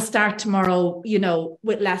 I'll start tomorrow,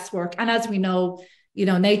 with less work. And as we know,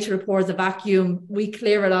 nature abhors a vacuum. We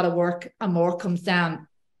clear a lot of work and more comes down.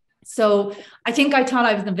 So I think I thought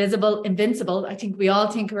I was invincible. I think we all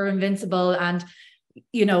think we're invincible. And,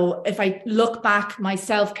 if I look back, my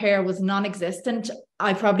self-care was non-existent.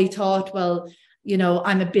 I probably thought, well,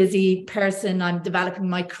 I'm a busy person. I'm developing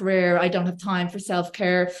my career. I don't have time for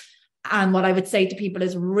self-care. And what I would say to people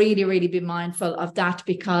is really, really be mindful of that,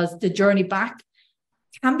 because the journey back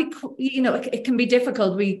can be, it can be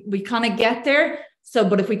difficult. We kind of get there. So,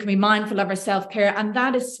 but if we can be mindful of our self-care, and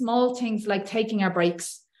that is small things like taking our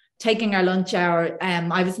breaks, taking our lunch hour.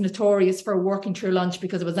 I was notorious for working through lunch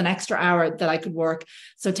because it was an extra hour that I could work.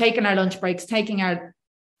 So taking our lunch breaks, taking our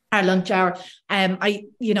lunch hour.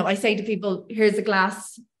 I say to people, here's a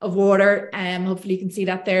glass of water. Hopefully you can see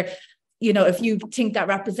that there. If you think that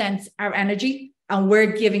represents our energy, and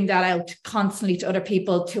we're giving that out constantly to other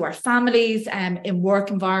people, to our families, in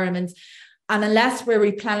work environments. And unless we're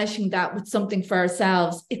replenishing that with something for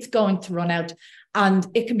ourselves, it's going to run out. And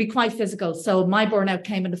it can be quite physical. So my burnout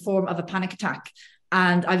came in the form of a panic attack.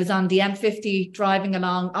 And I was on the M50 driving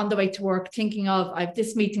along on the way to work, thinking of, I have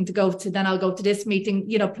this meeting to go to, then I'll go to this meeting,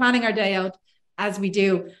 planning our day out as we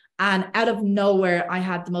do. And out of nowhere, I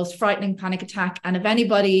had the most frightening panic attack. And if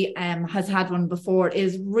anybody has had one before, it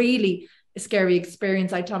is really a scary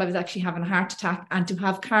experience. I thought I was actually having a heart attack. And to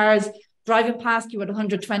have cars driving past you at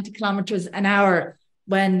 120 kilometers an hour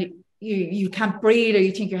when you can't breathe or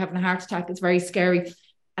you think you're having a heart attack, it's very scary.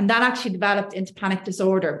 And that actually developed into panic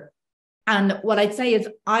disorder. And what I'd say is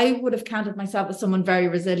I would have counted myself as someone very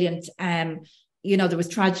resilient. There was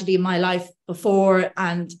tragedy in my life before,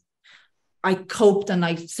 and I coped and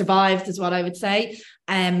I survived, is what I would say.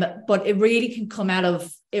 But it really can come out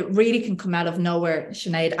of nowhere,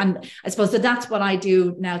 Sinead. And I suppose that's what I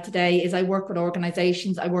do now today is I work with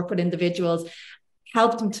organizations, I work with individuals,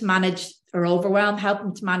 help them to manage their overwhelm, help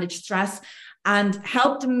them to manage stress, and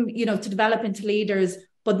help them, to develop into leaders,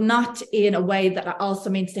 but not in a way that also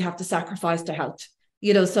means they have to sacrifice their health.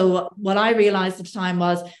 So what I realized at the time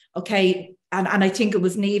was, okay, and I think it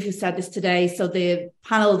was Niamh who said this today. So the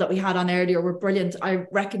panel that we had on earlier were brilliant. I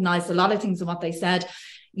recognized a lot of things in what they said.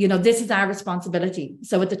 This is our responsibility.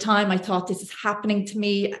 So at the time I thought this is happening to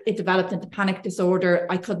me. It developed into panic disorder.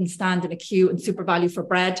 I couldn't stand in a queue in Super Value for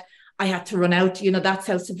bread. I had to run out. That's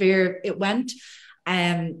how severe it went.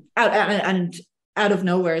 And out of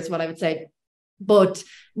nowhere is what I would say. But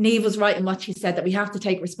Niamh was right in what she said, that we have to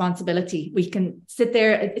take responsibility. We can sit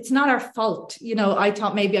there. It's not our fault. I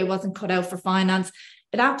thought maybe I wasn't cut out for finance.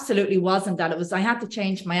 It absolutely wasn't that. It was, I had to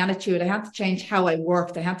change my attitude. I had to change how I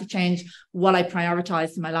worked. I had to change what I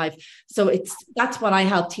prioritized in my life. So that's what I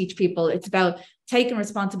help teach people. It's about taking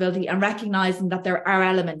responsibility and recognizing that there are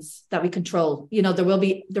elements that we control.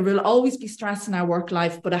 There will always be stress in our work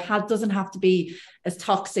life, but it doesn't have to be as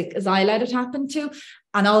toxic as I let it happen to.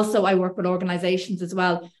 And also I work with organizations as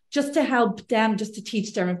well, just to help them, just to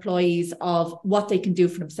teach their employees of what they can do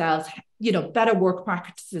for themselves, better work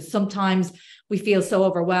practices. Sometimes we feel so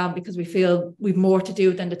overwhelmed because we feel we've more to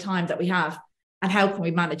do than the time that we have. And how can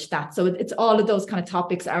we manage that? So it's all of those kind of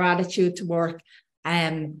topics, our attitude to work.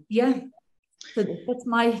 So that's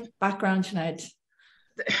my background, Sinead.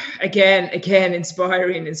 Again,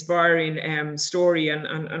 inspiring story,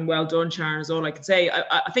 and well done, Sharon, is all I can say.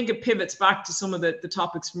 I think it pivots back to some of the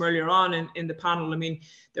topics from earlier on in the panel. I mean,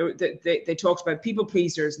 they talked about people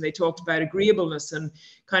pleasers, and they talked about agreeableness and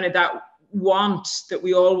kind of that want that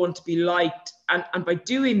we all want to be liked. And by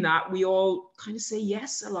doing that, we all kind of say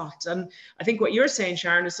yes a lot. And I think what you're saying,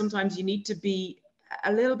 Sharon, is sometimes you need to be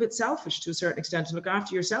a little bit selfish to a certain extent and look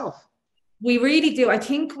after yourself. We really do. I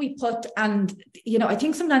think I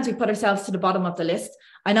think sometimes we put ourselves to the bottom of the list.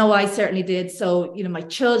 I know I certainly did. So, my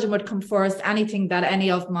children would come first, anything that any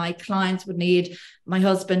of my clients would need, my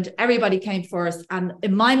husband, everybody came first. And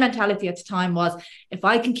in my mentality at the time was, if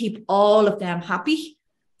I can keep all of them happy,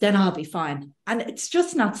 then I'll be fine. And it's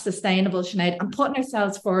just not sustainable, Sinead. And putting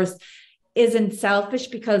ourselves first isn't selfish,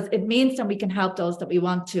 because it means that we can help those that we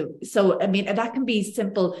want to. So, I mean, that can be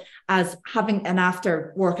simple as having an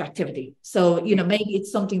after work activity. So, maybe it's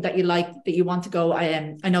something that you like, that you want to go.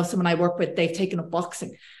 I know someone I work with, they've taken up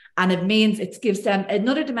boxing, and it means it gives them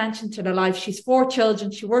another dimension to their life. She's 4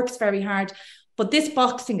 children. She works very hard, but this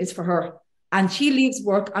boxing is for her, and she leaves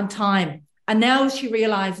work on time. And now she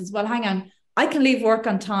realizes, well, hang on, I can leave work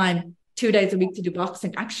on time 2 days a week to do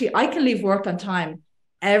boxing. Actually, I can leave work on time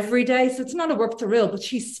every day. So it's not a work to rule, but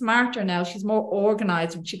she's smarter now. She's more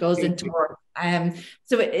organized when she goes into work.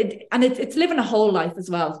 So it's living a whole life as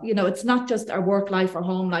well. You know, it's not just our work life, our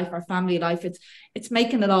home life, our family life. It's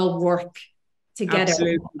making it all work together.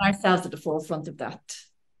 Absolutely. Ourselves at the forefront of that.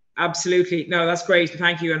 Absolutely. No, that's great.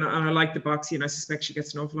 Thank you. And I like the boxing, and I suspect she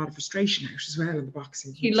gets an awful lot of frustration out as well in the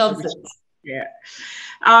boxing. She loves it. Yeah.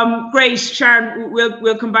 Great, Sharon.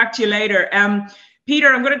 We'll come back to you later.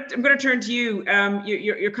 Peter, I'm gonna turn to you.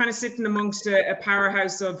 You're kind of sitting amongst a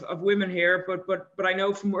powerhouse of women here, but I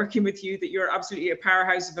know from working with you that you're absolutely a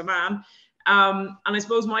powerhouse of a man. And I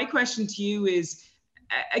suppose my question to you is,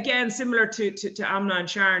 again, similar to Amna and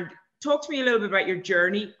Sharon. Talk to me a little bit about your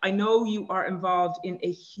journey. I know you are involved in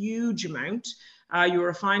a huge amount. You were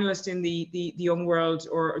a finalist in the Young World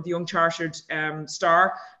or the Young Chartered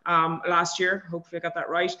Star last year. Hopefully I got that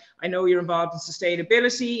right. I know you're involved in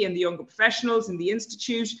sustainability in the younger professionals in the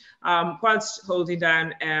Institute, whilst holding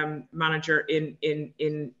down manager in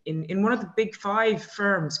one of the big 5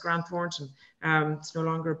 firms, Grant Thornton. It's no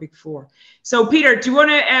longer a big 4. So Peter, do you want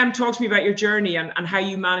to talk to me about your journey and how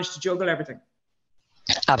you managed to juggle everything?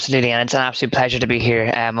 Absolutely, and it's an absolute pleasure to be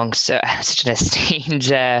here amongst such an esteemed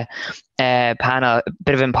panel. A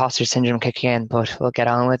bit of imposter syndrome kicking in, but we'll get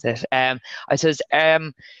on with it. I suppose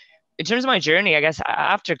in terms of my journey, I guess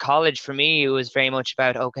after college for me, it was very much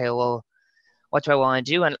about, okay, well, what do I want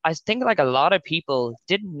to do? And I think like a lot of people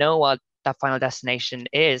didn't know what that final destination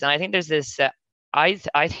is. And I think there's this, I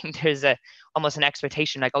think there's almost an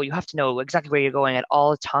expectation like, oh, you have to know exactly where you're going at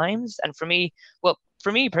all times. And for me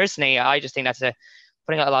personally, I just think that's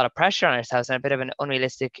putting a lot of pressure on ourselves and a bit of an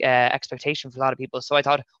unrealistic expectation for a lot of people. So I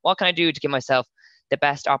thought, what can I do to give myself the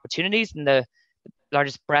best opportunities and the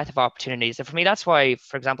largest breadth of opportunities? And for me, that's why,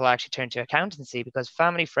 for example, I actually turned to accountancy, because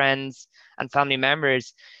family, friends, and family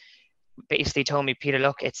members basically told me, Peter,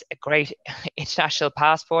 look, it's a great international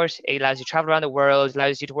passport. It allows you to travel around the world,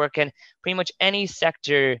 allows you to work in pretty much any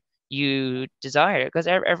sector you desire, because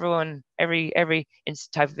every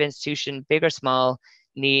type of institution, big or small,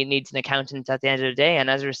 needs an accountant at the end of the day. And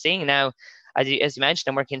as we're seeing now, as you mentioned,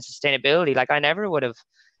 I'm working in sustainability. Like I never would have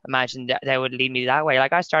imagined that would lead me that way.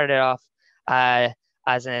 Like I started off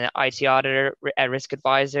as an IT auditor, a risk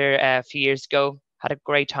advisor a few years ago. Had a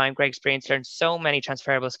great time, great experience, learned so many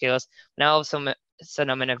transferable skills. Now all of a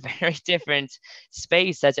sudden I'm in a very different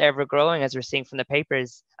space that's ever growing, as we're seeing from the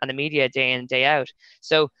papers and the media day in, day out.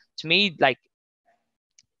 So to me, like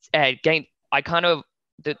again,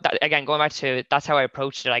 going back to, that's how I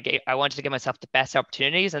approached it. I wanted to give myself the best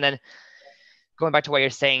opportunities. And then going back to what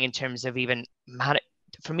you're saying in terms of even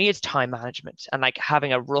for me, it's time management and like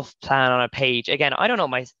having a rough plan on a page. Again, I don't know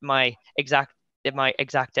my exact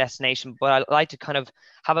destination, but I like to kind of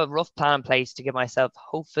have a rough plan in place to give myself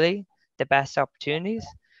hopefully the best opportunities.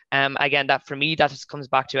 Again, that for me, that just comes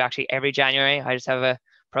back to actually every January, I just have a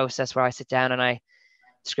process where I sit down and I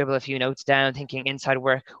scribble a few notes down, thinking inside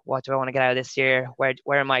work, what do I want to get out of this year? Where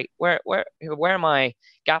are my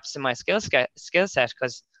gaps in my skill set?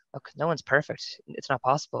 Because look, no one's perfect. It's not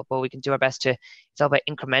possible, but we can do our best to. It's all about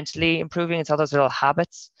incrementally improving. It's all those little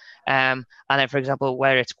habits. And then, for example,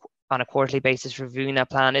 whether it's on a quarterly basis, reviewing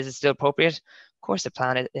that plan, is it still appropriate? Of course, the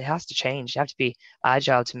plan it has to change. You have to be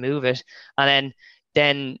agile to move it, and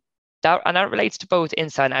then. That relates to both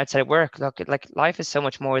inside and outside work. Look, like life is so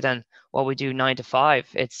much more than what we do 9 to 5.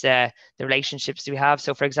 It's the relationships we have.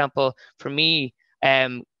 So, for example, for me,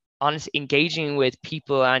 honestly, engaging with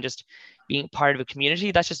people and just being part of a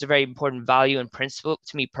community, that's just a very important value and principle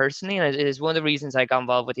to me personally. And it is one of the reasons I got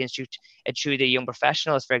involved with the Institute through the young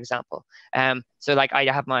professionals, for example. So like I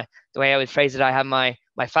have the way I would phrase it, I have my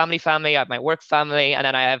family, I have my work family, and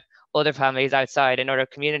then I have other families outside in other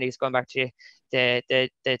communities, going back to the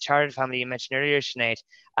chartered family you mentioned earlier, Sinead.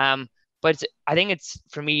 But I think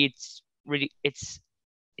for me, it's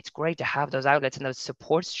great to have those outlets and those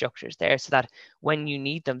support structures there, so that when you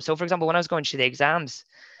need them. So for example, when I was going through the exams,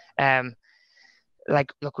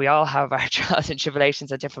 look, we all have our trials and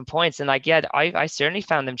tribulations at different points, and I certainly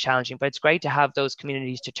found them challenging, but it's great to have those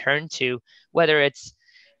communities to turn to, whether it's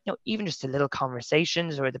even just the little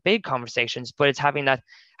conversations or the big conversations, but it's having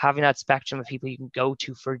that spectrum of people you can go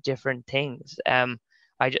to for different things.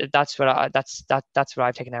 That's what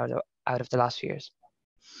I've taken out of the last few years.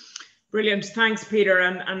 Brilliant, thanks, Peter.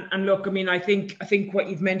 And look, I mean, I think what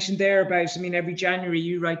you've mentioned there about, every January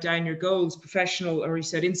you write down your goals, professional, or you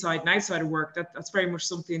said inside and outside of work. That's very much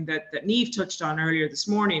something that Niamh touched on earlier this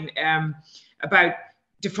morning, about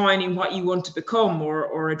defining what you want to become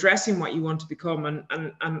or addressing what you want to become.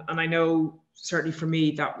 And I know certainly for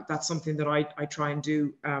me that's something that I try and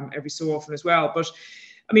do every so often as well. But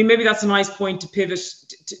I mean, maybe that's a nice point to pivot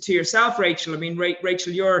to yourself, Rachel. I mean,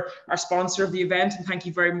 Rachel, you're our sponsor of the event, and thank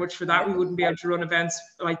you very much for that. We wouldn't be able to run events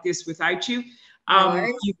like this without you.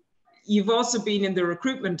 You've also been in the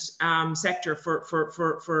recruitment sector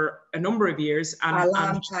for a number of years. And a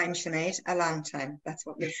long time, Sinead, a long time. That's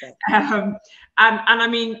what we say. And I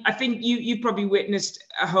mean, I think you probably witnessed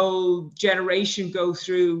a whole generation go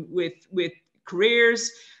through with careers.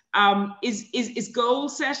 Is goal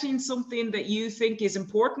setting something that you think is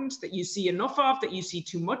important, that you see enough of, that you see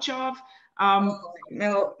too much of?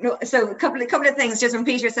 No. So a couple of things. Just when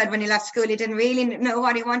Peter said when he left school, he didn't really know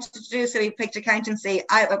what he wanted to do, so he picked accountancy.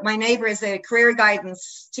 My neighbour is a career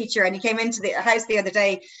guidance teacher, and he came into the house the other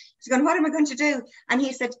day. He's going, "What am I going to do?" And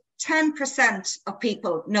he said 10% of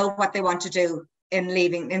people know what they want to do in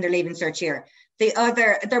their leaving cert year.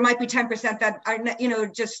 There might be 10% that are,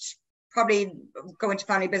 just probably go into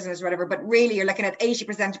family business or whatever, but really you're looking at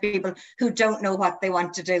 80% of people who don't know what they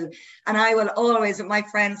want to do. And I will always, with my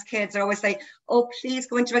friends' kids, I always say, oh, please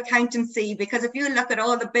go into accountancy, because if you look at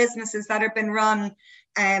all the businesses that have been run,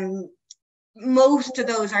 most of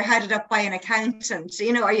those are headed up by an accountant,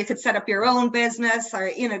 or you could set up your own business,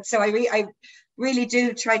 or, so I really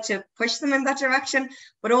do try to push them in that direction.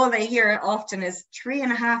 But all they hear often is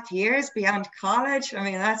 3.5 years beyond college. I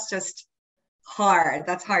mean, that's just hard.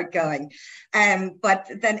 That's hard going. But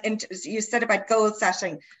then you said about goal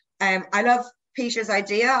setting. I love Peter's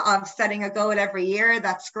idea of setting a goal every year.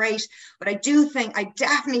 That's great. But I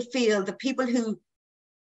definitely feel the people who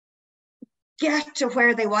get to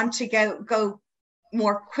where they want to go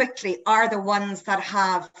more quickly are the ones that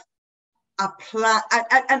have a plan,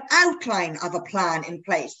 an outline of a plan in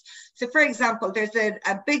place. So for example, there's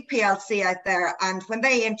a big PLC out there, and when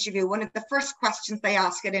they interview, one of the first questions they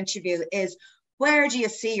ask at interview is, where do you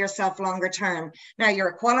see yourself longer term? Now, you're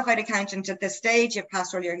a qualified accountant at this stage, you've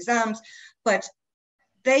passed all your exams, but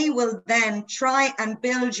they will then try and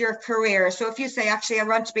build your career. So if you say, actually, I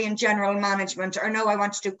want to be in general management, or no, I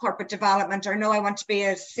want to do corporate development, or no, I want to be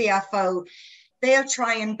a CFO, they'll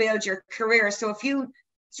try and build your career. So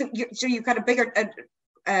you've got a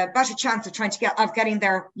better chance of getting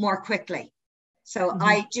there more quickly. So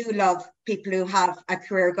I do love people who have a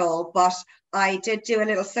career goal, but I did do a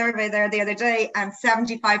little survey there the other day, and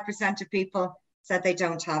 75% of people said they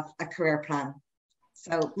don't have a career plan.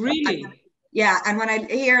 So really, and when I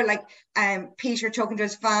hear Peter talking to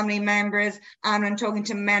his family members, and talking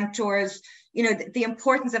to mentors, the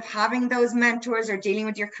importance of having those mentors or dealing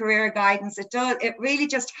with your career guidance, it really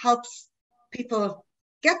just helps people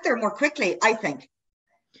get there more quickly, I think.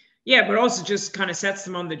 Yeah, but also just kind of sets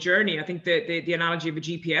them on the journey. I think the analogy of a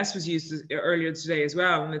GPS was used earlier today as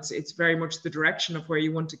well, and it's very much the direction of where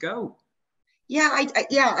you want to go. Yeah,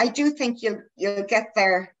 I do think you'll get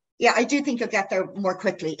there. Yeah, I do think you'll get there more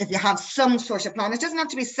quickly if you have some sort of plan. It doesn't have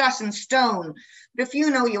to be set in stone, but if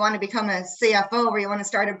you know you want to become a CFO or you want to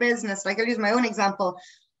start a business, like I'll use my own example.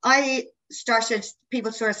 I started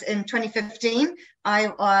PeopleSource in 2015. I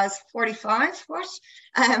was 45,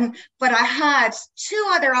 but I had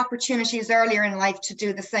 2 other opportunities earlier in life to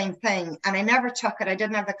do the same thing, and I never took it. I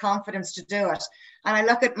didn't have the confidence to do it. And I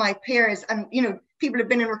look at my peers, and people have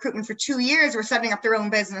been in recruitment for 2 years, were setting up their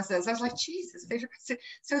own businesses. I was like, Jesus, they're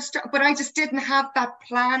so strong. But I just didn't have that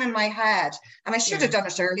plan in my head, and I should have done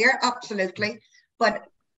it earlier, absolutely. But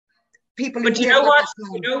people. But you know what?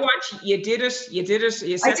 You did it. I did it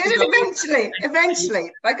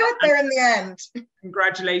eventually. I got there in the end.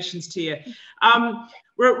 Congratulations to you.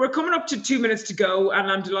 We're coming up to 2 minutes to go,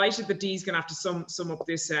 and I'm delighted that Dee's going to have to sum up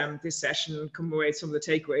this session and come away with some of the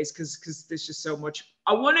takeaways, because there's just so much.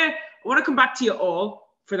 I want to come back to you all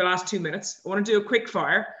for the last 2 minutes. I want to do a quick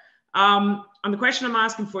fire. And the question I'm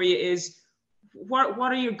asking for you is, what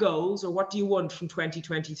are your goals, or what do you want from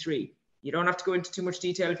 2023? You don't have to go into too much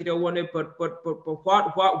detail if you don't want to, but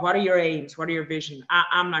what are your aims? What are your vision?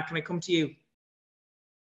 I'm not going to come to you.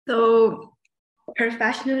 So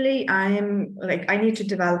professionally, I need to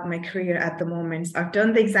develop my career at the moment. So I've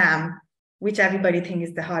done the exam, which everybody thinks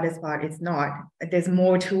is the hardest part. It's not. There's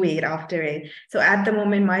more to it after it. So at the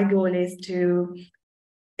moment, my goal is to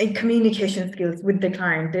communication skills with the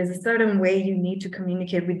client. There's a certain way you need to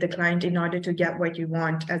communicate with the client in order to get what you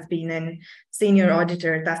want. As being a senior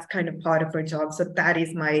auditor, that's kind of part of our job. So that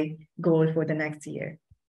is my goal for the next year.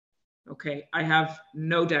 Okay, I have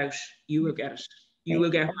no doubt you will get it. You will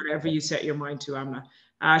get whatever you set your mind to, Amna.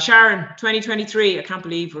 Sharon, 2023, I can't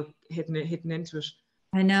believe we're hitting into it.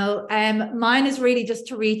 I know. Mine is really just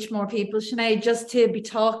to reach more people, Sinead, just to be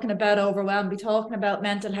talking about overwhelm, be talking about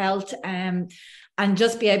mental health, and and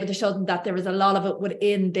just be able to show them that there is a lot of it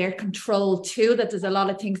within their control too, that there's a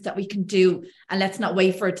lot of things that we can do, and let's not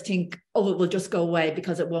wait for it to think, oh, it will just go away,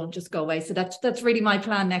 because it won't just go away. So that's really my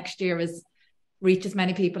plan next year, is reach as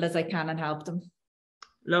many people as I can and help them.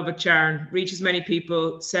 Love it, Sharon. Reach as many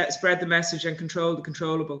people, spread the message, and control the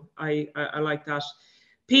controllable. I like that.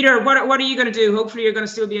 Peter, what are you going to do? Hopefully you're going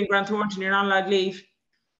to still be in Grant Thornton. You're not allowed to leave.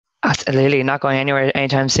 Absolutely, not going anywhere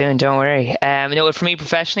anytime soon. Don't worry. For me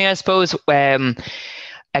professionally, I suppose, again,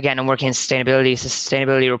 I'm working in sustainability. So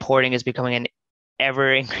sustainability reporting is becoming an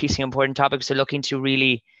ever increasing important topic. So looking to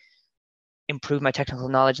really improve my technical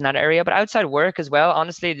knowledge in that area. But outside work as well,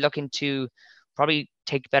 honestly, looking to probably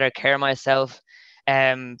take better care of myself.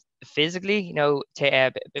 Physically,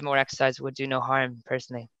 a bit more exercise would do no harm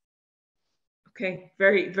personally. Okay,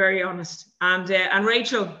 very, very honest. And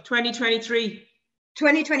Rachel, 2023.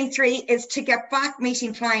 2023 is to get back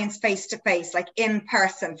meeting clients face to face, like in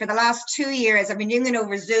person. For the last 2 years, I've been doing it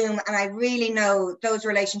over Zoom, and I really know those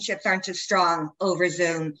relationships aren't as strong over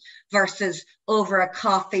Zoom versus over a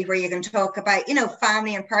coffee, where you can talk about,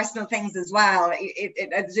 family and personal things as well.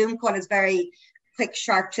 A Zoom call is very quick,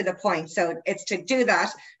 sharp, to the point. So it's to do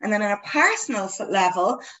that. And then on a personal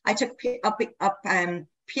level, I took up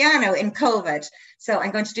piano in COVID. So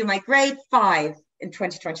I'm going to do my grade 5 in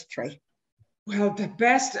 2023. Well, the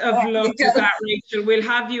best of luck to that, Rachel. We'll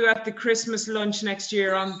have you at the Christmas lunch next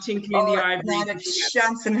year on Tinkling the Ivory. Not a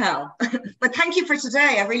chance in hell. But thank you for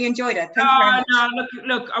today. I really enjoyed it. Thank you very much.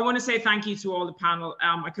 No, look, I want to say thank you to all the panel.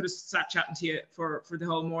 I could have sat chatting to you for the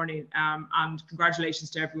whole morning. And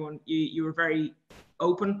congratulations to everyone. You were very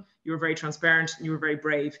open, you were very transparent, and you were very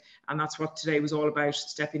brave. And that's what today was all about,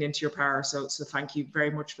 stepping into your power. So thank you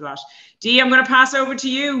very much for that. Dee, I'm going to pass over to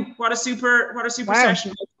you. What a super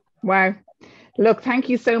session. Wow. Look, thank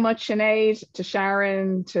you so much, Sinead, to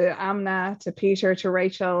Sharon, to Amna, to Peter, to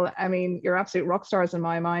Rachel. I mean, you're absolute rock stars in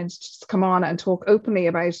my mind. Just come on and talk openly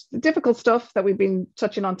about the difficult stuff that we've been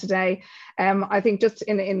touching on today. I think just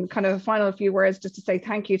in kind of a final few words, just to say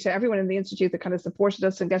thank you to everyone in the Institute that kind of supported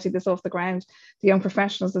us in getting this off the ground. The young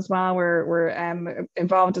professionals as well were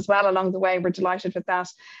involved as well along the way. We're delighted with that.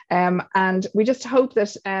 And we just hope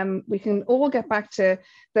that we can all get back to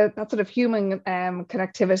that sort of human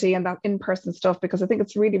connectivity and that in-person stuff, because I think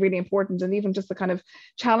it's really, really important. And even just the kind of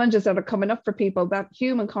challenges that are coming up for people, that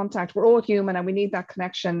human contact, we're all human and we need that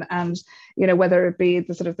connection. And, whether it be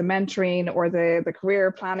the sort of the mentoring or the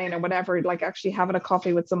career planning or whatever, like actually having a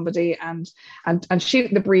coffee with somebody and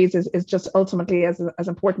shooting the breeze is just ultimately as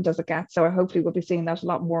important as it gets. So hopefully we'll be seeing that a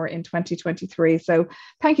lot more in 2023. So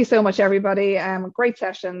thank you so much, everybody. Great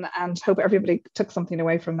session, and hope everybody took something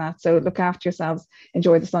away from that. So look after yourselves.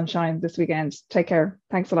 Enjoy the sunshine this weekend. Take care.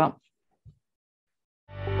 Thanks a lot.